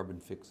that carbon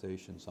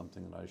fixation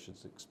something that I should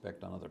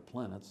expect on other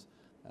planets,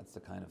 that's the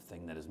kind of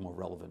thing that is more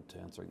relevant to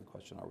answering the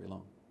question, are we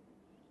alone?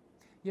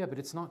 Yeah, but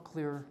it's not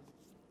clear.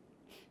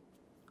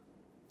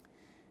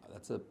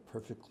 That's a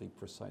perfectly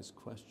precise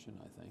question,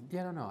 I think.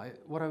 Yeah, no.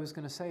 What I was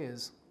going to say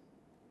is,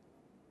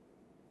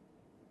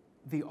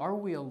 the "are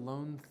we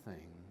alone"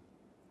 thing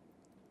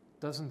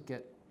doesn't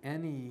get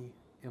any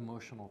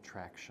emotional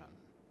traction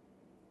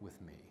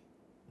with me.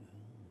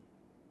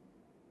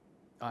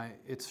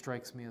 It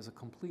strikes me as a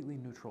completely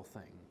neutral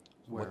thing.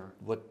 Where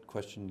what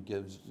question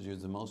gives you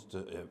the most,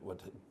 what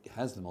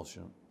has the most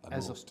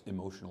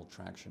emotional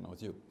traction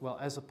with you? Well,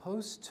 as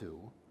opposed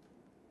to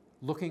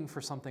looking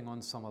for something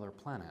on some other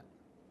planet,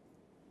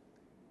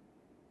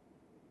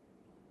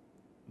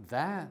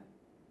 that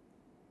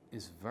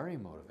is very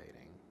motivating.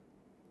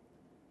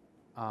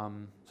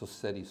 So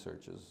SETI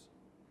searches,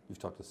 you've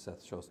talked to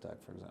Seth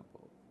Shostak, for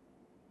example.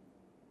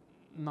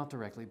 Not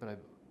directly, but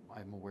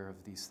I'm aware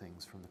of these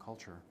things from the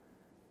culture.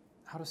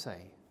 How to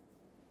say?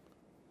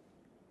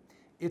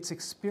 It's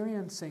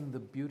experiencing the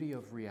beauty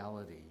of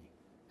reality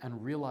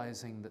and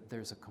realizing that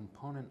there's a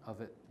component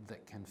of it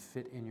that can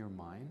fit in your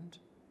mind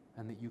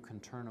and that you can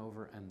turn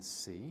over and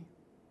see.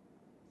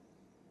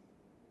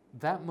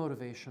 That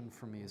motivation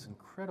for me is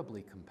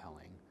incredibly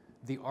compelling.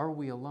 The "are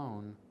we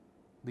alone"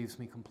 leaves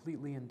me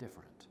completely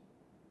indifferent.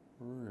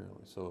 Really?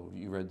 So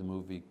you read the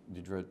movie,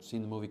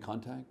 seen the movie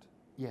Contact?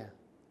 Yeah.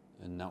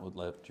 And that would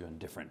left you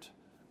indifferent,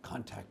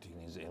 contacting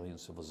these alien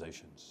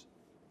civilizations.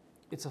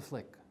 It's a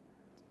flick.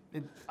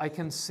 I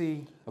can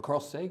see. Carl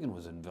Sagan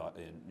was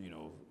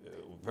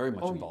very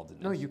much involved in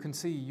this. No, you can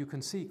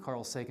see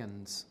Carl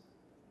Sagan's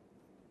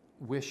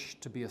wish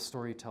to be a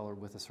storyteller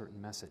with a certain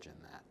message in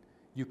that.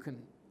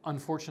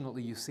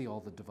 Unfortunately, you see all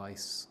the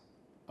device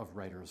of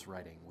writers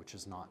writing, which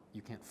is not,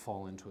 you can't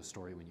fall into a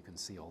story when you can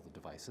see all the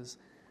devices.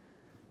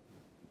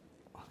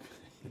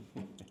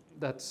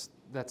 That's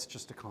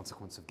just a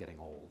consequence of getting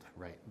old,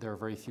 right? There are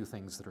very few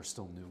things that are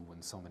still new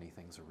when so many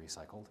things are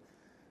recycled.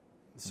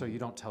 So you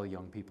don't tell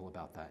young people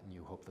about that, and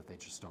you hope that they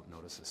just don't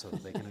notice it, so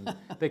that they can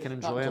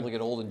enjoy Not them. until they get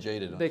old and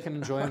jaded. They can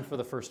enjoy them for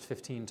the first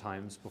 15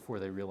 times before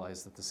they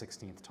realize that the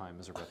 16th time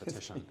is a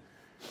repetition.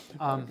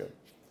 Okay.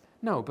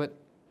 No, but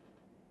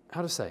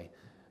how to say?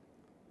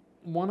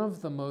 One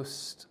of the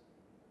most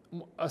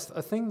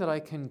A thing that I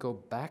can go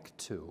back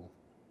to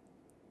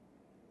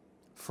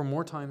for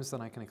more times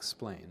than I can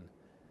explain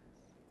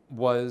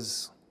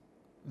was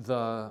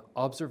the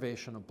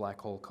observation of black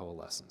hole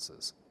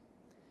coalescences.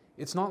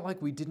 It's not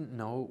like we didn't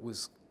know it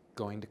was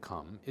going to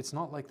come. It's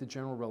not like the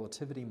general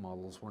relativity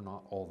models were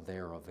not all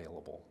there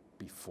available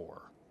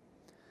before.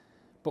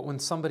 But when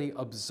somebody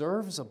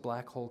observes a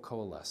black hole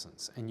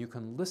coalescence and you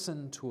can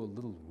listen to a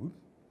little whoop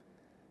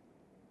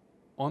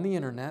on the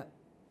internet,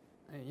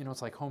 you know,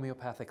 it's like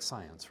homeopathic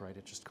science, right?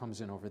 It just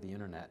comes in over the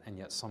internet and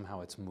yet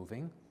somehow it's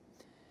moving.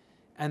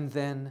 And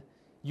then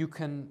you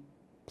can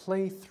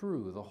play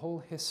through the whole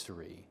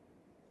history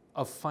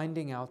of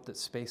finding out that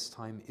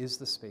space-time is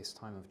the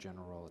space-time of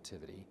general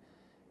relativity.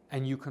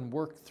 And you can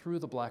work through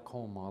the black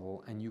hole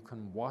model and you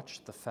can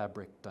watch the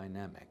fabric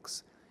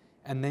dynamics.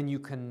 And then you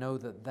can know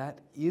that that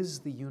is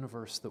the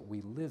universe that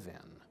we live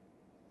in.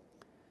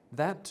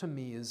 That to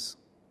me is,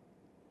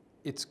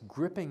 it's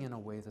gripping in a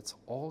way that's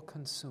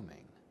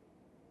all-consuming.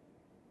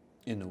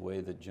 In a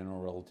way that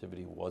general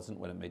relativity wasn't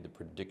when it made the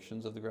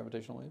predictions of the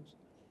gravitational waves?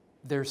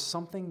 There's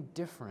something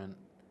different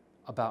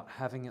about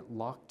having it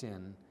locked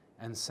in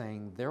and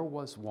saying there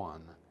was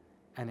one,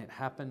 and it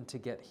happened to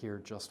get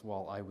here just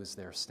while I was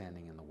there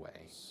standing in the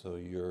way. So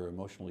you're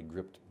emotionally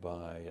gripped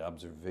by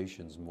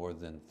observations more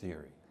than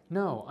theory?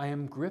 No, I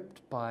am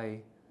gripped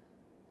by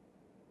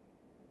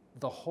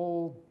the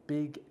whole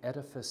big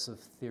edifice of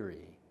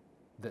theory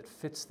that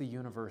fits the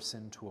universe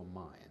into a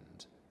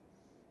mind,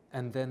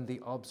 and then the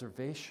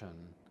observation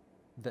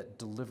that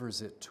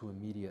delivers it to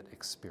immediate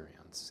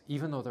experience.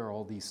 Even though there are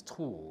all these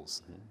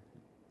tools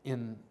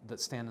that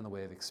stand in the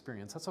way of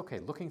experience, that's okay.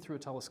 Looking through a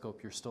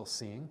telescope, you're still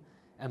seeing,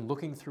 and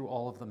looking through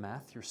all of the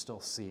math, you're still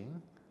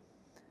seeing.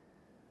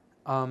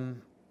 The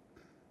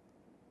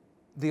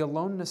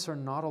aloneness or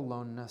not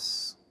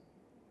aloneness,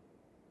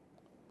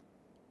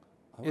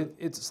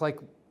 it's like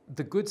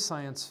the good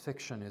science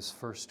fiction is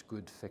first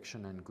good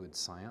fiction and good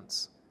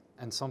science,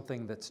 and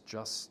something that's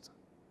just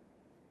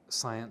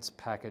science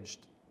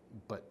packaged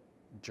but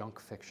junk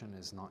fiction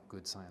is not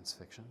good science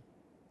fiction.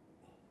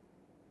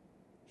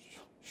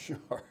 Sure,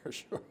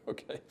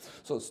 okay.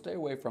 So stay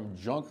away from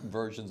junk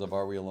versions of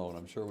Are We Alone,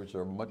 I'm sure, which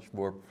are much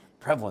more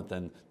prevalent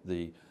than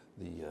the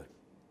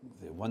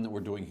one that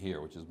we're doing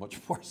here, which is much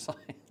more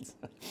science.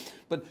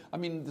 But I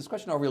mean, this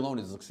question, Are We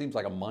Alone, seems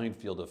like a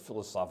minefield of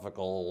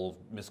philosophical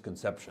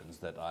misconceptions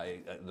that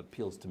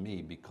appeals to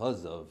me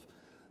because of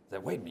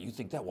that. Wait a minute, you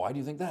think that? Why do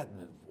you think that?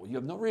 Well, you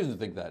have no reason to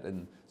think that.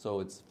 And so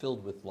it's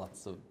filled with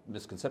lots of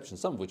misconceptions,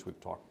 some of which we've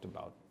talked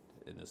about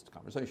in this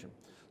conversation.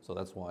 So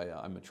that's why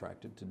I'm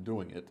attracted to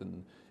doing it,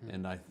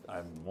 and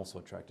I'm also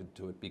attracted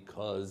to it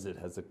because it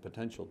has the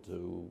potential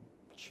to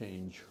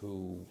change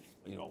who,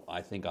 you know,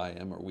 I think I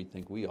am or we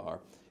think we are,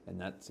 and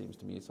that seems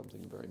to me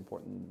something very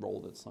important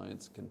role that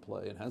science can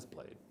play and has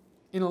played.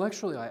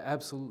 Intellectually, I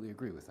absolutely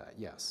agree with that,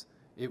 yes.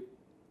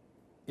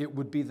 It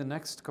would be the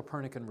next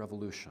Copernican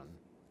revolution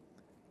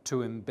to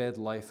embed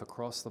life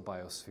across the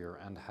biosphere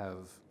and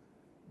have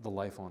the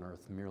life on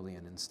Earth merely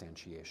an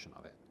instantiation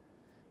of it,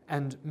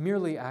 and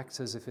merely acts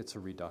as if it's a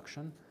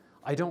reduction.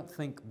 I don't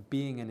think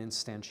being an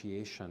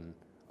instantiation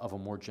of a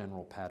more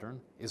general pattern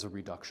is a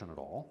reduction at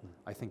all.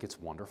 I think it's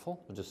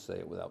wonderful. I'll just say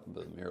it without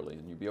the merely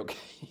and you'd be okay.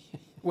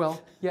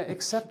 Well, yeah,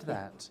 except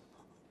that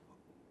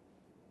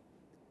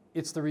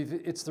it's the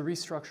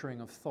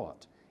restructuring of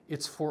thought.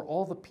 It's for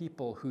all the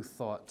people who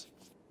thought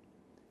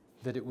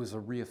that it was a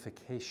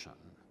reification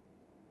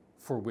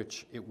for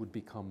which it would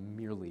become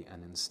merely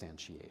an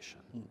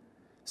instantiation.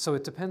 So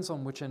it depends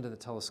on which end of the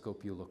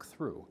telescope you look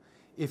through.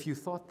 If you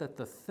thought that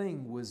the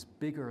thing was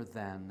bigger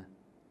than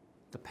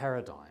the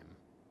paradigm,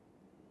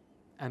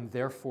 and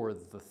therefore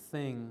the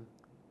thing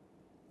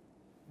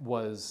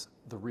was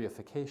the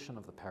reification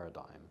of the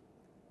paradigm,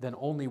 then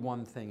only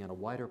one thing in a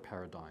wider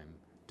paradigm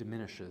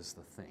diminishes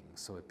the thing,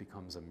 so it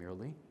becomes a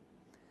merely.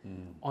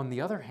 On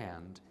the other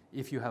hand,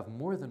 if you have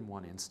more than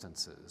one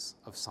instances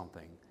of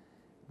something,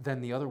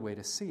 then the other way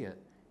to see it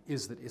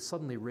is that it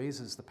suddenly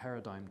raises the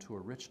paradigm to a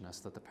richness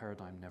that the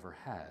paradigm never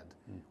had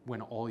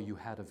when all you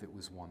had of it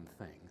was one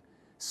thing.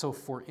 So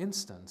for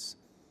instance,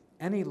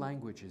 any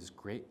language is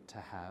great to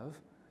have,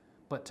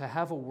 but to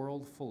have a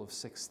world full of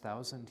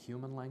 6,000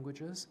 human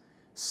languages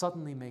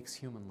suddenly makes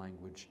human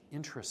language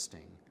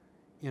interesting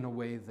in a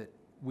way that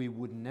we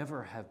would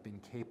never have been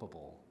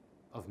capable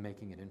of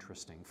making it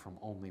interesting from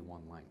only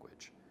one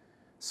language.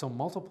 So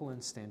multiple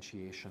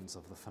instantiations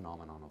of the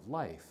phenomenon of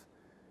life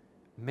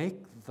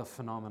make the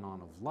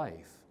phenomenon of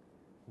life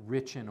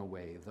rich in a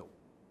way that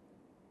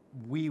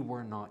we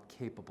were not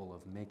capable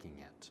of making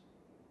it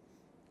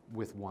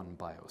with one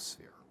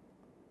biosphere.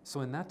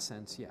 So in that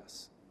sense,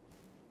 yes.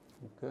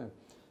 Okay.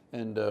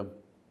 And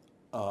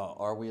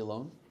are we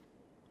alone?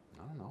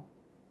 I don't know.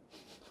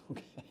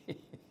 Okay.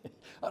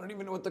 I don't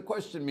even know what the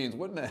question means.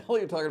 What in the hell are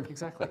you talking about?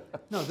 Exactly.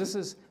 No, this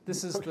is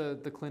okay.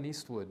 the Clint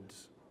Eastwood,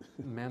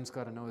 man's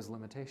got to know his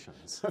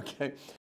limitations. Okay.